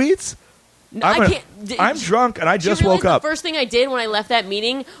my part- tweets? I can't. I'm drunk and I Do you just realize woke up. The first thing I did when I left that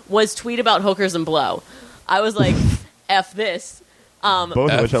meeting was tweet about hookers and blow. I was like, "F this." Both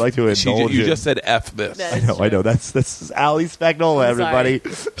of which I like to indulge You in. just said F this. That- I know. This is Ali Spagnola, I'm sorry. everybody.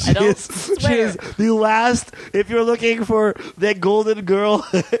 I don't She swear. is the last. If you're looking for that golden girl,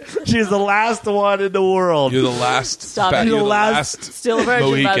 she's the last one in the world. You're the last. Stop it. You're You're the the last. Still a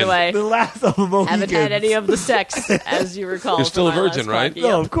virgin, by the Mohican. way. The last of the Mohicans. Haven't had any of the sex, as you recall. You're still from a our virgin, last right? podcast.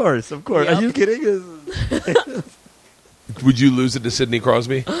 No, Yep. of course. Yep. Are you kidding? Would you lose it to Sidney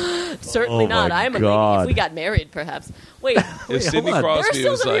Crosby? Certainly Oh not. my I'm a God. lady. If we got married, perhaps. Wait, If Sidney hold on. there are Crosby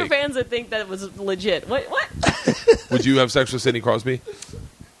still was some of your like, fans that think that was legit. What? would you have sex with Sidney Crosby?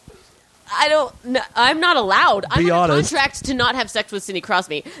 I don't. No, I'm not allowed. I'm Be under honest. contract to not have sex with Sidney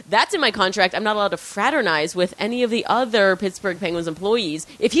Crosby. That's in my contract. I'm not allowed to fraternize with any of the other Pittsburgh Penguins employees.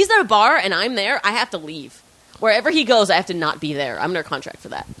 If he's at a bar and I'm there, I have to leave. Wherever he goes, I have to not be there. I'm under contract for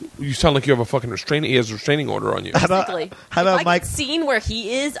that. You sound like you have a fucking restraining. He has a restraining order on you. How about, Basically. how If about I Mike? get seen where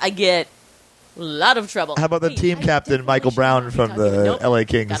he is, I get a lot of trouble. How about the Wait, team I captain, definitely Michael should Brown not be from talking- the Nope. LA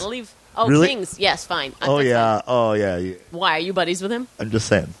Kings? Gotta leave. Oh, Really? Kings. Yes, fine. Oh That's yeah. fine. Oh yeah. Why? Are you buddies with him? I'm just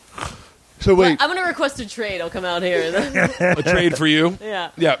saying. So Well, wait, I'm going to request a trade. I'll come out here. a trade for you?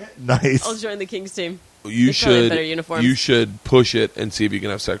 Yeah. Yeah. Nice. I'll join the Kings team. You They probably have should. better uniforms. You should push it and see if you can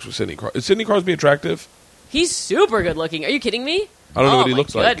have sex with Sidney Crosby. Is Sidney Crosby attractive? He's super good looking. Are you kidding me? I don't know Oh, what he my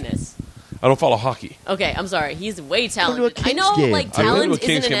looks like. goodness. I don't follow hockey. Okay, I'm sorry. He's way to a talented. I Kings know, game. like, I go to talent a Kings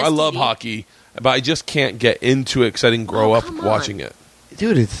isn't an game. I love STD. hockey, but I just can't get into it because I didn't grow Oh, up come on. watching it.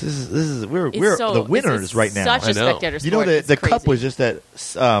 Dude, this is we're It's so- the this winners is right now. Such I a know. spectator You know sport. the It's cup crazy. was just at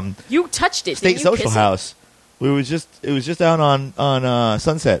You touched it. State Didn't you Social kiss it? House. It was just down on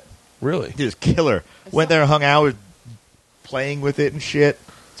Sunset. Really? Just killer. Went there, hung out, was playing with it and shit.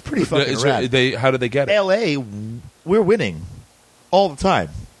 It's pretty fucking rad. How do they get it? LA, we're winning all the time.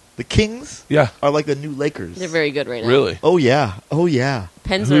 The Kings are like the new Lakers. They're very good right now. Really? Oh, yeah.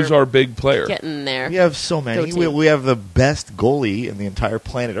 Pens Who's are our big player? getting there. We have so many. We have the best goalie in the entire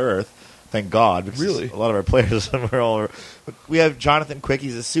planet Earth. Thank God. Because really? A lot of our players are all... We have Jonathan Quick.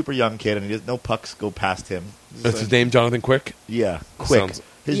 He's a super young kid, and no pucks go past him. That's his name, Jonathan Quick? Yeah, Quick.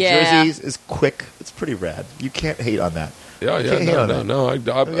 His jerseys is Quick. It's pretty rad. You can't hate on that. No.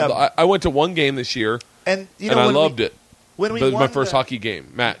 I went to one game this year, and I loved it. When we that was won my first hockey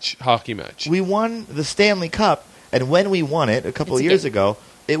match. We won the Stanley Cup, and when we won it a couple of years ago,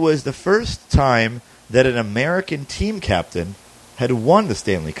 it was the first time that an American team captain had won the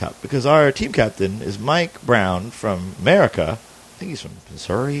Stanley Cup, because our team captain is Mike Brown from America. I think he's from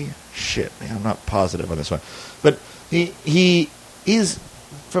Missouri. Shit, man, I'm not positive on this one, but he's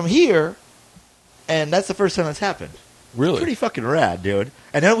from here, and that's the first time that's happened. Really, pretty fucking rad, dude.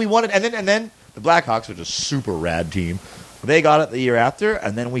 And then we won it, and then the Blackhawks, which is a super rad team, they got it the year after,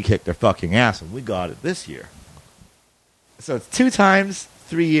 and then we kicked their fucking ass, and we got it this year. So it's 2 times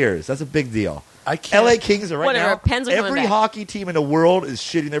 3 years. That's a big deal. LA Kings are now. Pens are every hockey team in the world is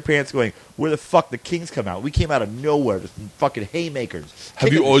shitting their pants, going, "Where the fuck the Kings come out? We came out of nowhere, just fucking haymakers."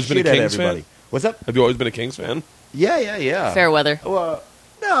 Have you always been a Kings fan? What's up? Have you always been a Kings fan? Yeah. Fair weather. Well,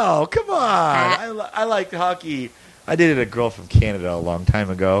 no, come on. I like hockey. I dated a girl from Canada a long time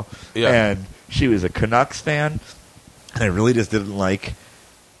ago, and she was a Canucks fan, and I really just didn't like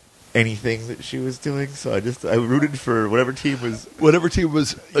anything that she was doing, so I rooted for whatever team was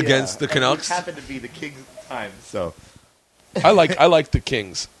against the Canucks. It happened to be the Kings at the time, so I like the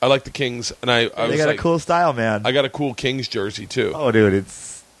Kings. I like the Kings, and I they got a cool style, man. I got a cool Kings jersey too. Oh, dude,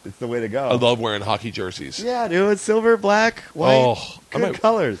 it's the way to go. I love wearing hockey jerseys. Yeah, dude, silver, black, white, good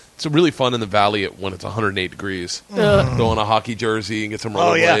colors. It's really fun in the valley when it's 108 degrees. Throw on a hockey jersey and get some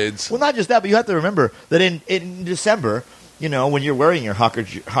rollerblades. Well, not just that, but you have to remember that in December, when you're wearing your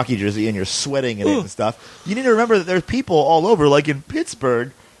hockey jersey and you're sweating in it and stuff, you need to remember that there's people all over, like in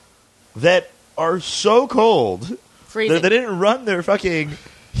Pittsburgh, that are so cold that they didn't run their fucking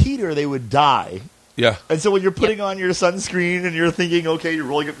heater, they would die. Yeah. And so when you're putting on your sunscreen and you're thinking, okay, you're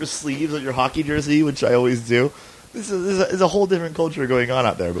rolling up your sleeves on your hockey jersey, which I always do, this is a whole different culture going on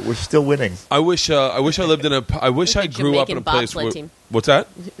out there, but we're still winning. I wish I lived in I wish I grew up in a place where... Team. What's that?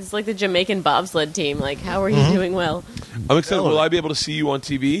 It's like the Jamaican bobsled team. Like, how are you doing well? I'm excited. Will I be able to see you on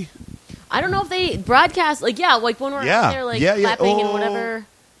TV? I don't know if they broadcast, like when we're out there, clapping and whatever.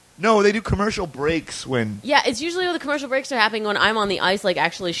 No, they do commercial breaks when... Yeah, it's usually when the commercial breaks are happening when I'm on the ice, like,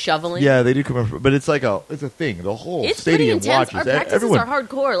 actually shoveling. Yeah, they do commercial... But it's like it's a thing. The whole stadium watches. Our practices are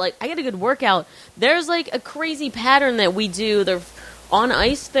hardcore. Like, I get a good workout. There's, like, a crazy pattern that we do. On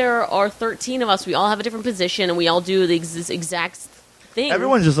ice, there are 13 of us. We all have a different position, and we all do the exact thing.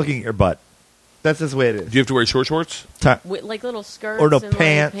 Everyone's just looking at your butt. That's just the way it is. Do you have to wear shorts? With, like, little skirts or and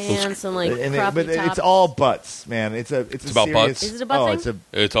pants. And like, but tops. It's all butts, man. It's about serious, butts? Is it a butt thing?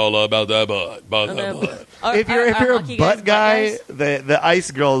 It's all about that butt. If you're a butt guy, the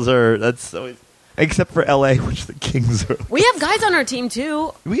ice girls are... That's always... Except for LA, which the Kings are... We have guys on our team,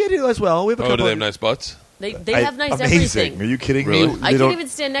 too. We do as well. We have a couple do they have nice butts? They have nice amazing. everything. Are you kidding me? I can't even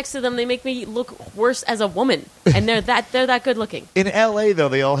stand next to them. They make me look worse as a woman, and they're that good looking. In LA, though,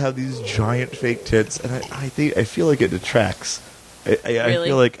 they all have these giant fake tits, and I feel like it detracts. I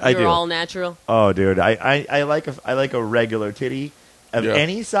feel like I do. You're all natural. Oh, dude, I like a regular titty of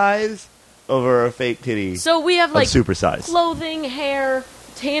any size over a fake titty. So we have like super size clothing, hair,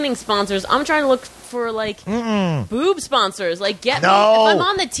 tanning sponsors. I'm trying to look for like boob sponsors. Like if I'm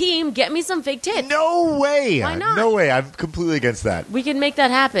on the team, get me some fake tits. No way. Why not? No way. I'm completely against that. We can make that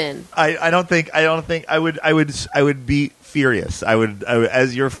happen. I don't think I would be furious. I would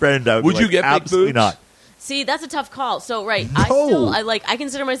as your friend. Would you get absolutely big boobs? Not. See, that's a tough call. So, right, No. I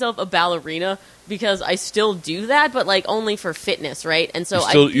consider myself a ballerina because I still do that, but like only for fitness, right? And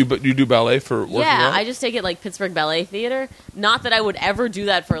so you do ballet for working out? I just take it like Pittsburgh Ballet Theater. Not that I would ever do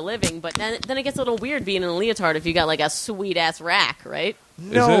that for a living, but then it gets a little weird being in a leotard if you got like a sweet ass rack, right?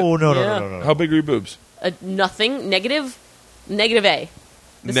 No. How big are your boobs? Nothing. Negative A.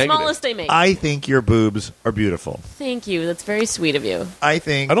 The smallest they make. I think your boobs are beautiful. Thank you. That's very sweet of you. I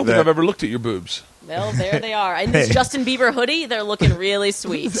think I've ever looked at your boobs. Well, there they are. And this Justin Bieber hoodie, they're looking really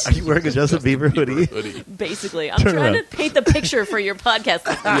sweet. Are you wearing a Justin Bieber hoodie? Basically. I'm trying to paint the picture for your podcast.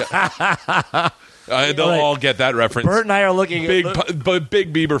 They'll all get that reference. Bert and I are looking big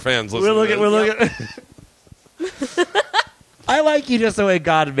Bieber fans. We're looking. I like you just the way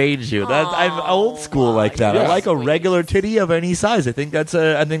God made you. I'm old school like that. Yeah. I like a regular titty of any size. I think that's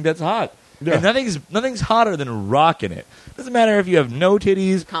hot. Yeah. And nothing's hotter than rocking it. Doesn't matter if you have no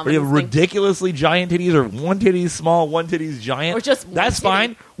titties or you have ridiculously giant titties or one titty's small, one titty's giant. Or just one that's titty.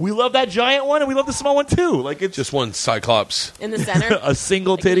 fine. We love that giant one and we love the small one too. Like it's Just one cyclops. In the center? a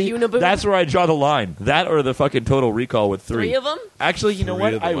single Like a titty. uniboob? That's where I draw the line. That or the fucking Total Recall with 3. 3 of them? Actually, you know Three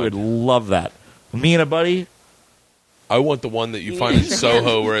what? of them. I would love that. Me and a buddy. I want the one that you find in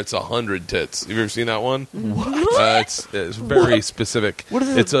Soho where it's 100 tits. Have you ever seen that one? What? It's very specific. What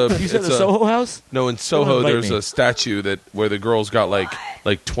is it? It's a. You said it's the a- Soho House? No, in Soho invite there's me. a statue where the girl's got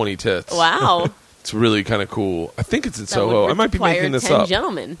like 20 tits. Wow. It's really kind of cool. I think it's in That Soho. would I might be require making this 10 up.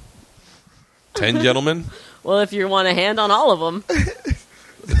 gentlemen. 10 gentlemen? Well, if you want a hand on all of them.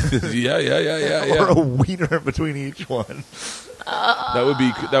 Yeah. Or a wiener between each one. That would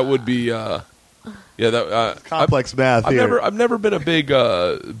be Complex math here. I've never been a big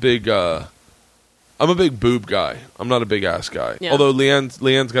I'm a big boob guy. I'm not a big ass guy. Yeah. Although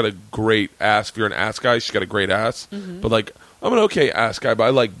Leanne's got a great ass. If you're an ass guy, she's got a great ass. Mm-hmm. But like I'm an okay ass guy, but I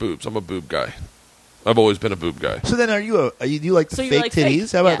like boobs. I'm a boob guy. I've always been a boob guy. So then, do you like the So you fake like titties?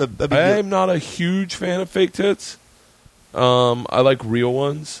 fake? How about Yeah. the? I'm not a huge fan of fake tits. I like real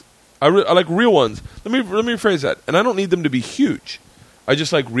ones. I like real ones. Let me rephrase that. And I don't need them to be huge. I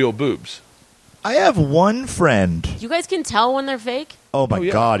just like real boobs. I have one friend. You guys can tell when they're fake? Oh my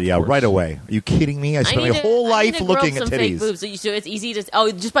yeah, god, of yeah, course. right away. Are you kidding me? I spent my whole I life need to grow looking up at some fake titties. boobs. So it's easy to...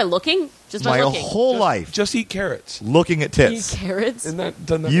 Oh, just by looking? Just by My looking. whole life Just eat carrots. looking at Eat tits. carrots? Doesn't that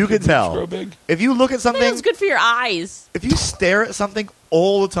You make can your boobs tell. grow big? If you look at something, It's good for your eyes. if you stare at something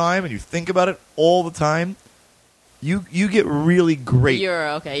all the time and you think about it all the time, you get really great. You're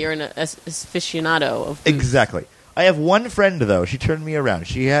an aficionado of boobs. Exactly. I have one friend though. She turned me around.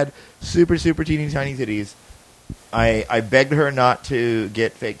 She had super teeny tiny titties. I begged her not to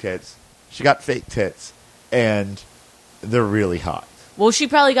get fake tits. She got fake tits, and they're really hot. Well, she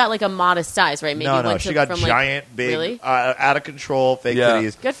probably got like a modest size, right? Maybe No, went she to, got from giant, like, big, Really? out of control fake Yeah.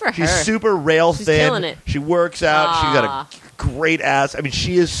 titties. Good for She's her. super rail She's thin. killing it. She works out. She's got Ah. a great ass. I mean,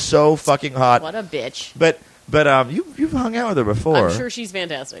 she is so fucking hot. What a bitch. But you've hung out with her before. I'm sure she's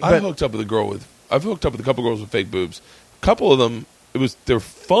fantastic. I've hooked up with a couple girls with fake boobs. A couple of them, they're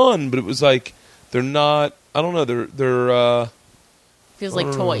fun, but it was like they're not. I don't know. They're Feels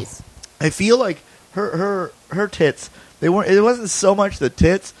like toys. I feel like her tits. They weren't. It wasn't so much the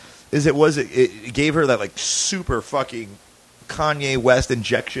tits as it gave her that like super fucking Kanye West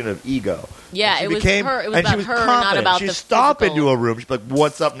injection of ego. Yeah, And it was became, her. It was and she about was her, not confident. about She'd the stop physical. into a room. She'd be like,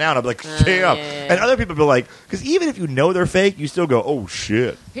 "What's up now?" And I'd be like, "Damn!" yeah. And other people be like, because even if you know they're fake, you still go, "Oh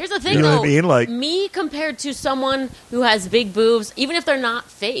shit." Here's the thing, You know though. what I mean? Like- me compared to someone who has big boobs, even if they're not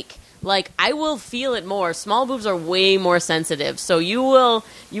fake, like I will feel it more. Small boobs are way more sensitive, so you will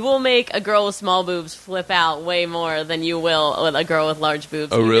make a girl with small boobs flip out way more than you will with a girl with large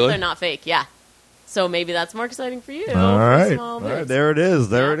boobs. Oh, even really? If they're not fake, yeah. So maybe that's more exciting for you. All for right, small all boobs. right, there it is.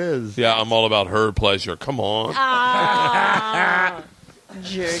 There Yeah. it is. yeah. I'm all about her pleasure. Come on. Ah,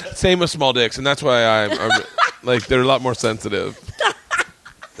 jerk. Same with small dicks, and that's why I'm like they're a lot more sensitive.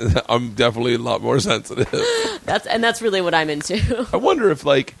 I'm definitely a lot more sensitive. That's really what I'm into. I wonder if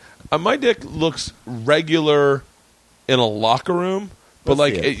like my dick looks regular in a locker room, but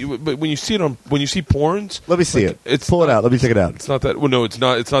Let's like see but when you see porns, Let me see like, it. Pull it out. Let me check it out. It's not that. Well, no, it's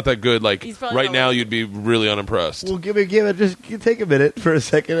not. It's not that good. Like He's probably right not now, ready. you'd be really unimpressed. Well, give it. Just take a minute for a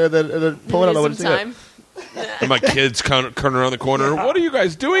second, and then pull it out. I want to Some see it. time. And my kids coming around the corner. What are you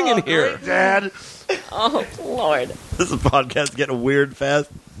guys doing in here? Great, Dad. Oh Lord. This podcast getting weird fast.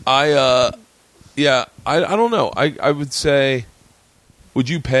 I don't know. I would say, would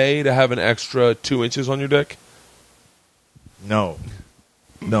you pay to have an extra 2 inches on your dick? No,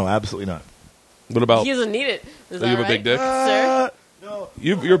 absolutely not. What about He doesn't need it. Is you that have a right? big dick? Sir? No,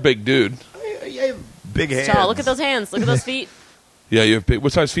 You're a big dude. I have big hands. Charles, look at those hands. Look at those feet. Yeah, you have big.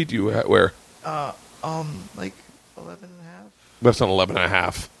 What size feet do you wear? Like 11 and a half, That's not 11 and a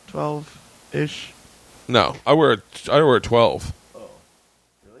half. 12-ish. No, I wear a 12. Oh,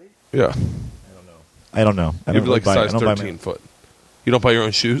 really? Yeah, I don't know. I you're don't like buy- I size don't buy 13 foot. You don't buy your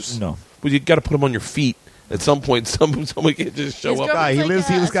own shoes? No. Well, you got to put them on your feet. At some point, someone can't just show His up. girl- Guy, Like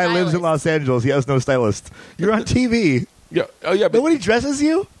this guy lives in stylist. Los Angeles. He has no stylist. You're on TV. Yeah. Oh, yeah. But Nobody dresses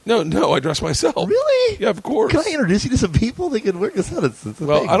you? no, I dress myself. Really? Yeah, of course. Can I introduce you to some people? They can work this out. It's a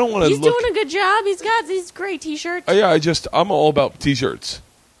Well, thing. I don't want to He's look. doing a good job. He's got these great T-shirts. Yeah, I'm all about t-shirts.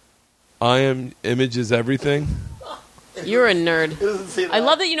 I am image is everything. You're a nerd. It doesn't say that. I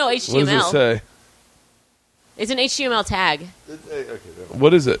love that you know What does it HTML. say? It's an HTML tag.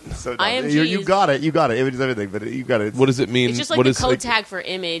 What is it? So IMG you got it. You got it. Images, everything, but you got it. What does it mean? It's just like what the is code tag for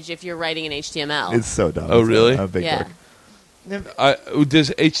image if you're writing in HTML. It's so dumb. Oh, It's really? a big Yeah. dork.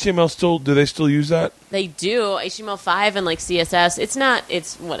 Does HTML still? Do they still use that? They do. HTML5 and like CSS.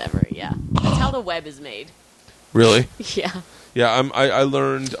 It's whatever. Yeah. That's how the web is made. Really? Yeah. Yeah. I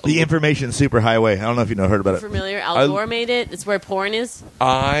learned. The information superhighway. I don't know if you heard about it. Familiar? Al Gore made it. It's where porn is.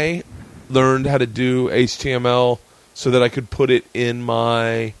 I learned how to do HTML so that I could put it in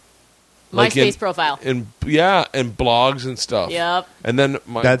my MySpace profile. and blogs and stuff. Yep. And then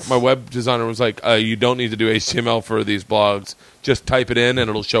my web designer was like, "You don't need to do HTML for these blogs. Just type it in, and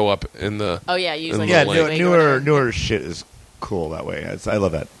it'll show up in the." Oh yeah, use like Yeah, a link or newer whatever. shit is cool that way. I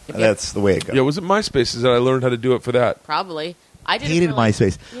love that. Yep. That's the way it goes. Yeah, was it MySpace that I learned how to do it for that? Probably. I did. Hated it for, like,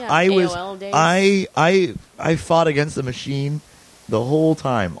 MySpace. Yeah, I was AOL days. I fought against the machine the whole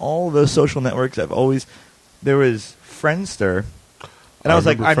time. All of those social networks. There was Friendster, and I was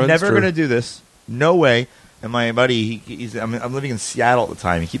like, remember I'm never Friendster. going to do this. No way. And my buddy, I'm living in Seattle at the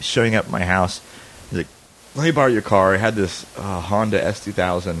time. He keeps showing up at my house. He's like, let me borrow your car. I had this Honda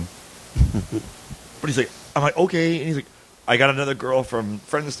S2000. But he's like, I'm like, okay. And he's like, I got another girl from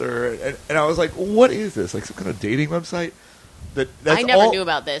Friendster. And I was like, what is this? Like some kind of dating website? I never knew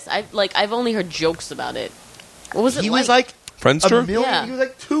about this. I've only heard jokes about it. What was it? He was like Friendster? a million. Yeah. He was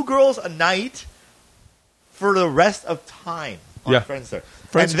like 2 girls a night for the rest of time on Yeah. Friendster.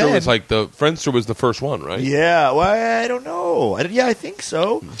 Friendster And then- was like Friendster was the first one, right? Yeah, well, I don't know. I think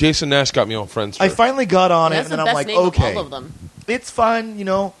so. Jason Nash got me on Friendster. I finally got on That's it, the and best I'm like, name okay, of all of them. it's fun,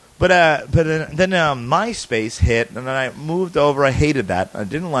 But then MySpace hit, and then I moved over. I hated that. I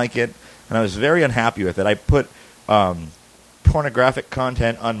didn't like it, and I was very unhappy with it. I put pornographic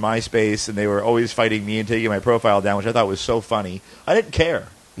content on MySpace, and they were always fighting me and taking my profile down, which I thought was so funny. I didn't care.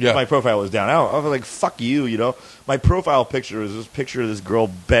 Yeah. If my profile was down. I was like, fuck you, My profile picture was this picture of this girl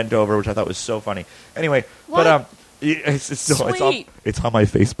bent over, which I thought was so funny. Anyway, What? but it's still Sweet. it's on my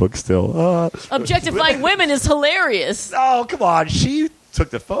Facebook still. Objectifying women is hilarious. Oh, come on. She took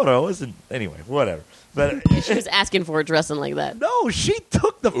the photo. Anyway, whatever. But She was asking for it dressing like that. no, she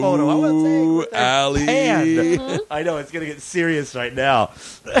took the photo. I wasn't saying Ooh, with her Allie. hand. I know it's gonna get serious right now.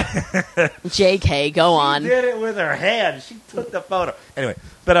 JK, go on. She did it with her hand. She took the photo. Anyway,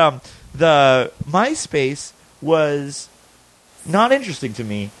 but the MySpace was not interesting to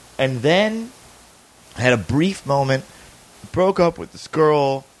me, and then I had a brief moment, broke up with this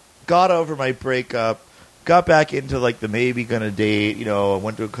girl, got over my breakup, got back into like the maybe gonna date. I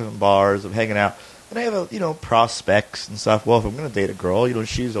went to some bars, I'm hanging out. And I have prospects and stuff. Well, if I'm going to date a girl,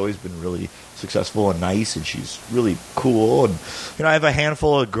 she's always been really successful and nice, and she's really cool. And, I have a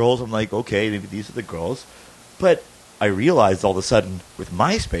handful of girls. I'm like, okay, maybe these are the girls. But I realized all of a sudden, with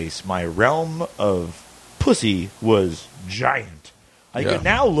MySpace, my realm of pussy was giant. I could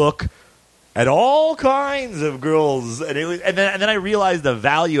now look at all kinds of girls. And then I realized the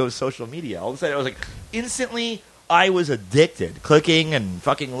value of social media. All of a sudden, I was like, instantly... I was addicted, clicking and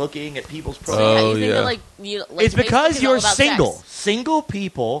fucking looking at people's profiles. Oh, you think yeah. that, like It's Facebook because is all you're about single. sex. Single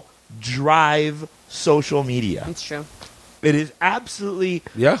people drive social media. It's true. It is absolutely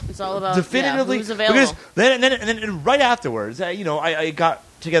Yeah. It's all about definitively who's available. because then right afterwards, I got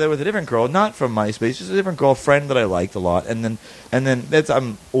together with a different girl, not from MySpace, just a different girlfriend that I liked a lot, and then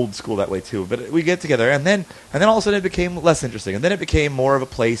I'm old school that way too. But we get together, and then all of a sudden it became less interesting, and then it became more of a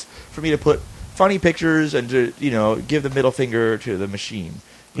place for me to put funny pictures and to give the middle finger to the machine.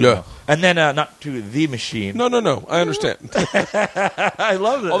 you Yeah. know. And then not to the machine. No. I understand. I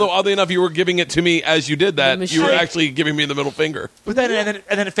love it. Although, oddly enough, you were giving it to me as you did that. The You were machine. actually giving me the middle finger. But then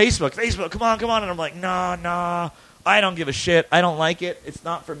and then Facebook, come on, and I'm like, nah, I don't give a shit. I don't like it. It's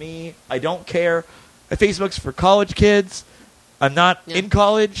not for me. I don't care. Facebook's for college kids. I'm not in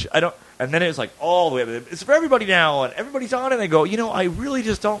college. I don't. And then it's like all the way. It's for everybody now, and everybody's on it. And I go, I really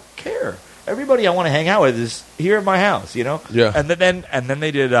just don't care. Everybody I want to hang out with is here at my house, Yeah. And then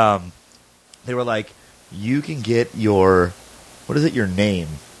they did. They were like, you can get your, what is it? Your name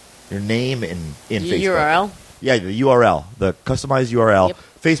in Facebook. URL. Yeah, the URL, the customized URL. Yep.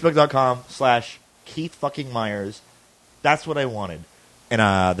 Facebook.com/Keith fucking Myers. That's what I wanted. And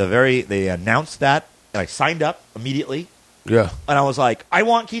they announced that, and I signed up immediately. Yeah. And I was like, I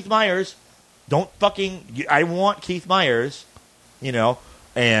want Keith Myers. I want Keith Myers,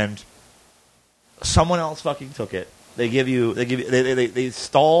 and someone else fucking took it. They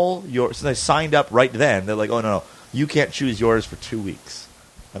stall your, since I signed up right then, they're like, oh no, you can't choose yours for 2 weeks.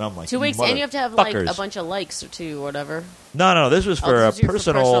 And I'm like, 2 weeks, and you have to have like a bunch of likes or two or whatever. No, this was for This is a your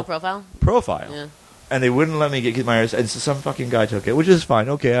personal profile. profile. Yeah. And they wouldn't let me get Keith Myers, and so some fucking guy took it, which is fine.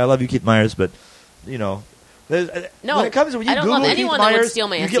 Okay, I love you, Keith Myers, but, No, when it comes to when you I don't Google love Keith anyone that would Myers, steal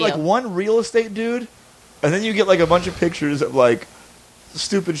my you get like SEO. one real estate dude, and then you get like a bunch of pictures of like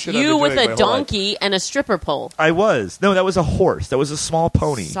stupid shit. You I've with been doing a my whole life. donkey and a stripper pole. I was. No, that was a horse. That was a small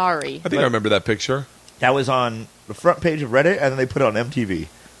pony. Sorry. I think I remember that picture. That was on the front page of Reddit, and then they put it on MTV,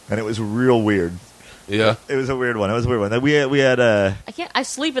 and it was real weird. Yeah. It was a weird one. We had I can't. I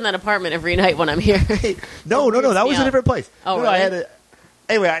sleep in that apartment every night when I'm here. no. That was a different place. Oh, no, really? I had a.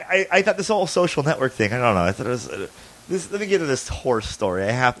 Anyway, I thought this whole social network thing. I don't know. I thought it was. Let me get to this horse story.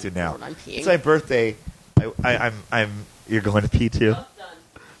 I have to now. Oh, I'm peeing. It's my birthday. I'm. You're going to pee too. Done.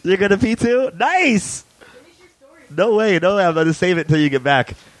 You're going to pee too. Nice. Finish your story. No way. No, I'm going to save it until you get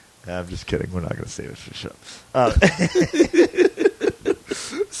back. I'm just kidding. We're not going to save it for sure.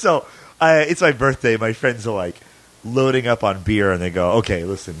 So, it's my birthday. My friends are like loading up on beer, and they go, "Okay,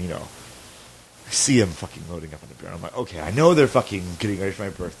 listen, I see them fucking loading up on the beer." And I'm like, "Okay, I know they're fucking getting ready for my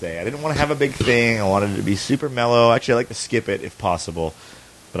birthday. I didn't want to have a big thing. I wanted it to be super mellow. Actually, I like to skip it if possible."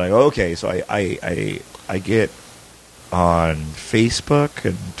 But I go, "Okay." So I get on Facebook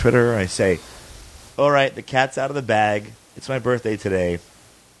and Twitter. I say, "All right, the cat's out of the bag. It's my birthday today.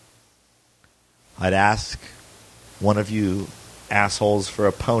 I'd ask one of you assholes for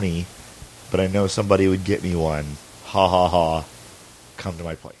a pony, but I know somebody would get me one. Ha ha ha. Come to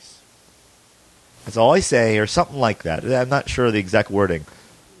my place." That's all I say, or something like that. I'm not sure of the exact wording.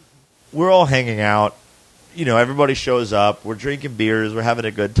 We're all hanging out. Everybody shows up. We're drinking beers. We're having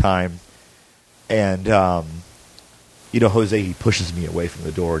a good time. And, Jose, he pushes me away from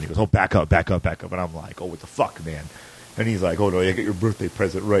the door, and he goes, "Oh, back up, back up, back up." And I'm like, "Oh, what the fuck, man?" And he's like, "Oh, no, I got your birthday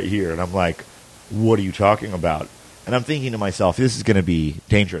present right here." And I'm like, "What are you talking about?" And I'm thinking to myself, this is going to be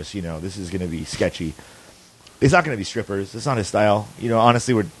dangerous. This is going to be sketchy. It's not going to be strippers. It's not his style.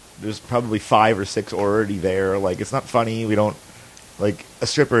 Honestly, there's probably 5 or 6 already there. Like, it's not funny. We don't, like, a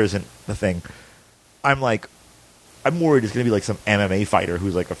stripper isn't the thing. I'm worried it's going to be like some MMA fighter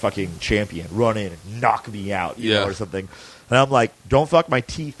who's like a fucking champion, run in and knock me out, or something. And I'm like, "Don't fuck my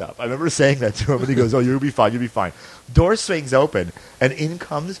teeth up." I remember saying that to him, and he goes, "Oh, you'll be fine, you'll be fine." Door swings open, and in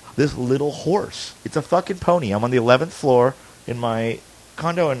comes this little horse. It's a fucking pony. I'm on the 11th floor in my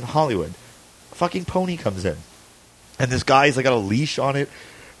condo in Hollywood. A fucking pony comes in. And this guy's like got a leash on it,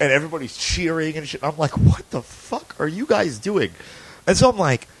 and everybody's cheering and shit. I'm like, "What the fuck are you guys doing?" And so I'm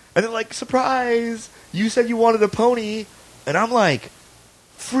like, and they're like, "Surprise! You said you wanted a pony." And I'm like,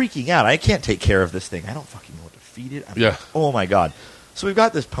 freaking out. I can't take care of this thing. I don't fucking know what to feed it. I'm like, oh my God. So we've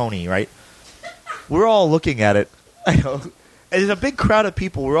got this pony, right? We're all looking at it. I know. And there's a big crowd of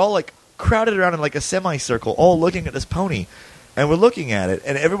people. We're all like crowded around in like a semicircle, all looking at this pony. And we're looking at it,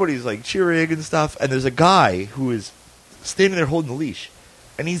 and everybody's like cheering and stuff. And there's a guy who is standing there holding the leash.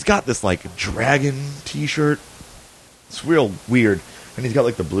 And he's got this like dragon t-shirt. It's real weird. And he's got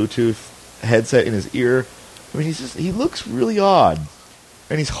like the Bluetooth headset in his ear. I mean, he looks really odd.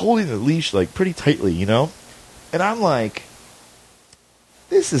 And he's holding the leash like pretty tightly, And I'm like,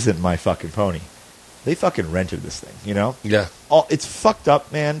 this isn't my fucking pony. They fucking rented this thing, Yeah. It's fucked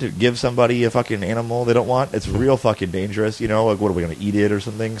up, man, to give somebody a fucking animal they don't want. It's real fucking dangerous, Like, what are we going to eat it or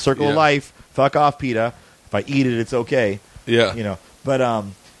something? Circle of life. Fuck off, PETA. If I eat it, it's okay. Yeah. But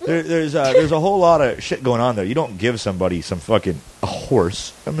there's a whole lot of shit going on there. You don't give somebody a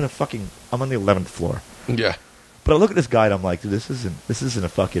horse. I'm on the 11th floor. Yeah. But I look at this guy and I'm like, dude, this is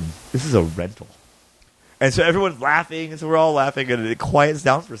a rental. And so everyone's laughing, and so we're all laughing, and it quiets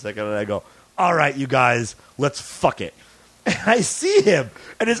down for a second, and I go, "All right, you guys, let's fuck it." And I see him,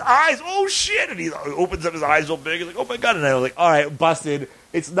 and his eyes, oh shit, and he opens up his eyes real big, he's like, "Oh my God," and I was like, "All right, busted.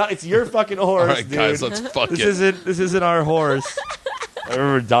 It's your fucking horse, All right, dude. guys, let's fuck this it. This isn't our horse." I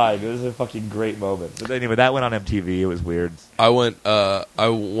remember dying. It was a fucking great moment. But anyway, that went on MTV. It was weird. I went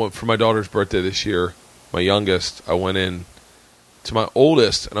for my daughter's birthday this year, my youngest. I went in to my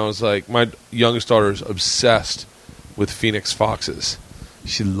oldest, and I was like, my youngest daughter's obsessed with Phoenix Foxes.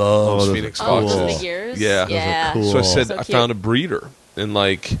 She loves Phoenix Foxes. Oh, the ears? Yeah. Yeah. Those are cool. So I said, So I cute. found a breeder, and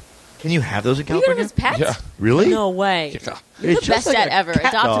like, Can you have those in You get them California? as pets? yeah. Really? No way. Yeah. You're the best dad ever.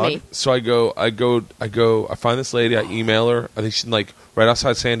 cat Adopt dog. me. So I find this lady, I email her. I think she's like right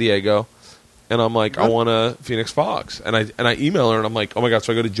outside San Diego. And I'm like, I want a Phoenix Fox. And I email her, and I'm like, oh my God.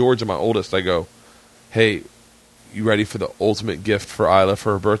 So I go to Georgia, my oldest. I go, hey, you ready for the ultimate gift for Isla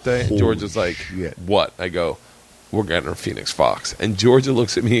for her birthday? And Georgia's like, shit. what? I go, we're getting her a Phoenix Fox. And Georgia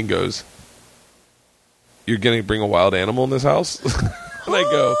looks at me and goes, you're going to bring a wild animal in this house? And I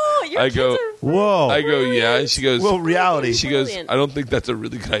go, Your kids are Whoa. I go, yeah. And she goes, Well, reality. she goes, Brilliant. I don't think that's a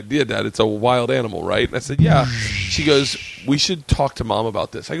really good idea, Dad. It's a wild animal, right? And I said, yeah. She goes, we should talk to Mom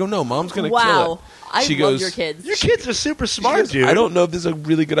about this. I go, no, Mom's going to kill Wow. it. I She love goes, your kids. Your kids are super She smart, goes, dude. I don't know if this is a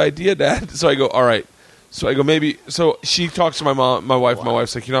really good idea, Dad. So I go, all right. So I go, maybe. So she talks to my mom, my wife. Wow. My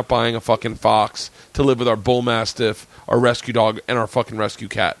wife's like, you're not buying a fucking fox to live with our bull mastiff, our rescue dog, and our fucking rescue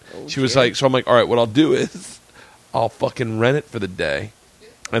cat. She was like, so I'm like, all right, what I'll do is I'll fucking rent it for the day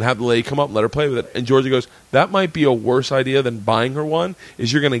and have the lady come up and let her play with it. And Georgia goes, that might be a worse idea than buying her one,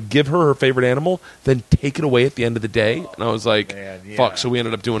 is you're going to give her favorite animal, then take it away at the end of the day. And I was like, fuck. So we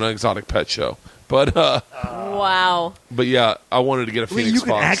ended up doing an exotic pet show. But wow. But yeah, I wanted to get a Phoenix you can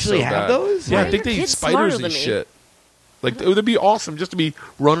fox actually so have bad. those? Yeah, Why I think are they eat kids spiders smarter and than me? shit. Like, it would be awesome just to be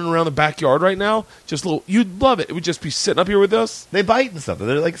running around the backyard right now. Just little, you'd love it. It would just be sitting up here with us. They bite and stuff.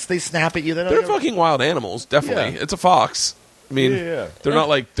 They're like, they snap at you. They're fucking wild animals, definitely. Yeah. It's a fox. I mean, they're not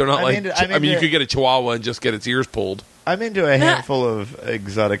like I'm you into- could get a Chihuahua and just get its ears pulled. I'm into a handful of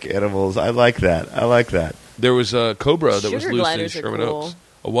exotic animals. I like that. There was a cobra that was Sugar loose in gliders are Sherman cool. Oaks.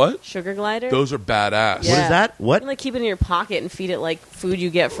 A what? Sugar glider. Those are badass. Yeah. What is that? You What? can, like, keep it in your pocket and feed it like food you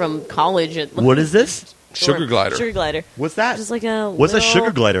get from college. What is this? Sugar glider. Sugar glider. What's that? Just like a What's a little-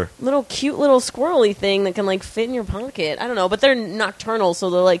 sugar glider? Little cute little squirrely thing that can like fit in your pocket. I don't know, but they're nocturnal, so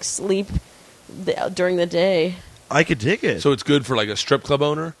they'll like sleep during the day. I could dig it. So it's good for like a strip club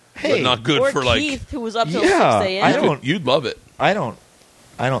owner, Hey. but not good Or for like. Keith, who was up till Yeah, 6 a.m. I don't- You'd love it. I don't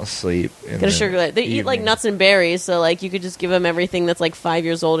sleep. Get a sugar glider. They eat like nuts and berries, so like you could just give them everything that's like 5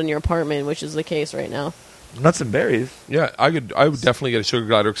 years old in your apartment, which is the case right now. Nuts and berries. Yeah, I would definitely get a sugar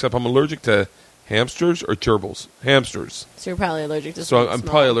glider. Except I'm allergic to hamsters or gerbils. Hamsters. So you're probably allergic to. So I'm something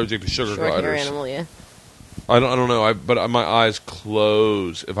probably small. allergic to sugar Short hair gliders. animal, yeah. I don't know. But my eyes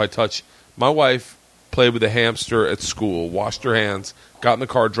close if I touch. My wife played with a hamster at school, washed her hands, got in the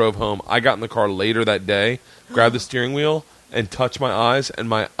car, drove home. I got in the car later that day, grabbed the steering wheel, and touched my eyes, and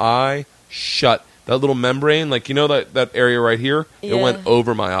my eye shut. That little membrane, like, you know that area right here? Yeah. It went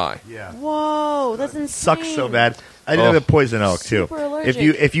over my eye. Yeah. Whoa, that's insane. Sucks so bad. I do have poison oak too. Super allergic.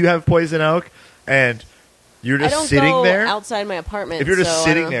 If you have poison oak and you're I just don't sitting go there outside my apartment. if you're just so I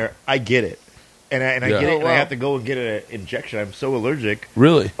sitting don't- there, I get it. And I Yeah. get it, Oh, and I wow. have to go and get an injection. I'm so allergic.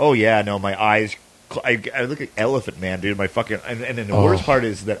 Really? Oh yeah, no, my eyes. I look like Elephant Man, dude. My fucking and then the Oh. worst part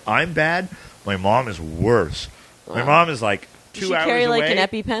is that I'm bad. My mom is worse. My mom is like You 2 should hours carry away. like an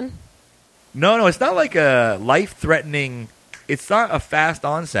EpiPen. No, it's not like a life-threatening. It's not a fast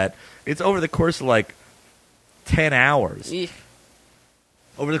onset. It's over the course of like 10 hours. Eek.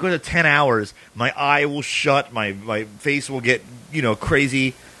 Over the course of 10 hours, my eye will shut. My face will get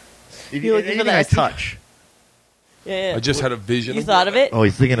crazy. You're looking for Anything the I SD touch. Yeah. I just had a vision. You thought of it? Oh,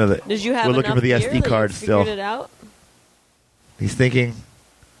 he's thinking of it. Did you have We're looking enough for the gear SD that you card still. figured it out? He's thinking.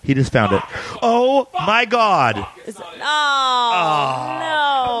 He just found it. Oh my God! Is it, oh, no.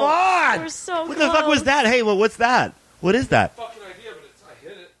 Come on! We're so What the fuck was close. that? Hey, well, what's that? What is that? Fucking idea, but I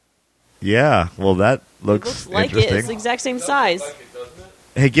hit it. Yeah, well, that It looks looks like it. interesting. It's the exact same size.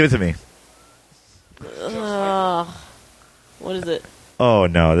 Hey, give it to me. What is it? Oh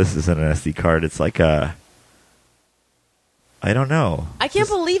no, this isn't an SD card. It's like a. I don't know. I can't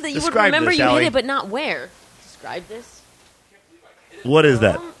believe that you would describe remember this, you Allie. hit it, but not where. Describe this. What is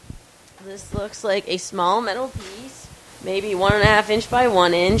that? This looks like a small metal piece, maybe 1.5 inch by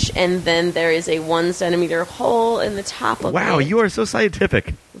 1 inch, and then there is a 1 centimeter hole in the top of it. Wow, you are so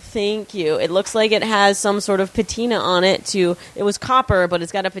scientific. Thank you. It looks like it has some sort of patina on it. It was copper, but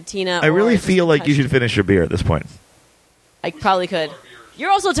it's got a patina. I or really it's feel like you touched. should finish your beer at this point. I probably could.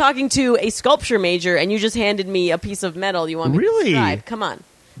 You're also talking to a sculpture major, and you just handed me a piece of metal you want me Really? to describe. Come on.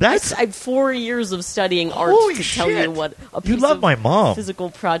 That's I had 4 years of studying art Holy to tell shit. you what a You piece love of my mom. physical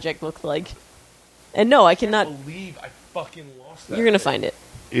project looked like. And no, I cannot. believe I fucking lost that. You're going to find it.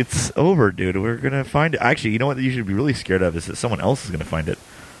 It's over, dude. We're gonna find it. Actually, you know what you should be really scared of is that someone else is gonna find it.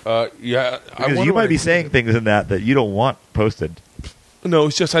 Yeah. Because you might be saying things in that you don't want posted. No,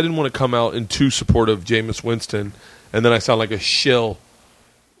 it's just I didn't want to come out in too support of Jameis Winston, and then I sound like a shill.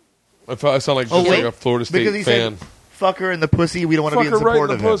 I sound like, just like a Florida State because he fan. said "fucker" and the pussy. We don't want to be in Fucker right support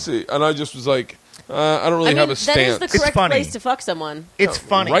in of the him. pussy. And I just was like, I don't really I mean, have a that is stance. the correct funny. place to fuck someone. It's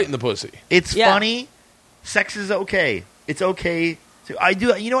funny. Right in the pussy. It's Yeah. funny. Sex is okay. It's okay. I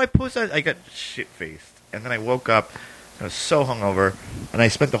do. I posted. I got shit faced, and then I woke up. I was so hungover, and I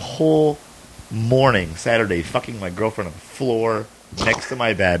spent the whole morning Saturday fucking my girlfriend on the floor next to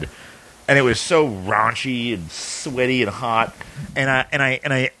my bed, and it was so raunchy and sweaty and hot. And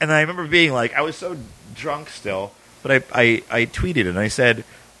I remember being like, I was so drunk still, but I tweeted and I said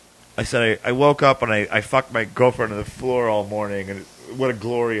I woke up and I fucked my girlfriend on the floor all morning, and what a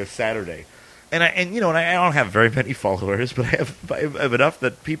glorious Saturday. And I don't have very many followers, but I have enough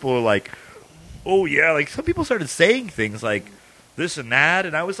that people are like, oh yeah, like some people started saying things like this and that,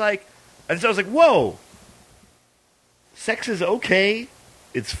 and I was like, whoa, sex is okay,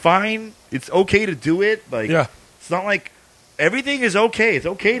 It's fine. It's okay to do it. Like, it's not like everything is okay. It's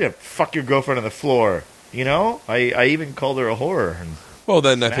okay to fuck your girlfriend on the floor. You know? I even called her a whore. And well,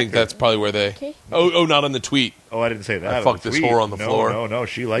 then I think that's probably where they... Okay. Oh, not on the tweet. Oh, I didn't say that. I fucked this whore on the floor. No,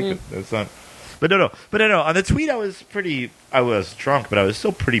 she liked it. That's not... But no. On the tweet, I was drunk, but I was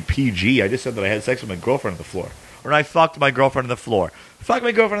still pretty PG. I just said that I had sex with my girlfriend on the floor. Or I fucked my girlfriend on the floor. Fuck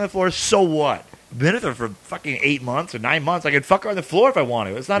my girlfriend on the floor, so what? I've been with her for fucking 8 months or 9 months. I could fuck her on the floor if I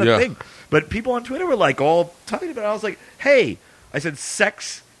wanted. It's not a thing. But people on Twitter were like all talking about it. I was like, hey, I said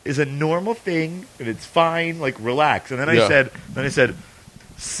sex is a normal thing and it's fine. Like, relax. And then I said,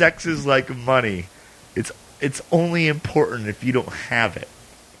 sex is like money. It's only important if you don't have it.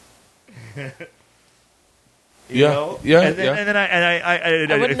 You know? Yeah. And then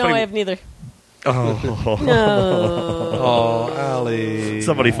I wouldn't know I have neither. Oh. No. Oh, Allie.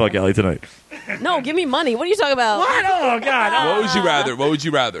 Somebody fuck Allie tonight. No, give me money. What are you talking about? What? Oh, God. What would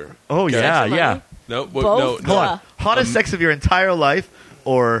you rather? Oh, yeah. No, Both? no. Hold on. Hottest sex of your entire life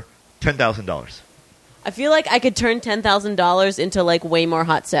or $10,000? I feel like I could turn $10,000 into like way more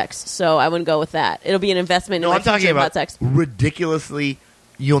hot sex, so I wouldn't go with that. It'll be an investment in my I'm talking future about hot sex. ridiculously,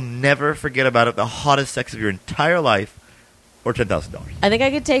 you'll never forget about it, the hottest sex of your entire life or $10,000. I think I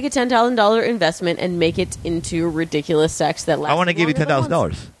could take a $10,000 investment and make it into ridiculous sex that lasts. I want to give you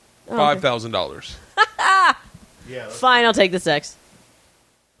 $10,000. $5,000. Fine, I'll take the sex.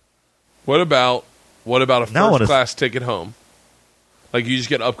 What about a first class ticket home? Like you just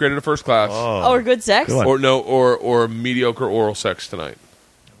get upgraded to first class, Oh, or good sex? Good one. or mediocre oral sex tonight.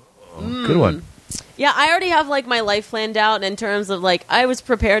 Good one. Yeah, I already have like my life planned out in terms of like I was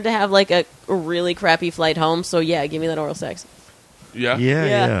prepared to have like a really crappy flight home. So yeah, give me that oral sex. Yeah?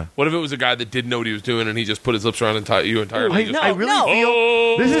 Yeah. What if it was a guy that didn't know what he was doing and he just put his lips around you entirely? I really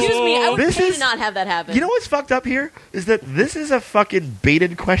feel this is. Excuse me, I would this pay is to not have that happen. You know what's fucked up here is that this is a fucking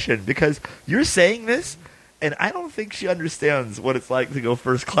baited question because you're saying this, and I don't think she understands what it's like to go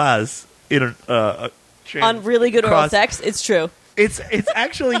first class in a on really good oral sex. It's true. It's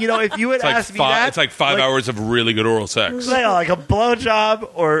actually, you know, if you had asked me that, it's like 5 hours of really good oral sex. Like a blowjob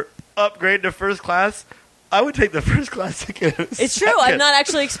or upgrade to first class, I would take the first class ticket. It's true. I've not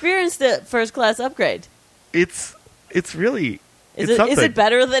actually experienced the first class upgrade. It's really. Is it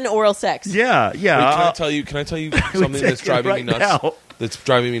better than oral sex? Yeah. Wait, can I tell you something that's driving me nuts? Now. That's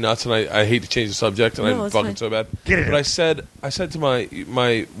driving me nuts, and I hate to change the subject, and I'm fucking so bad. But I said to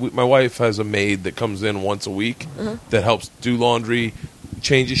my wife has a maid that comes in once a week that helps do laundry,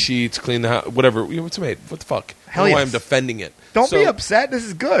 changes sheets, clean the house, whatever. What's a maid? What the fuck? Hell I don't know why yes. I'm defending it. Don't be upset. This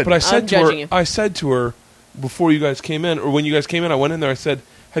is good. But I I'm said to her before you guys came in, or when you guys came in, I went in there. I said,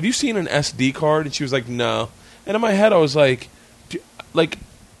 "Have you seen an SD card?" And she was like, "No." And in my head, I was like,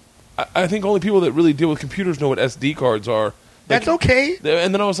 I think only people that really deal with computers know what SD cards are. That's okay.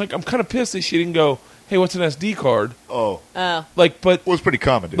 And then I was like, I'm kind of pissed that she didn't go, hey, what's an SD card? Oh. Like, but... Well, it's pretty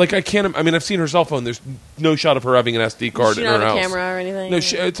common, dude. Like, I've seen her cell phone. There's no shot of her having an SD card in her house. She not have a camera or anything? No,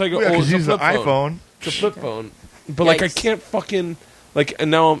 it's like she's a flip an iPhone. It's a flip phone. But, like, I can't fucking... Like,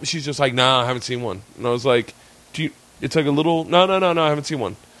 and now she's just like, nah, I haven't seen one. And I was like, it's like a little... No, I haven't seen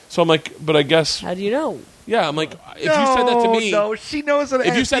one. So I'm like, but I guess... How do you know? Yeah, I'm like, if you said that to me... No, she knows what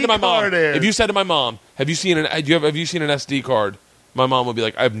an SD card is. If you said to my mom, have you seen an SD card? My mom would be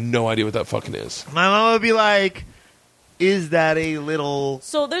like, I have no idea what that fucking is. My mom would be like, is that a little...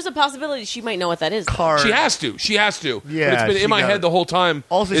 So there's a possibility she might know what that is. Card? She has to. Yeah, but it's been in my head the whole time.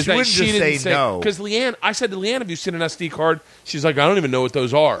 Also, she wouldn't just say no. Because Leanne, I said to Leanne, have you seen an SD card? She's like, I don't even know what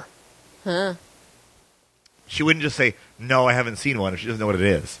those are. Huh. She wouldn't just say, no, I haven't seen one if she doesn't know what it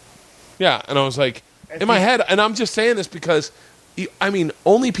is. Yeah, and I was like, in my head, and I'm just saying this because,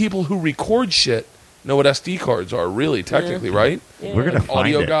 only people who record shit know what SD cards are, really, technically, right? Yeah. We're going to find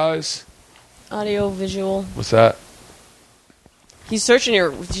audio it. guys. Audio, visual. What's that? He's searching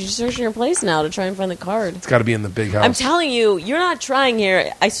your place now to try and find the card. It's got to be in the big house. I'm telling you, you're not trying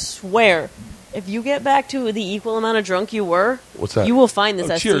here. I swear. If you get back to the equal amount of drunk you were, what's that? You will find this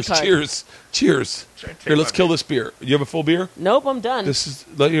SD card. Cheers. Here, let's kill this beer. You have a full beer? Nope, I'm done.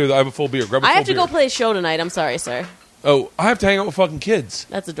 Here, I have a full beer. Grab a full beer. I have to go play a show tonight. I'm sorry, sir. Oh, I have to hang out with fucking kids.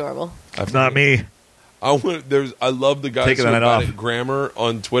 That's adorable. Not me. I love the guys who are bad at grammar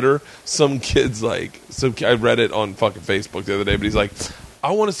on Twitter. Some kids I read it on fucking Facebook the other day, but he's like,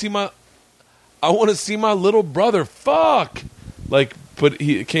 I want to see my little brother fuck. Like, but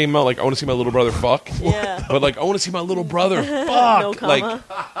he came out like, I want to see my little brother fuck. Yeah. But like, I want to see my little brother fuck. No comma. Like,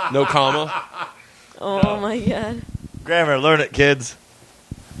 no comma. Oh my god. Grammar, learn it, kids.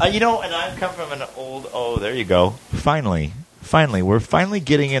 And I've come from an old... Oh, there you go. Finally, we're finally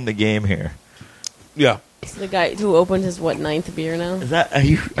getting in the game here. Yeah. It's the guy who opened his, 9th beer now? Is that? Are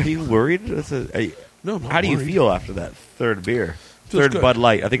you worried? No, I'm not How do you worried. feel after that third beer? Feels Third good. Bud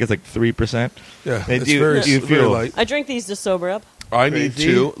Light. I think it's like 3%. Yeah, Hey, it's do you very feel- light. I drink these to sober up. I need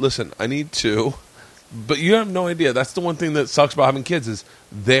Crazy. to. Listen, I need to. But you have no idea. That's the one thing that sucks about having kids is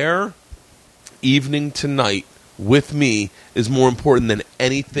their evening tonight with me is more important than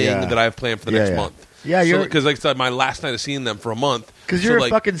anything Yeah. that I have planned for the Yeah, next yeah. month. Yeah, you're- because like I said, my last night of seeing them for a month. Because so, you're a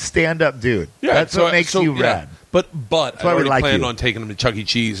like, fucking stand-up dude. yeah, That's what makes you yeah. rad. But why I we already like planned you. on taking them to Chuck E.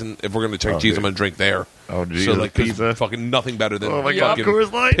 Cheese, and if we're going to Chuck E. Oh, Cheese, dude. I'm going to drink there. Oh, geez, so like 'cause pizza. fucking nothing better than Oh my God, fucking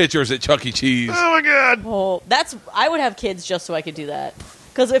Coors Light? pictures at Chuck E. Cheese. Oh my God. Oh, I would have kids just so I could do that.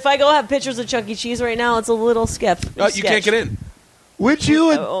 Because if I go have pictures of Chuck E. Cheese right now, it's a little sketch. You can't get in. Would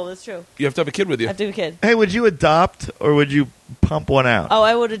you? Oh, that's true. You have to have a kid with I you. have to have a kid. Hey, would you adopt or would you pump one out? Oh,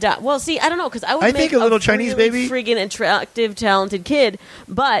 I would adopt. Well, see, I don't know because I would I make think a little Chinese really baby- friggin' attractive, talented kid,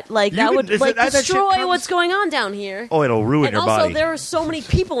 but like You that can- would is like it- that shit destroy comes- what's going on down here. Oh, it'll ruin and your also, body. there are so many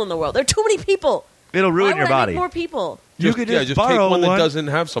people in the world. There are too many people. It'll ruin Why your would I body. make more people? You could just take borrow one that one. doesn't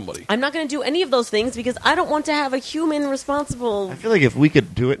have somebody. I'm not going to do any of those things because I don't want to have a human responsible. I feel like if we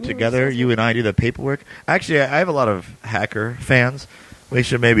could do it You together, responsible. you and I do the paperwork. Actually, I have a lot of hacker fans. We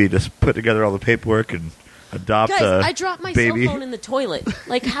should maybe just put together all the paperwork and adopt Guys, a I dropped my baby. cell phone in the toilet.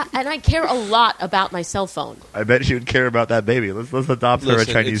 Like, and I care a lot about my cell phone. I bet she would care about that baby. Let's adopt her a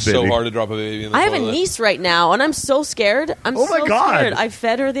Listen, Chinese it's baby. so hard to drop a baby in the I have a toilet. niece right now, and I'm so scared. I'm Oh my so God. scared. I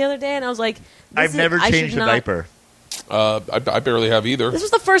fed her the other day, and I was like, I've never I should changed a not- diaper. I barely have either. This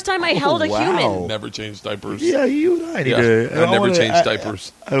was the first time I held a wow. human. Never changed diapers. Yeah, you and I need Yeah, to. I never changed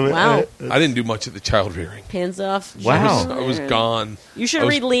diapers. Wow. I didn't do much at the child rearing. Hands off. Wow. I was gone. You should I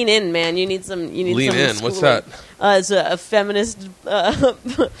was- read Lean In, man. You need some. You need Lean some In? What's schooling. that? It's a feminist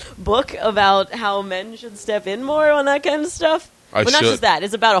book about how men should step in more on that kind of stuff. I But not should. just that.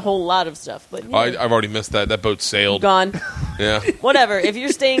 It's about a whole lot of stuff. But you know, I've already missed that. That boat sailed. gone. Yeah. Whatever. If you're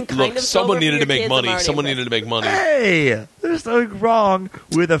staying kind Look, of someone sober for needed to your make kids, money. I'm already Someone impressed. needed to make money. Hey, there's nothing wrong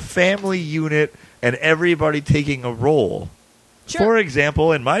with a family unit and everybody taking a role. Sure. For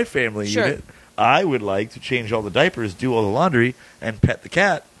example, in my family Sure. unit, I would like to change all the diapers, do all the laundry, and pet the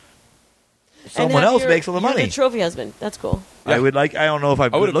cat. And Someone have else your- makes all the you're money. the trophy husband. That's cool. I would like. I don't know if I've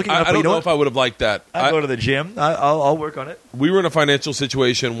I been would. looking enough. I but you don't know what? if I would have liked that. I go to the gym. I'll work on it. We were in a financial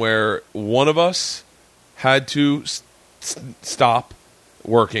situation where one of us had to stop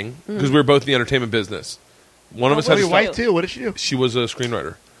working because we were both in the entertainment business. One of us Oh, had to your stop. wife too. What did she do? She was a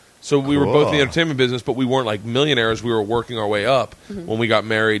screenwriter. So we were both in the Cool. entertainment business, but we weren't like millionaires. We were working our way up. When we got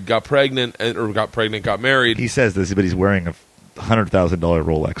married, got pregnant, got married. He says this, but he's wearing a $100,000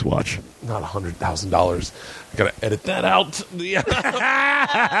 Rolex watch. Not $100,000. I gotta edit that out.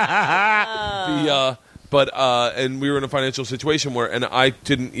 And we were in a financial situation where, and I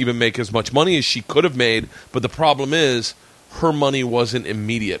didn't even make as much money as she could have made. But the problem is, her money wasn't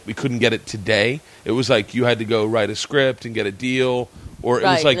immediate. We couldn't get it today. It was like you had to go write a script and get a deal, or it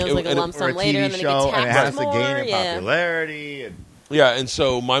was Right, like, and it was like a lump Or sum a later, TV and then it show, gets and it taxed has to more. gain in Yeah. popularity. And yeah. And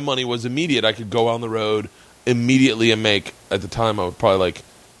so my money was immediate. I could go on the road immediately and make. At the time, I would probably like.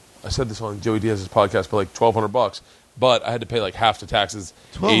 I said this on Joey Diaz's podcast, but like $1,200. But I had to pay like half the taxes.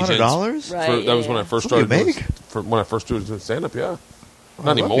 $1,200? Right, That was when I yeah. first What do started. you make? When I first doing stand up, yeah. I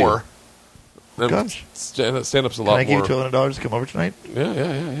Not love anymore. Gosh. Stand up's a Can lot I give more. you $1,200 to come over tonight?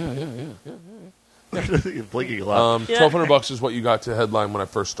 Yeah. You're blinking a lot. Yeah. $1,200 is what you got to headline when I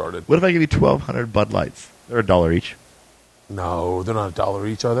first started. What if I give you 1,200 Bud Lights? They're $1 each. No, they're not $1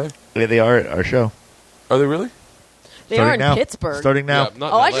 each, are they? Yeah, they are at our show. Are they really? They are in now. Pittsburgh. Starting now. Yeah,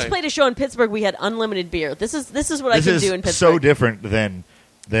 not Oh, in I LA. just played a show in Pittsburgh. We had unlimited beer. This is what I This can is do in Pittsburgh. so different than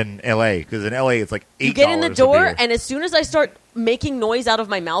LA, because in LA it's like $8 You get in the a door, beer. and as soon as I start making noise out of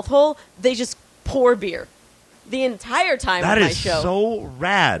my mouth hole, they just pour beer. The entire time That of my is show. so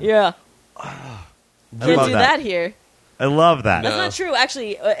rad. Yeah. I Can't love do that. that here. I love that. That's not true.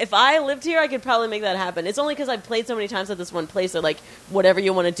 Actually, if I lived here, I could probably make that happen. It's only because I've played so many times at this one place. They're like, whatever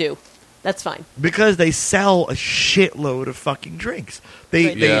you want to do. That's fine. Because they sell a shitload of fucking drinks. They,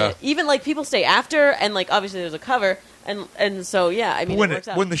 Right. they Yeah. Even like people stay after, and like obviously there's a cover, and so yeah, I mean when it works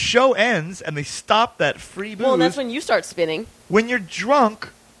out. when the show ends and they stop that free booze, well, that's when you start spinning. when you're drunk,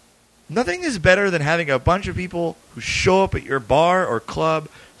 nothing is better than having a bunch of people who show up at your bar or club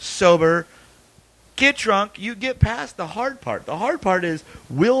sober, get drunk, you get past the hard part. The hard part is,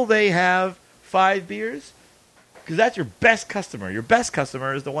 will they have 5 beers? Because that's your best customer. Your best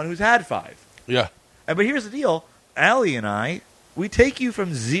customer is the one who's had 5. Yeah. But here's the deal. Allie and I, we take you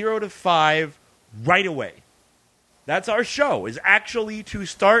from 0 to 5 right away. That's our show, is actually to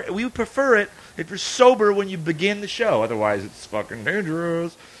start. We prefer it if you're sober when you begin the show. Otherwise, it's fucking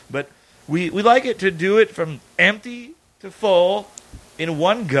dangerous. But We like it to do it from empty to full in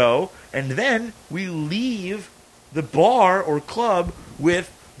one go, and then we leave the bar or club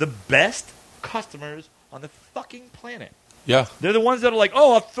with the best customers on the fucking planet. Yeah. They're the ones that are like,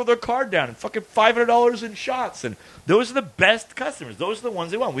 oh, I'll throw their card down and fucking $500 in shots, and those are the best customers. Those are the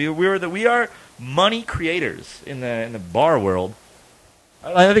ones they want. We are money creators in the bar world.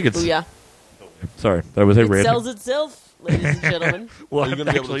 I think it's. Booyah. Sorry, that was a It random. sells itself, ladies and gentlemen. Well, Are you I'm going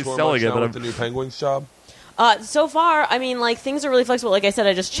to be able actually to tour selling much it, now but with the new Penguins job? So far, I mean, like, things are really flexible. Like I said,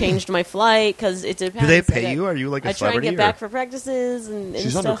 I just changed my flight because it depends. do they pay you? Are you like a I try and celebrity? get back for practices and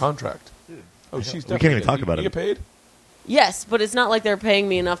She's stuff. under contract. Oh, she's We definitely. can't even talk about you it. get paid? Yes, but it's not like they're paying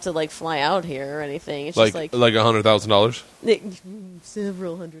me enough to, like, fly out here or anything. It's Like just $100,000?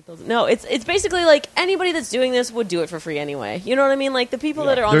 several $100,000. No, it's basically like anybody that's doing this would do it for free anyway. You know what I mean? Like, the people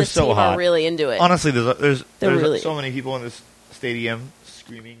that are on They're this so team hot. are really into it. Honestly, there's really- so many people in this stadium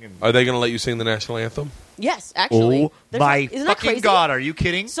screaming and. Are they going to let you sing the national anthem? Yes, actually. Oh my Isn't that fucking crazy? god! Are you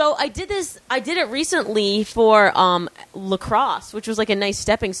kidding? So I did it recently for lacrosse, which was like a nice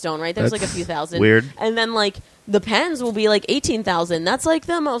stepping stone, right? There was like a That's few thousand. weird. And then like the Pens will be like 18,000. That's like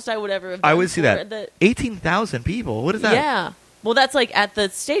the most I would ever have done. I would see for that. 18,000 people. What is that? Yeah. Well, that's like at the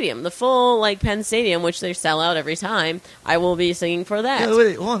stadium, the full like Penn Stadium, which they sell out every time. I will be singing for that. Yeah,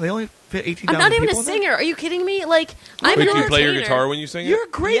 wait, hold on. They only fit 18,000 I'm not even a people in there? singer. Are you kidding me? Like I'm Wait, an can you play your entertainer. guitar when you sing it? You're a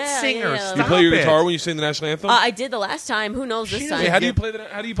great Yeah, singer. yeah. Stop You play your it. guitar when you sing the national anthem? I did the last time. Who knows this She time? Hey, how do you play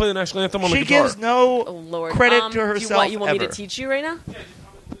the national anthem on the She guitar? gives no Oh, Lord. credit to Do herself. you want me ever. to teach you right now?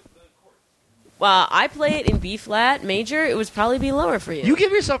 Well, I play it in B flat major. It would probably be lower for you. You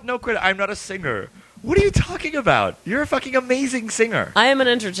give yourself no credit. I'm not a singer. What are you talking about? You're a fucking amazing singer. I am an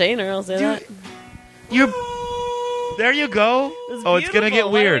entertainer. I'll say that. You. There you go. Oh, it's gonna get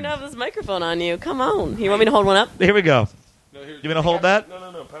Why do I weird. not have this microphone on you? Come on. You want me to hold one up? Here we go. No, here, You gonna hold that?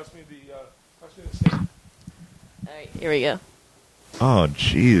 No. Pass me the stand. All right, here we go. Oh,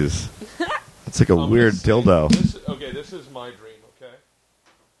 jeez. That's like a weird dildo. This is my dream, okay?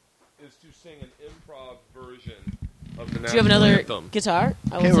 Is to sing an improv version of the national Do you have another anthem. guitar?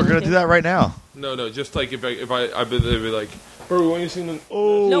 I will Okay, sing we're with gonna you. do that right now. No, just like if I'd be like, bro, why don't you sing the...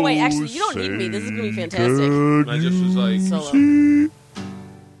 Oh, No, wait, actually, you don't need me. This is going to be fantastic. And I just was like... Solo.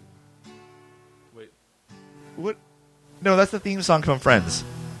 Wait, What? No, that's the theme song from Friends.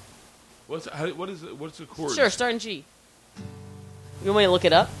 what's the chord? Sure, start in G. You want me to look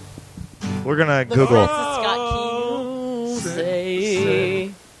it up? We're gonna The Google. Francis Scott Key.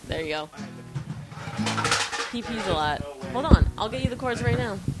 Say. There you go. He pees a lot. Hold on. I'll get you the chords right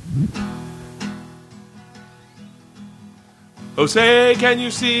now. Oh, say, can you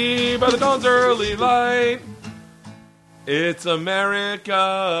see by the dawn's early light? It's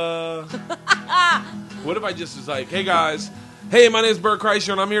America. What if I just was like, hey, guys. Hey, my name's Bert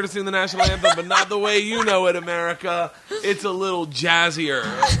Kreischer, and I'm here to sing the national anthem, but not the way you know it, America. It's a little jazzier.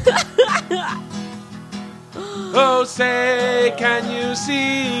 Oh, say, can you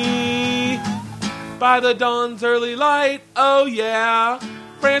see by the dawn's early light? Oh, yeah,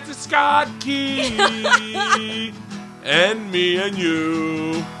 Francis Scott Key and me and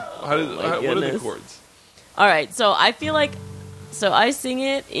you. What are the goodness. chords? All right, so I feel like... So I sing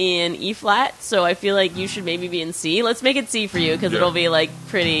it in E flat, so I feel like you should maybe be in C. Let's make it C for you, because Yeah. it'll be, like,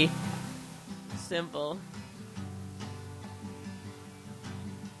 pretty simple.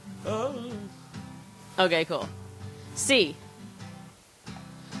 Oh. Okay, cool. C.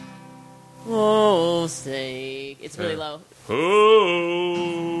 Oh, say. It's really Yeah. low.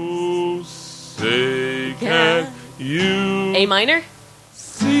 Oh, say, can you A minor?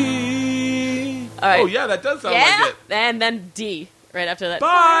 see? All right. Oh, yeah, that does sound Yeah? like it. And then D right after that.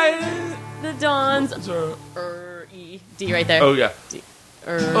 Bye. The dawns. E. D right there. Oh, yeah. D.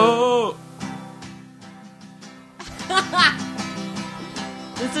 Oh.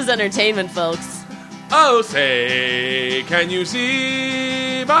 This is entertainment, folks. Oh, say, can you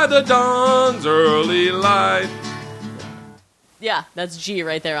see by the dawn's early light? Yeah, that's G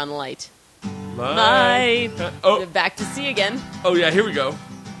right there on the light. Light. Oh, Back to C again. oh, yeah, here we go.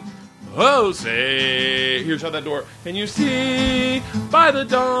 Oh, say, here's how that door. Can you see by the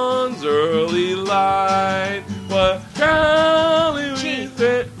dawn's early light what Charlie G. we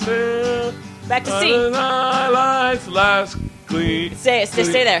said? Back to C. Lights last gleam. Stay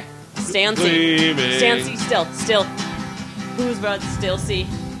there. Stay on C. Gleaming. Stay on C still. Whose broad still C?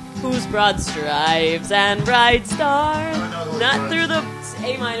 Whose broad stripes and bright stars? Not through the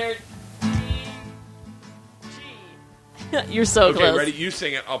A minor. G. You're so Okay, close. ready? You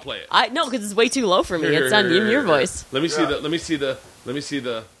sing it. I'll play it. No, because it's way too low for me. Here, It's here, on here, in your here. voice. Let me see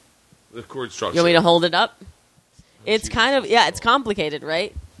the chord structure. You want me to hold it up? It's kind of it's complicated,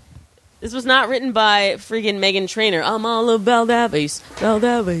 right? This was not written by friggin' Megan Trainor. I'm all about that bass. About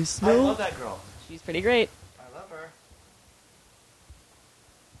that bass. I No. love that girl. She's pretty great. I love her.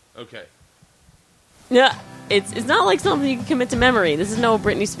 Okay. Yeah, it's not like something you can commit to memory. This is no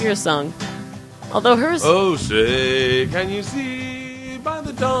Britney Spears song. Although hers... Oh, say, can you see by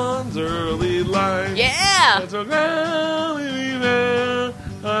the dawn's early light? Yeah! That's so grandly there,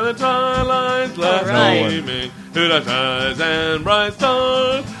 by the twilight's last right. gleaming, to the skies and bright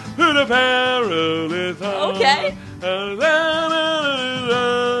stars, to the perilous heart. Okay.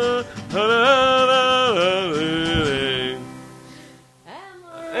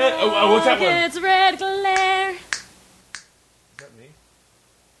 What's that one? It's red glare. Is that me?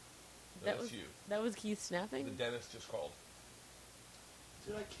 That was you. That was Keith snapping? The dentist just called.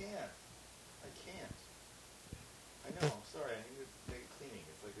 Dude, I can't. I know. I'm sorry. I need to make it cleaning.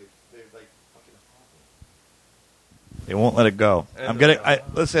 It's like they're like fucking awful. They won't let it go. I'm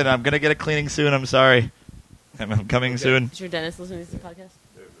gonna get it cleaning soon. I'm sorry. I'm coming soon. Is your dentist listening to this podcast?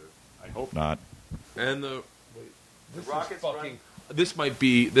 I hope not. And the this Rockets is fucking. This might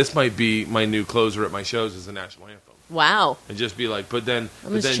be my new closer at my shows as the national anthem. Wow. And just be like, but then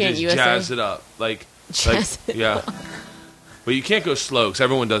just chant USA. jazz it up, Jazz it yeah. up. But you can't go slow because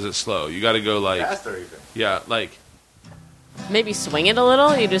everyone does it slow. You got to go like Faster even. yeah, like Maybe swing it a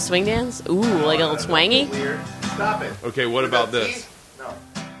little? You do swing dance? Ooh, like a little twangy? Stop it. okay. What about this? No.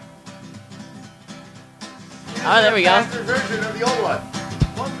 Oh, there we go. Faster version of the old one.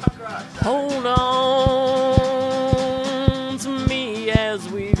 Hold on to me as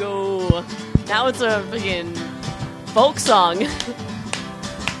we go. Now it's a freaking folk song.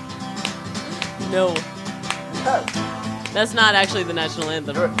 No. That's not actually the national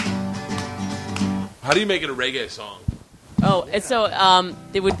anthem. How do you make it a reggae song? Oh, and so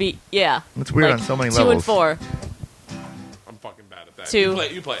it would be, yeah. It's weird like on so many 2 levels. and 4. I'm fucking bad at that. 2,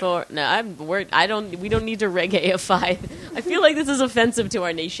 You play. 4. No, I'm worried. We don't need to reggaeify. I feel like this is offensive to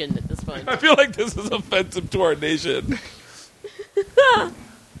our nation at this point. I feel like this is offensive to our nation.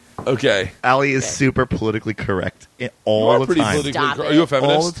 Okay. Allie is super politically correct You all are the pretty time. politically Stop correct. it. Are you a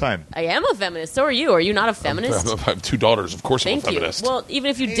feminist? All the time. I am a feminist. So are you. Are you not a feminist? I have 2 daughters. Of course Thank I'm a you. feminist. Well,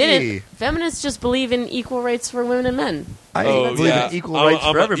 even if you Hey. didn't, feminists just believe in equal rights for women and men. I believe in equal rights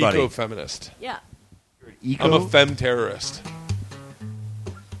I'm for everybody. I'm an eco-feminist. Yeah. Eco? I'm a fem terrorist.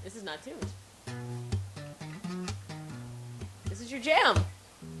 This is not tuned. This is your jam.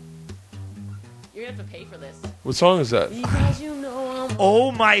 You're going to have to pay for this. What song is that? Because you know I'm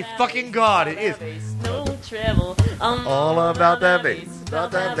Oh my that fucking bass, God, about it is. that bass, no treble. I'm All about that bass,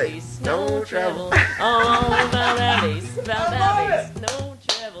 about that bass, no treble. All about that bass, about that bass, no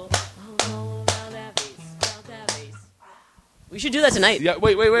treble. All about that bass, about that bass. We should do that tonight. Yeah,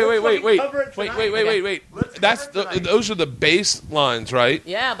 wait. cover it tonight. Wait. Let's That's cover it tonight. those are the bass lines, right?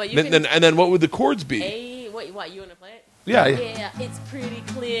 Yeah, but you Then, can... and then what would the chords be? Hey, what, you want to play it? Yeah. Yeah, it's pretty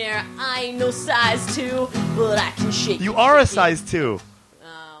clear. I ain't no size 2, but I can shake You it, are a shake it. size 2.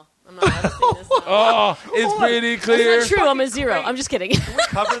 Oh, I'm not allowed to sing this song. Oh, it's pretty clear. That's not true. I'm a 0. I'm just kidding. Can we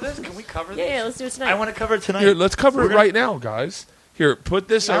cover this? Can we cover this? Yeah, let's do it tonight. I want to cover it tonight. Here, let's cover it We're right now, guys. Here, put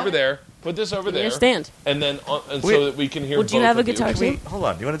this Yeah. over there. Put this over Give me there. your stand. And then and Wait. so that we can hear. Would you both have a of guitar you. too? Wait, hold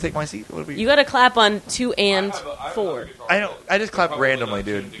on. You want to take my seat? What are we... You got to clap on 2 and I have a 4. guitar. I know. I just clap randomly,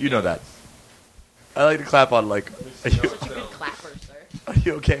 dude. You know that. I like to clap on like. Are you, Such a good clapper, sir. are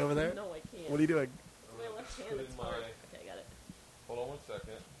you okay over there? No, I can't. What are you doing? My left hand, it's hard. Okay, I got it. Hold on 1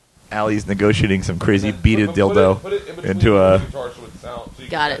 second. Allie's negotiating some crazy beaded Put it dildo in between into the a. guitar so it sounds- so you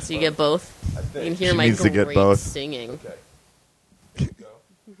Got can it. So you get both. I You think. can hear She my needs to great get both. singing. Okay. Here you go.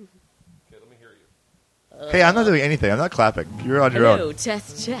 Okay, let me hear you. Hey, I'm not doing anything. I'm not clapping. You're on your Hello, own.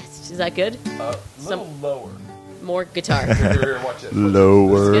 test. Is that good? A little lower. More guitar. Here, watch it.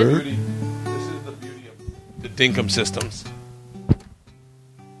 Lower. This is the beauty of the Dinkum systems.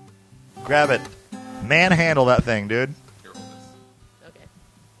 Grab it. Manhandle that thing, dude. Here, hold this. Okay.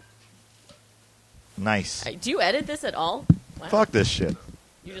 Nice. All right, do you edit this at all? Wow. Fuck this shit.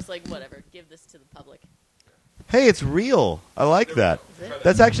 You just like, whatever. Give this to the public. Hey, it's real. I like that. Is it?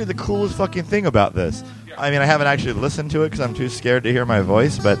 That's actually the coolest fucking thing about this. I mean, I haven't actually listened to it because I'm too scared to hear my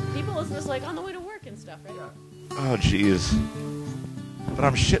voice, but People listen to this like on the way to work and stuff, right? oh, jeez. But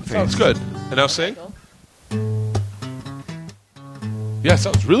I'm shit Sounds faced. good. And now sing. Cool. Yeah,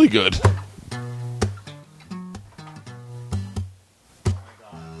 sounds really good.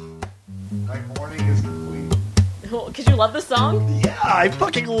 My morning is complete. Because you love the song? Yeah, I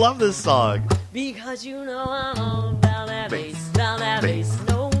fucking love this song. Because you know I'm all about that bass, about that bass,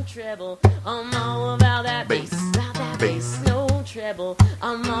 no treble. I'm all about that bass, about that bass, no treble.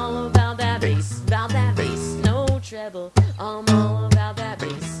 I'm all about that bass, about that bass, no treble. I'm all about that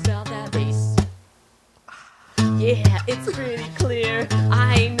bass, about that bass.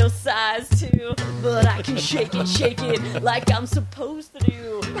 shake it like I'm supposed to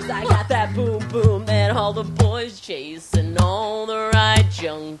do. 'Cause I got that boom boom that all the boys chase, and all the right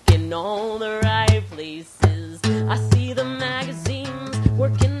junk in all the right places. I see the magazines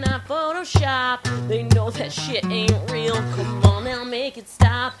working at Photoshop. They know that shit ain't real. Come on now, make it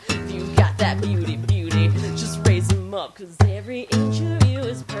stop. If you got that beauty, just raise them up. 'Cause every inch of you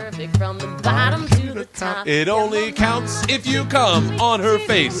is perfect from the bottom to the top. It only counts if you come on her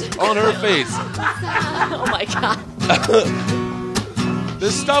face. On her face. Oh my god.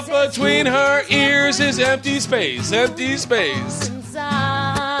 The stuff between her ears is empty space. Empty space.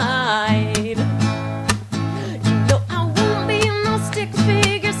 Inside. No, I won't be no stick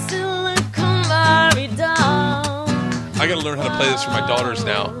figure silicone Barbie doll. I gotta learn how to play this for my daughters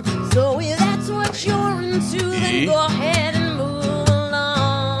now. So if that's what you're into, then go ahead and move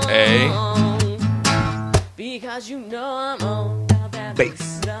along. A. Because you know I'm all about that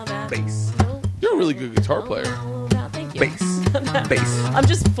Bass. Bass. You're a really good guitar player. Thank you. Bass. Bass. I'm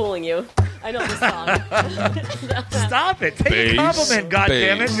just fooling you. I know this song. Stop it. Take Bass. a compliment,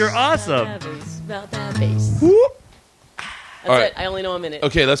 goddammit. You're awesome. About that bass. Whoop. That's All right. it. I only know a minute.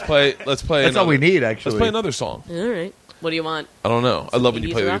 Okay, let's play. That's another. all we need, actually. Let's play another song. All right. What do you want? I don't know. I love when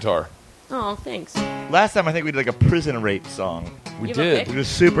you play the Rock? guitar. Oh, thanks. Last time, I think we did like a prison rape song. We You have a did. pick? It was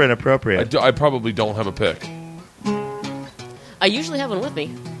super inappropriate. I probably don't have a pick. I usually have one with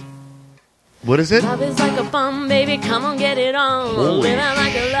me. What is it? Love is like a bomb, baby. Come on, get it on. Holy Living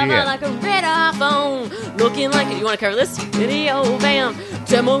like a lover, shit. like a red iPhone. Looking like you want to cover this? Video bam.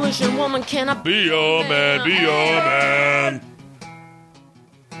 Demolition woman, can I Be your man. Be your man.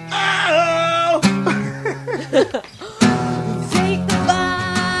 Oh! take the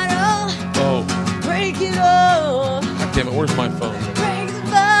bottle, Oh, break it off, God damn it. Where's my phone? break the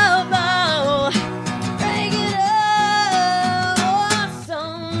bubble, break it off. Want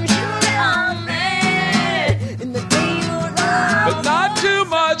some sugar on me in the day goes on. But not too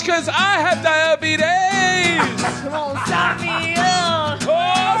much, because I have diabetes. Come on, stop me up.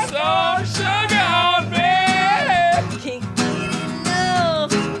 Pour some sugar on me. Can't get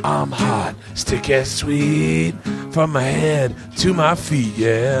enough. I'm hot, stick as sweet, from my head to my feet,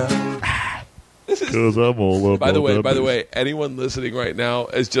 yeah. Because I'm all up. By the way, anyone listening right now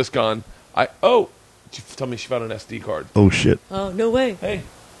has just gone, did you tell me she found an SD card? Oh, shit. Oh, no way. Hey.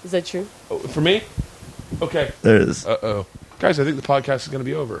 Is that true? Oh, for me? Okay. There it is. Uh-oh. Guys, I think the podcast is going to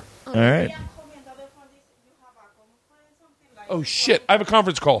be over. All right. Oh, shit. I have a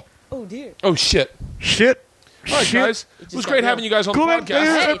conference call. Oh, dear. Oh, shit. Shit. All right, Shit. guys. It was great having you guys on the Cool, man.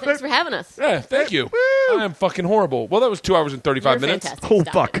 podcast. Hey, thanks for having us. Yeah, thank you. I am fucking horrible. Well, that was 2 hours and 35 You're minutes. fantastic. Oh,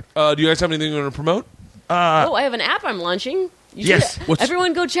 Stop fuck. it. Do you guys have anything you want to promote? Oh, I have an app I'm launching. You Yes. should- What's-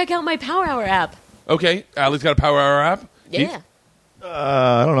 Everyone go check out my Power Hour app. Okay. Allie's got a Power Hour app. Yeah.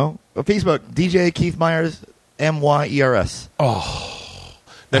 I don't know. Facebook, DJ Keith Myers, MYERS.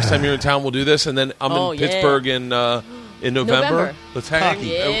 Next time you're in town, we'll do this, and then I'm Oh, in yeah. Pittsburgh in November. November. Let's hang. Hockey.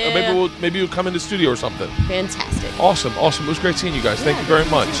 Yeah. Maybe you'll come in the studio or something. Fantastic. Awesome. It was great seeing you guys. Thank you very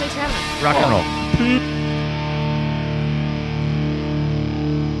much. Thanks for having us. Rock and roll.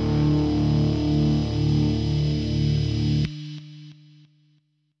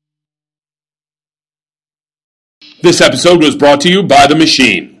 This episode was brought to you by The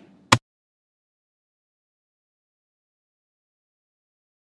Machine.